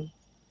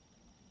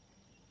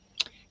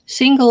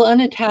single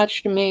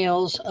unattached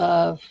males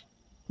of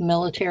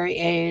military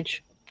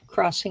age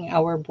crossing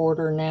our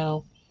border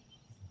now,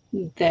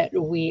 that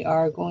we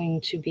are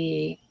going to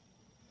be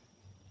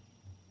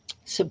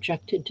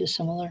subjected to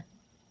similar.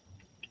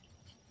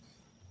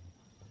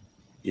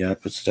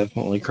 Yep, it's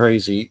definitely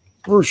crazy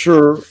for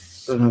sure.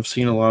 And I've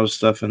seen a lot of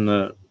stuff in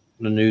the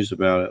news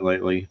about it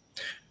lately.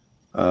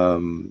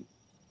 It's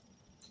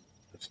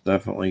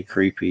definitely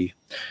creepy.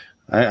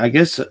 I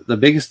guess the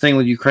biggest thing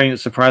with Ukraine that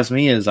surprised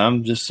me is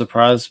I'm just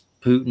surprised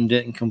Putin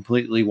didn't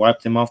completely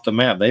wipe them off the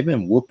map. They've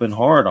been whooping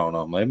hard on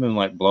him. They've been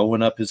like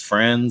blowing up his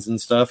friends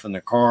and stuff in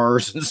their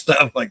cars and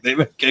stuff. Like they've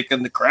been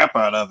kicking the crap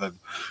out of him.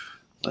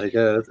 Like,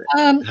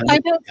 I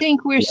don't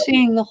think we're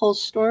seeing the whole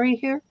story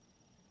here.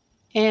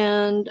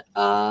 And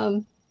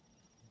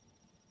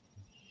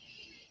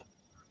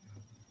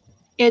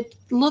it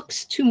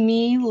looks to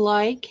me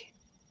like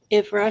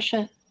if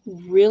Russia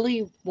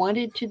really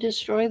wanted to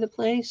destroy the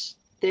place,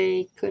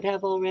 they could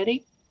have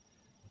already.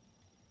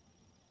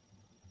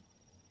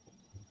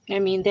 I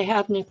mean, they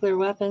have nuclear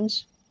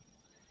weapons.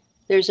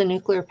 There's a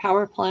nuclear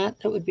power plant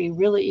that would be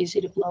really easy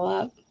to blow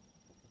up.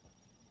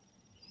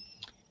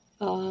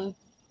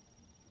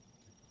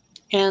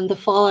 And the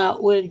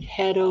fallout would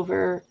head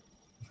over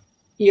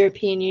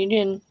European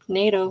Union,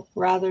 NATO,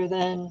 rather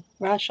than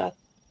Russia.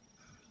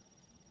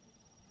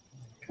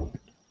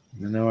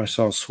 I know I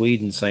saw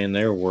Sweden saying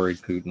they were worried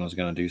Putin was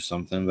going to do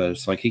something, but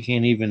it's like he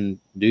can't even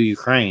do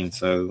Ukraine.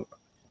 So,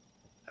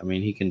 I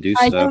mean, he can do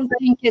I stuff. don't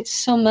think it's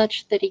so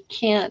much that he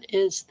can't,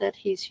 is that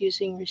he's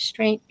using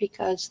restraint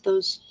because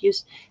those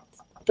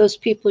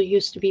people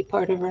used to be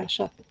part of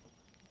Russia.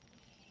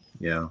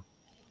 Yeah.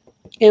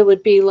 It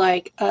would be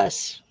like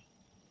us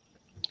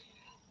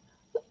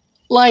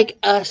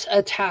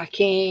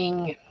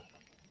attacking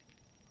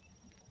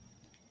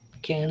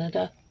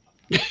Canada.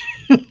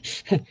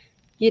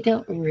 You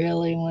don't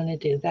really want to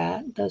do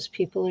that. Those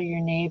people are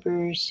your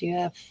neighbors. You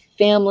have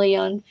family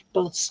on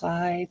both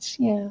sides.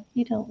 You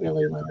don't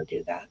really want to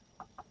do that.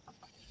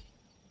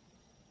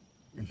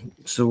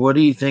 So, what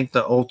do you think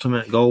the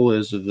ultimate goal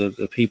is of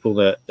the people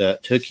that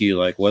took you?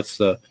 Like, what's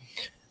the?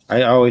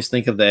 I always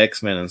think of the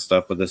X-Men and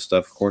stuff with this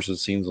stuff. Of course, it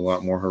seems a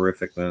lot more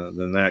horrific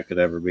than that could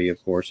ever be,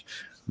 of course.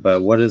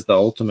 But what is the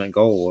ultimate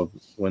goal of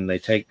when they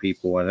take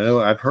people? And I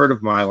know I've heard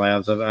of my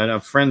labs.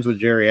 I'm friends with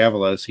Jerry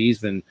Avalos. He's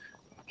been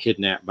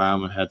kidnapped by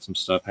them and had some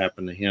stuff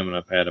happen to him, and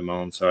I've had him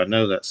on, so I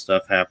know that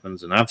stuff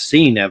happens, and I've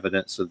seen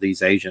evidence of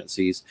these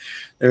agencies.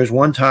 There was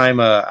one time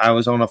I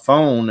was on a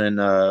phone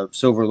in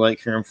Silver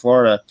Lake here in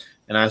Florida,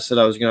 and I said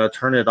I was going to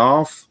turn it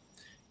off.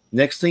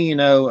 Next thing you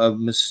know, a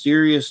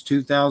mysterious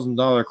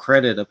 $2,000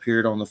 credit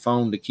appeared on the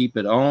phone to keep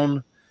it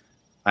on.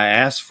 I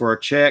asked for a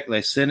check.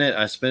 They sent it.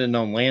 I spent it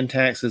on land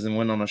taxes and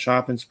went on a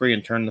shopping spree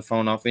and turned the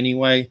phone off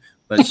anyway.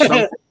 But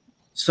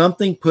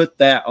something put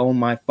that on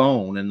my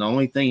phone. And the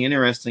only thing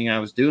interesting I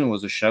was doing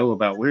was a show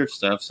about weird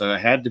stuff. So it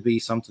had to be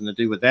something to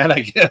do with that, I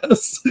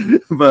guess.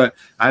 But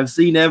I've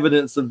seen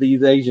evidence of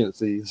these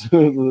agencies.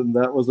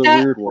 That was a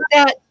weird one.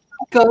 That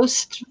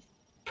ghost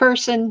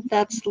person,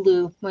 that's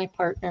Lou, my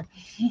partner.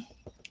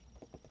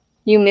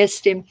 You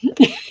missed him.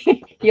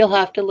 You'll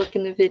have to look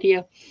in the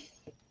video.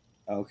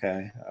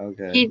 Okay.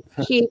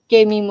 He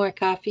gave me more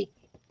coffee.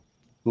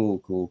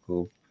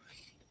 Cool.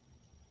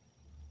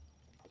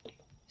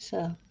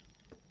 So.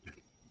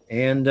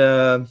 And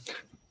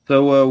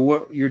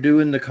what you're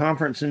doing the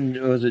conference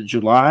in, was it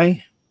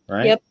July,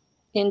 right? Yep,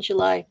 in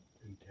July.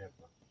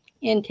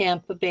 In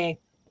Tampa Bay.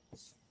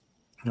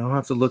 I'll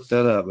have to look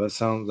that up. That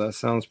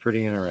sounds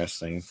pretty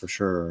interesting for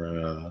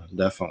sure.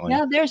 Definitely.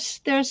 Yeah,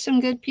 there's some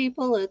good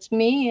people. It's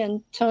me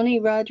and Tony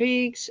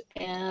Rodriguez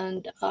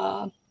and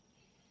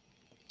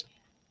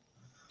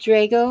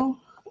Drago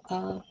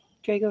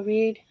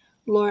Reed,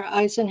 Laura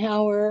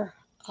Eisenhower,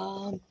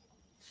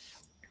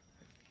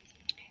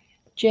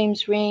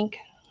 James Rink.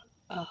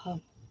 I've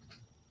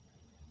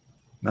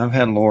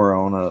had Laura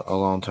on a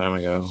long time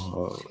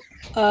ago.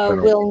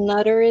 Will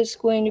Nutter is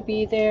going to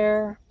be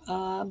there.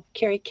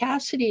 Carrie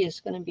Cassidy is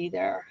going to be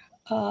there.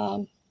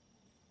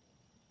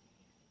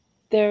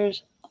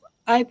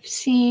 I've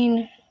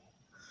seen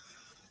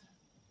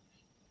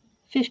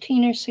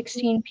 15 or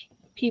 16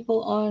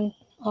 people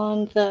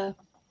on the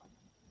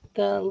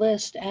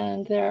list,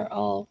 and they're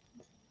all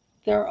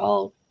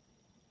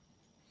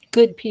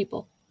good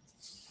people.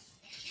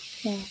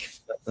 Yeah.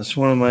 That's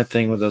one of my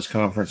thing with those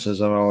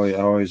conferences. I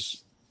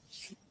always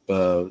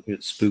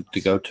get spooked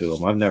to go to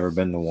them. I've never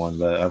been to one,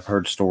 but I've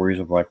heard stories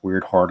of like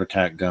weird heart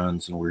attack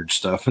guns and weird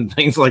stuff and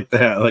things like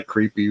that, like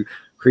creepy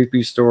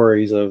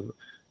stories of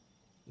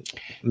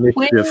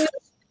mischief.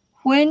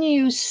 When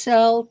you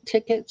sell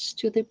tickets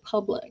to the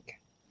public,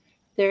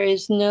 there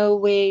is no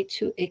way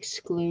to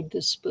exclude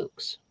the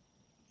spooks.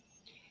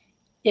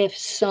 If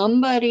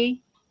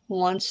somebody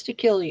wants to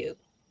kill you,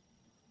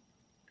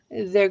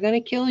 they're going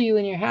to kill you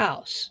in your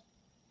house.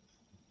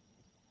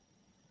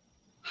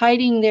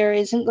 Hiding there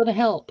isn't going to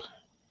help.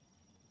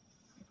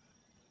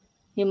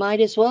 You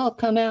might as well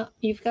come out.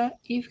 You've got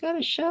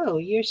a show.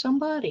 You're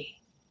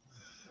somebody.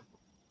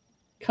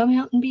 Come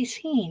out and be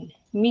seen.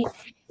 Meet.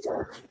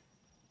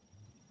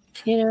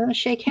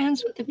 Shake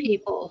hands with the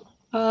people.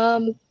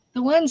 The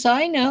ones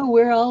I know,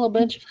 we're all a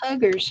bunch of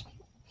huggers.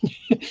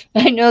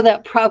 I know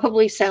that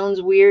probably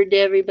sounds weird to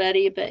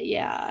everybody, but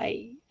yeah,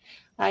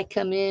 I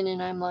come in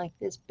and I'm like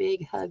this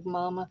big hug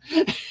mama.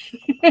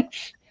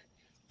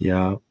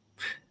 Yeah.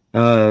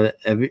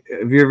 Have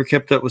you ever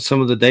kept up with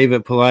some of the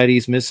David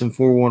Paulides missing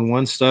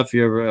 411 stuff?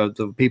 You ever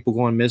the people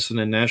going missing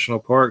in national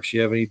parks?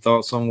 You have any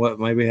thoughts on what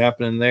may be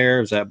happening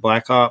there? Is that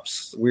Black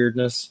Ops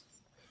weirdness?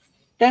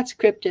 That's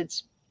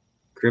cryptids.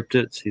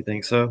 Cryptids? You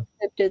think so?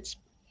 Cryptids.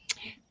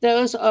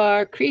 Those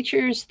are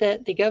creatures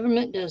that the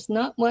government does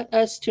not want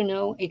us to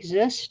know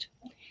exist.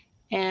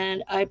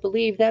 And I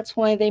believe that's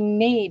why they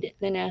made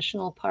the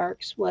national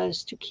parks,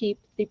 was to keep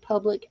the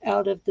public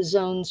out of the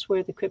zones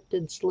where the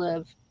cryptids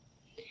live.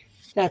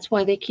 That's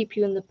why they keep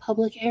you in the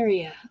public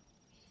area.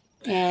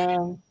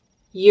 And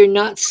you're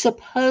not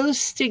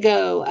supposed to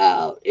go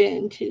out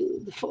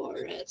into the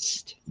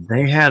forest.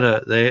 They had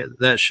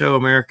that show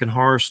American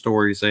Horror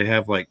Stories. They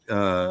have like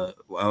a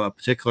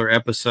particular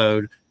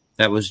episode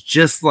that was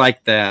just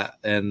like that,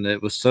 and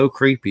it was so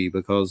creepy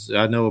because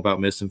I know about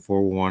Missing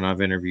 411.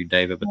 I've interviewed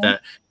David, but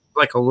that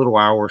like a little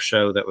hour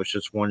show that was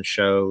just one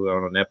show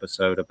on an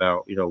episode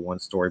about one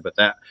story, but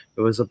that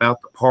it was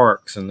about the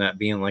parks and that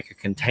being like a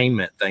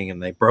containment thing,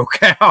 and they broke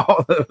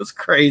out. It was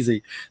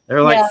crazy.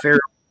 They're like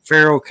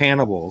feral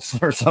cannibals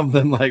or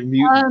something like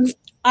mutants.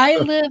 I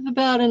live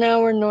about an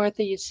hour north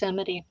of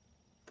Yosemite,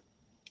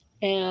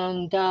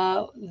 and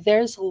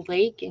there's a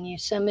lake in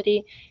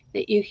Yosemite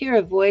that you hear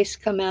a voice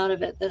come out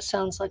of it that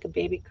sounds like a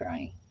baby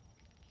crying.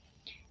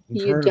 I've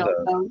You heard of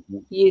don't those.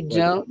 go. You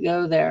don't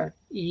go there.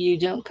 You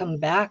don't come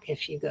back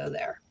if you go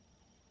there.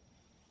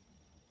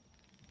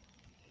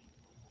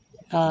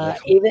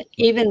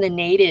 Even the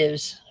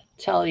natives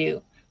tell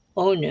you,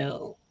 "Oh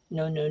no,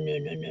 no, no, no,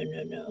 no, no,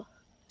 no, no.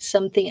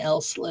 Something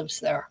else lives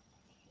there."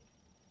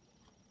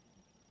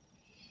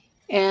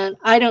 And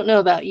I don't know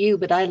about you,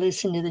 but I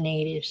listen to the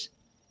natives.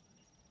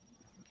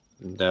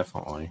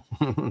 Definitely,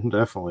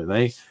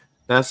 definitely.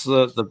 That's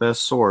the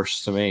best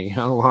source to me in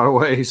a lot of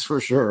ways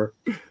for sure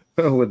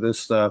with this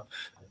stuff,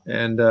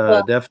 and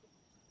Well, definitely.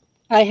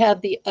 I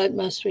have the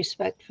utmost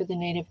respect for the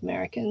Native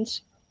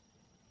Americans.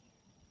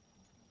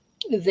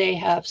 They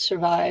have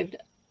survived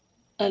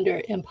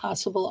under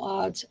impossible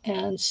odds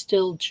and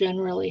still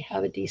generally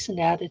have a decent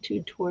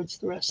attitude towards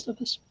the rest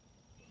of us.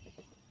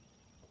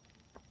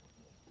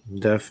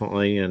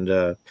 Definitely, and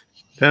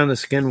found the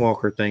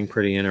skinwalker thing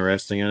pretty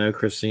interesting. I know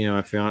Christina,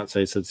 my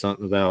fiance, said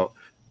something about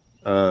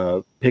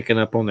picking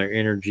up on their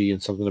energy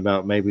and something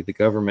about maybe the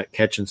government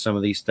catching some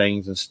of these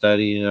things and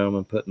studying them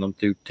and putting them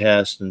through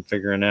tests and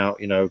figuring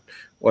out,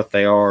 what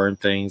they are and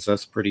things.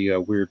 That's pretty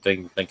weird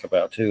thing to think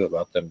about too,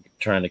 about them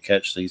trying to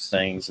catch these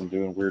things and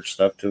doing weird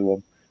stuff to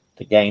them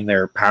to gain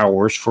their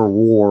powers for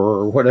war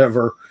or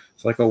whatever.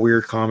 It's like a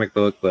weird comic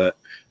book, but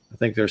I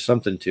think there's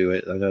something to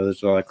it. I know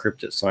there's a lot of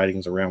cryptid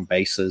sightings around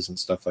bases and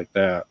stuff like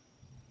that.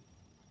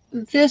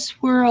 This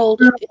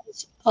world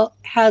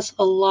has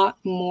a lot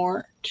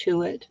more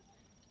to it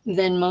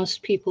than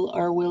most people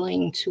are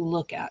willing to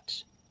look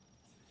at.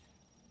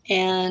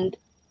 And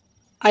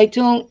I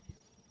don't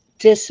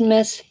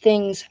dismiss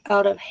things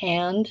out of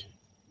hand.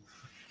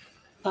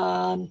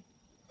 Um,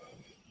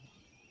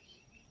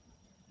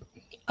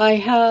 I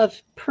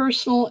have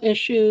personal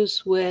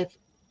issues with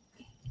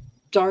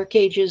Dark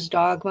Ages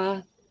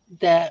dogma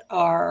that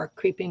are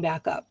creeping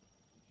back up.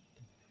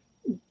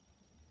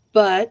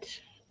 But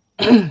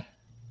I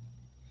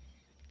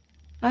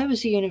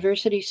was a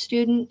university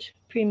student,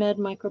 pre med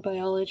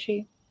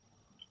microbiology,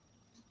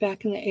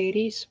 back in the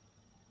 80s.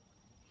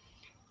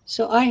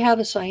 So I have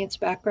a science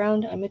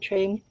background. I'm a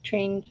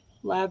trained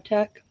lab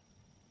tech.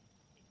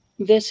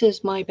 This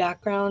is my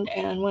background.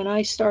 And when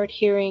I start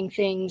hearing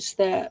things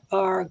that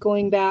are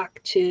going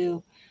back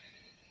to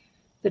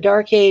the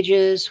Dark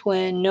Ages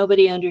when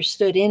nobody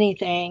understood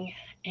anything,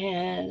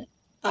 and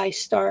I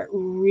start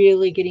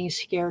really getting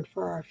scared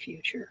for our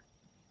future.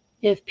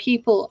 If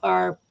people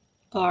are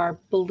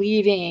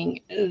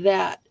believing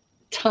that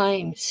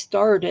time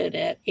started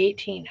at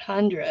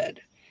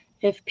 1800,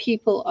 if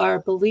people are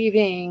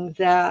believing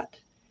that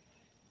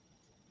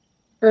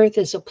Earth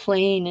is a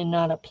plane and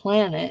not a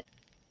planet,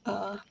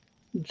 uh,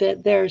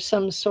 that there's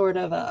some sort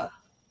of a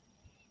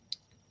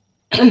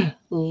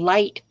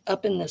light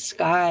up in the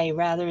sky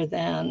rather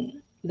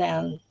than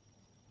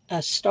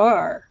a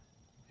star.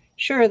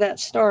 Sure, that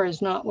star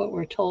is not what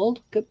we're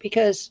told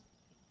because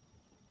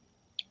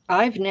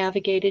I've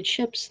navigated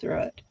ships through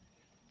it.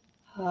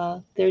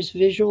 There's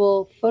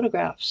visual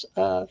photographs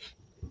of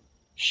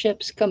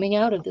ships coming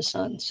out of the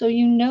sun, so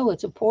you know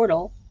it's a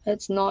portal.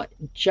 It's not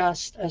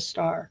just a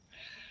star,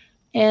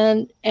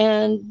 and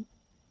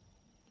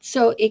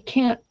so it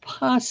can't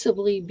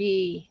possibly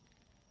be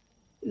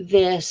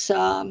this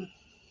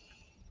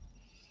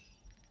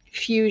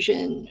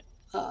fusion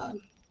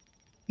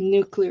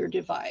nuclear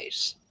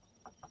device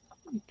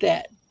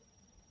that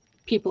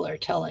people are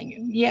telling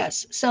you.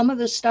 Yes, some of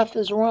the stuff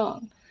is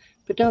wrong,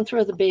 but don't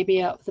throw the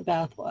baby out with the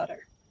bathwater.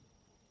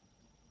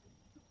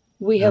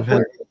 We I've have had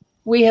worked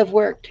we have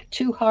worked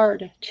too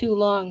hard, too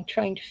long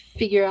trying to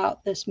figure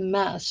out this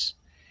mess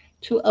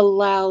to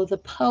allow the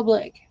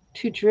public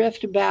to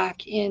drift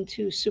back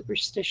into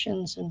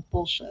superstitions and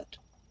bullshit.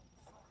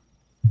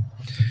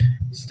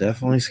 It's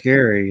definitely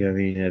scary. I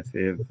mean, if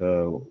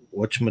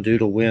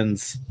Whatchamadoodle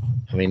wins,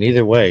 I mean,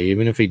 either way,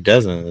 even if he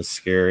doesn't, it's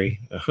scary.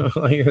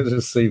 Like it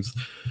just seems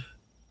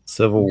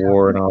civil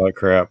war and all that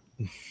crap.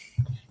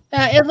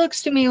 It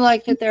looks to me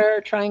like that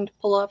they're trying to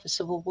pull off a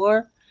civil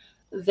war,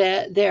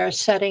 that they're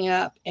setting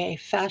up a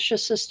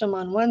fascist system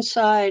on one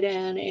side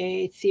and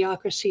a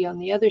theocracy on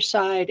the other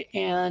side,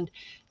 and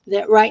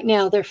that right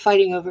now they're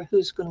fighting over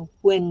who's going to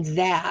win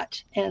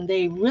that, and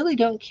they really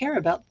don't care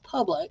about the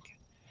public.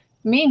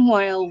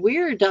 Meanwhile,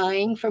 we're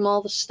dying from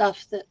all the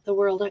stuff that the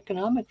World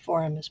Economic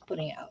Forum is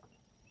putting out.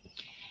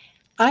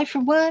 I, for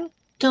one,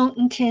 don't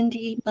intend to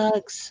eat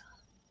bugs.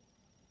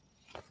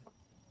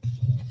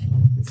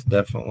 It's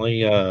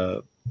definitely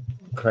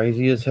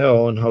crazy as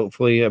hell, and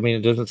hopefully, I mean,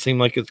 it doesn't seem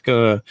like it's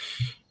gonna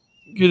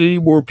get any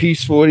more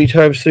peaceful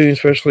anytime soon,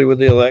 especially with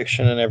the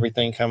election and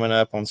everything coming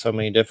up on so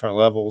many different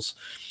levels.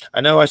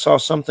 I know I saw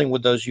something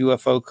with those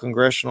UFO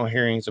congressional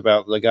hearings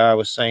about the guy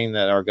was saying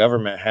that our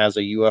government has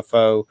a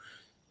UFO.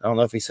 I don't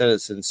know if he said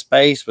it's in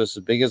space, but it's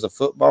as big as a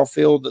football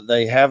field that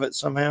they have it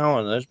somehow.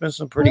 And there's been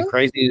some pretty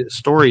crazy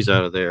stories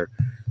out of there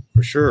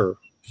for sure.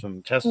 Some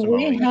We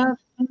testimony. have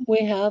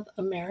we have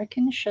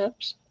American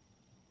ships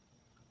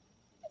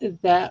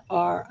that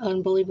are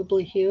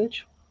unbelievably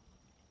huge.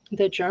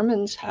 The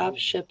Germans have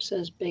ships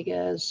as big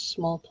as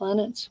small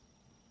planets.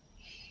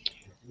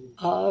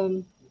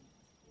 Um,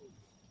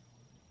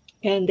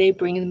 and they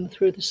bring them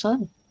through the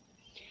sun.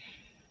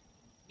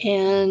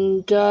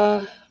 And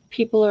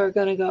people are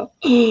going to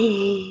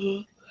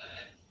go,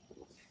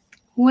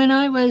 when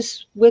I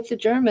was with the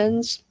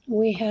Germans,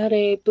 we had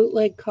a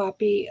bootleg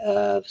copy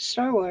of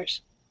Star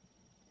Wars.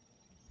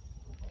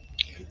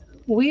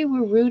 We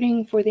were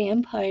rooting for the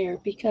Empire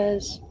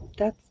because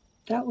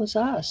that was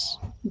us.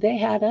 They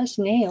had us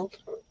nailed.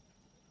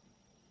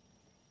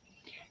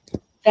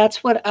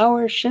 That's what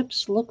our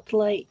ships looked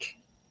like.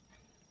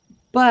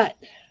 But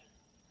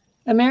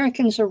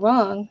Americans are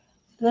wrong.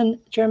 The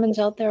Germans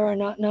out there are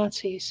not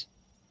Nazis.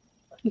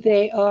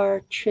 They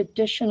are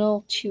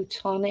traditional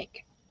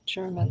Teutonic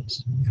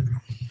Germans.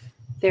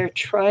 They're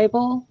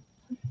tribal.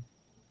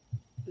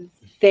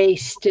 They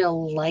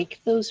still like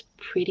those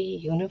pretty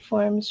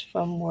uniforms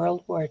from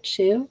World War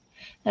II.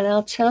 And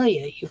I'll tell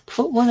you, you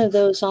put one of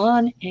those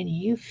on and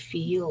you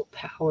feel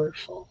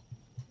powerful.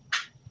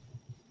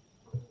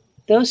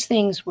 Those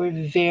things were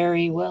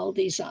very well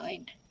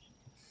designed.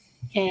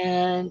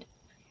 And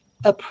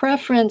a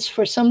preference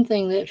for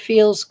something that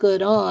feels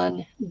good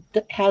on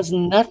that has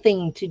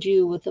nothing to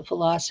do with the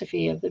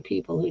philosophy of the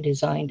people who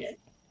designed it.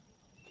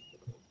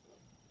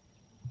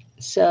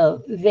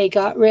 So they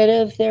got rid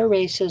of their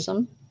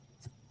racism.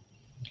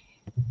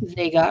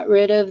 They got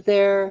rid of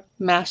their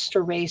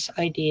master race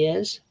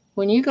ideas.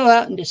 When you go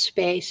out into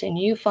space and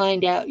you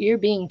find out you're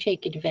being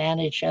taken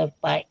advantage of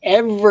by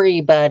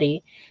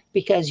everybody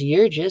because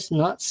you're just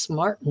not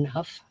smart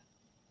enough,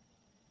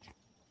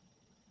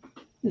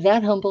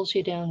 that humbles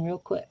you down real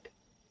quick.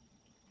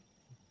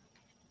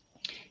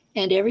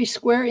 And every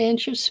square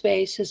inch of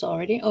space is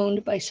already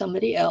owned by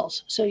somebody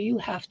else. So you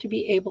have to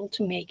be able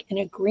to make an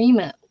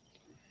agreement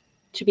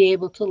to be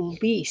able to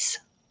lease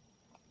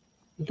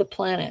the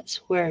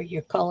planets where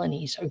your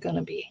colonies are going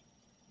to be.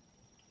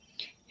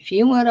 If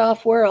you went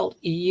off world,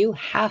 you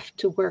have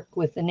to work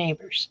with the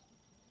neighbors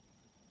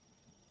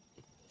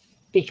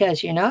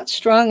because you're not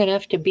strong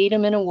enough to beat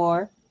them in a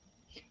war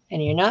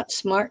and you're not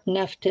smart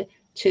enough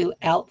to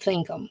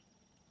outthink them.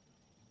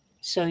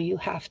 So you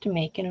have to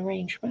make an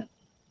arrangement.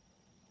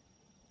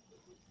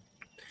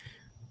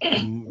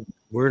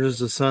 Where does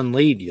the sun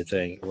lead, you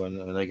think,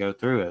 when they go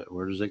through it?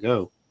 Where does it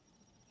go?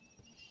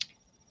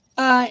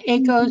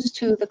 It goes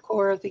to the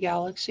core of the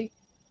galaxy.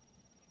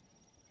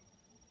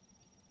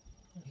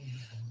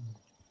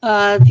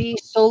 The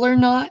solar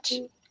knot,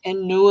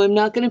 and no, I'm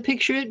not going to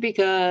picture it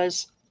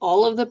because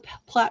all of the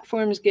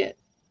platforms get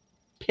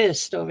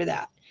pissed over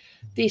that.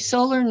 The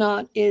solar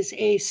knot is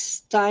a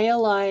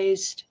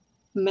stylized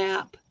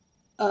map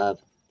of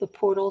the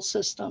portal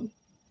system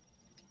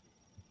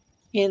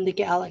in the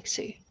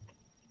galaxy.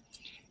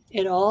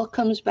 It all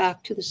comes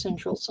back to the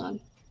central sun.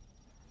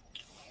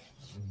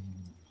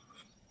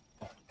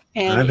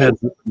 And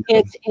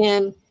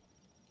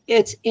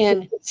it's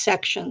in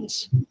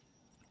sections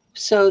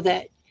so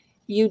that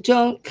you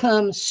don't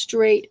come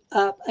straight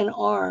up an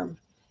arm.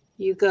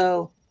 You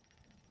go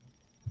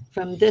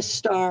from this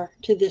star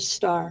to this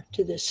star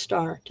to this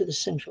star to the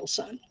central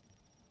sun.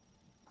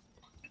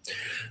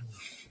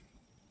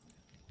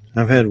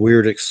 I've had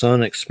weird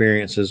sun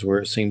experiences where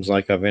it seems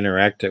like I've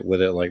interacted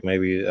with it. Like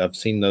maybe I've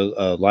seen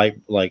those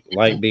light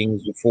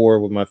beams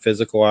before with my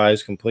physical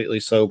eyes, completely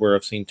sober.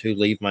 I've seen two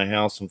leave my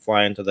house and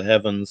fly into the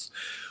heavens,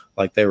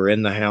 like they were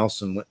in the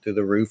house and went through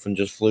the roof and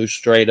just flew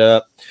straight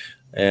up.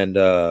 And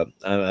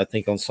I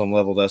think on some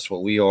level that's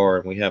what we are,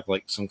 and we have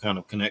like some kind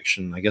of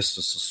connection. I guess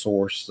it's the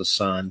source, the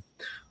sun.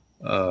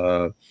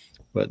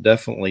 But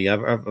definitely,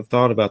 I've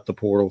thought about the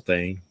portal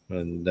thing,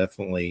 and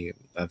definitely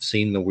I've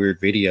seen the weird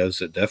videos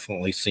that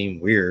definitely seem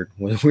weird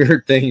with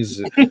weird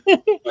things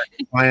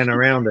flying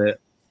around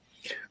it.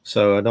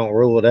 So I don't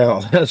rule it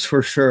out. That's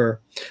for sure.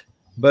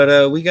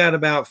 But we got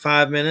about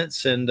 5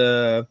 minutes, and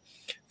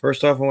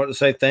first off, I want to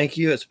say thank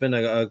you. It's been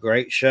a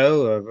great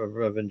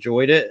show. I've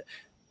enjoyed it.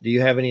 Do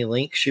you have any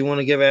links you want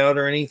to give out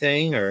or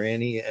anything, or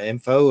any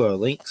info or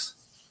links?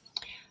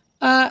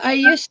 I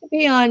used to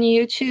be on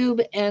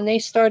YouTube and they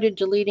started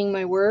deleting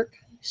my work.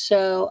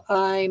 So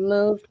I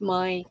moved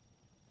my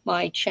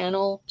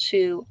channel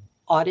to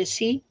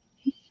Odyssey.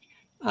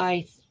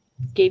 I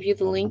gave you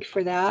the link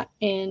for that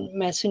in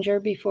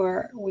Messenger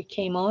before we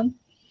came on.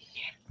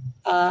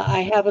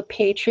 I have a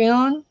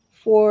Patreon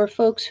for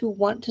folks who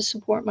want to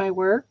support my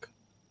work.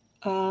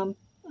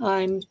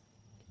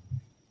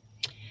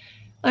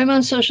 I'm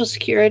on Social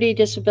Security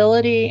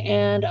disability,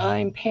 and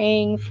I'm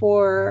paying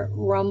for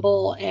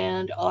Rumble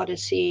and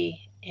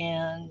Odyssey,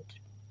 and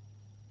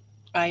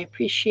I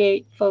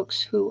appreciate folks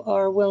who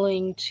are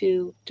willing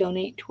to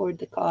donate toward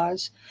the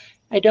cause.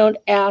 I don't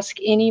ask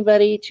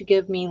anybody to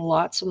give me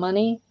lots of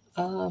money,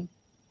 but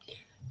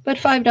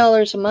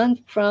 $5 a month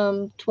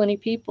from 20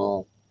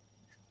 people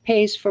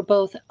pays for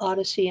both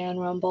Odyssey and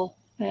Rumble,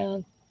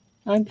 and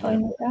I'm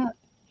fine with that.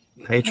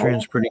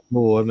 Patreon's pretty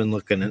cool. I've been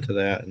looking into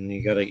that, and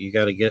you gotta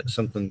get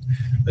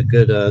a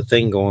good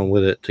thing going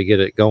with it to get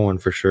it going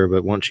for sure.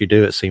 But once you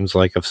do, it seems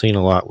like I've seen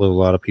a lot with a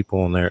lot of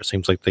people on there. It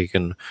seems like they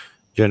can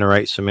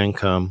generate some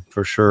income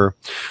for sure.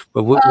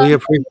 But we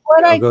appreciate.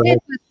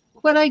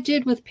 What I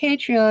did with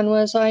Patreon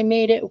was I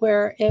made it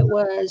where it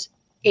was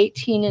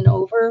 18 and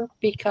over,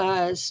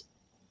 because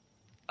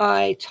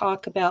I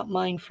talk about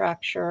mind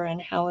fracture and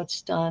how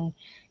it's done,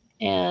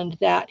 and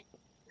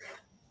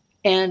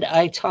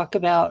I talk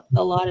about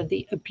a lot of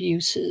the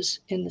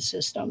abuses in the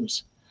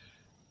systems.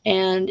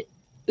 And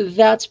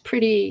that's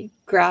pretty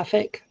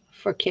graphic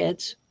for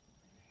kids.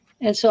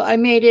 And so I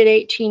made it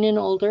 18 and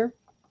older.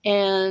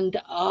 And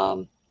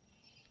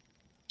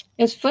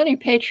it's funny,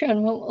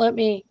 Patreon won't let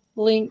me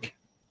link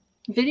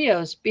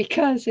videos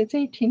because it's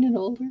 18 and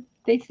older.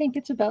 They think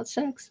it's about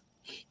sex.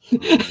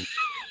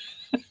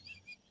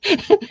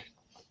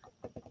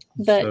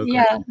 But so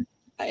yeah,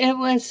 it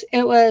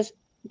was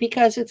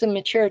because it's a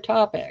mature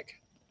topic,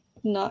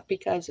 not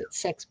because it's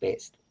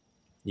sex-based.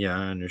 Yeah,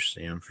 I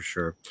understand for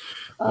sure.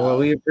 Well,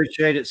 we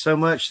appreciate it so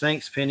much.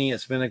 Thanks, Penny.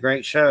 It's been a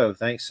great show.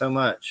 Thanks so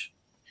much.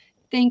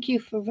 Thank you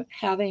for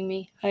having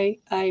me.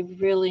 I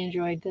really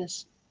enjoyed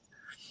this.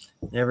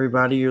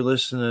 Everybody, you're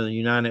listening to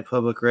United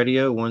Public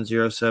Radio,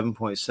 107.7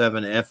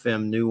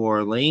 FM New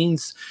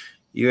Orleans.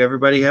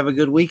 Everybody have a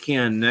good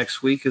weekend.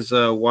 Next week is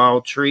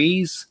Wild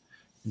Trees,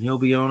 and he'll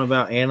be on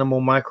about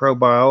animal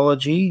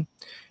microbiology.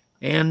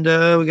 And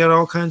we got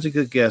all kinds of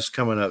good guests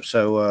coming up.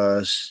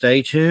 So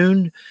stay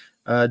tuned.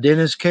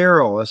 Dennis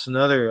Carroll, that's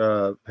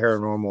another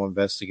paranormal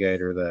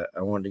investigator that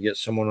I wanted to get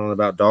someone on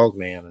about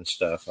Dogman and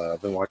stuff.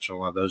 I've been watching a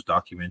lot of those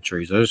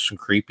documentaries. There's some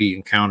creepy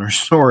encounter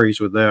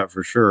stories with that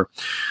for sure.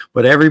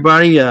 But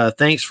everybody,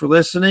 thanks for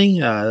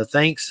listening.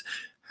 Thanks.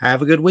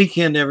 Have a good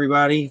weekend,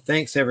 everybody.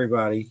 Thanks,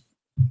 everybody.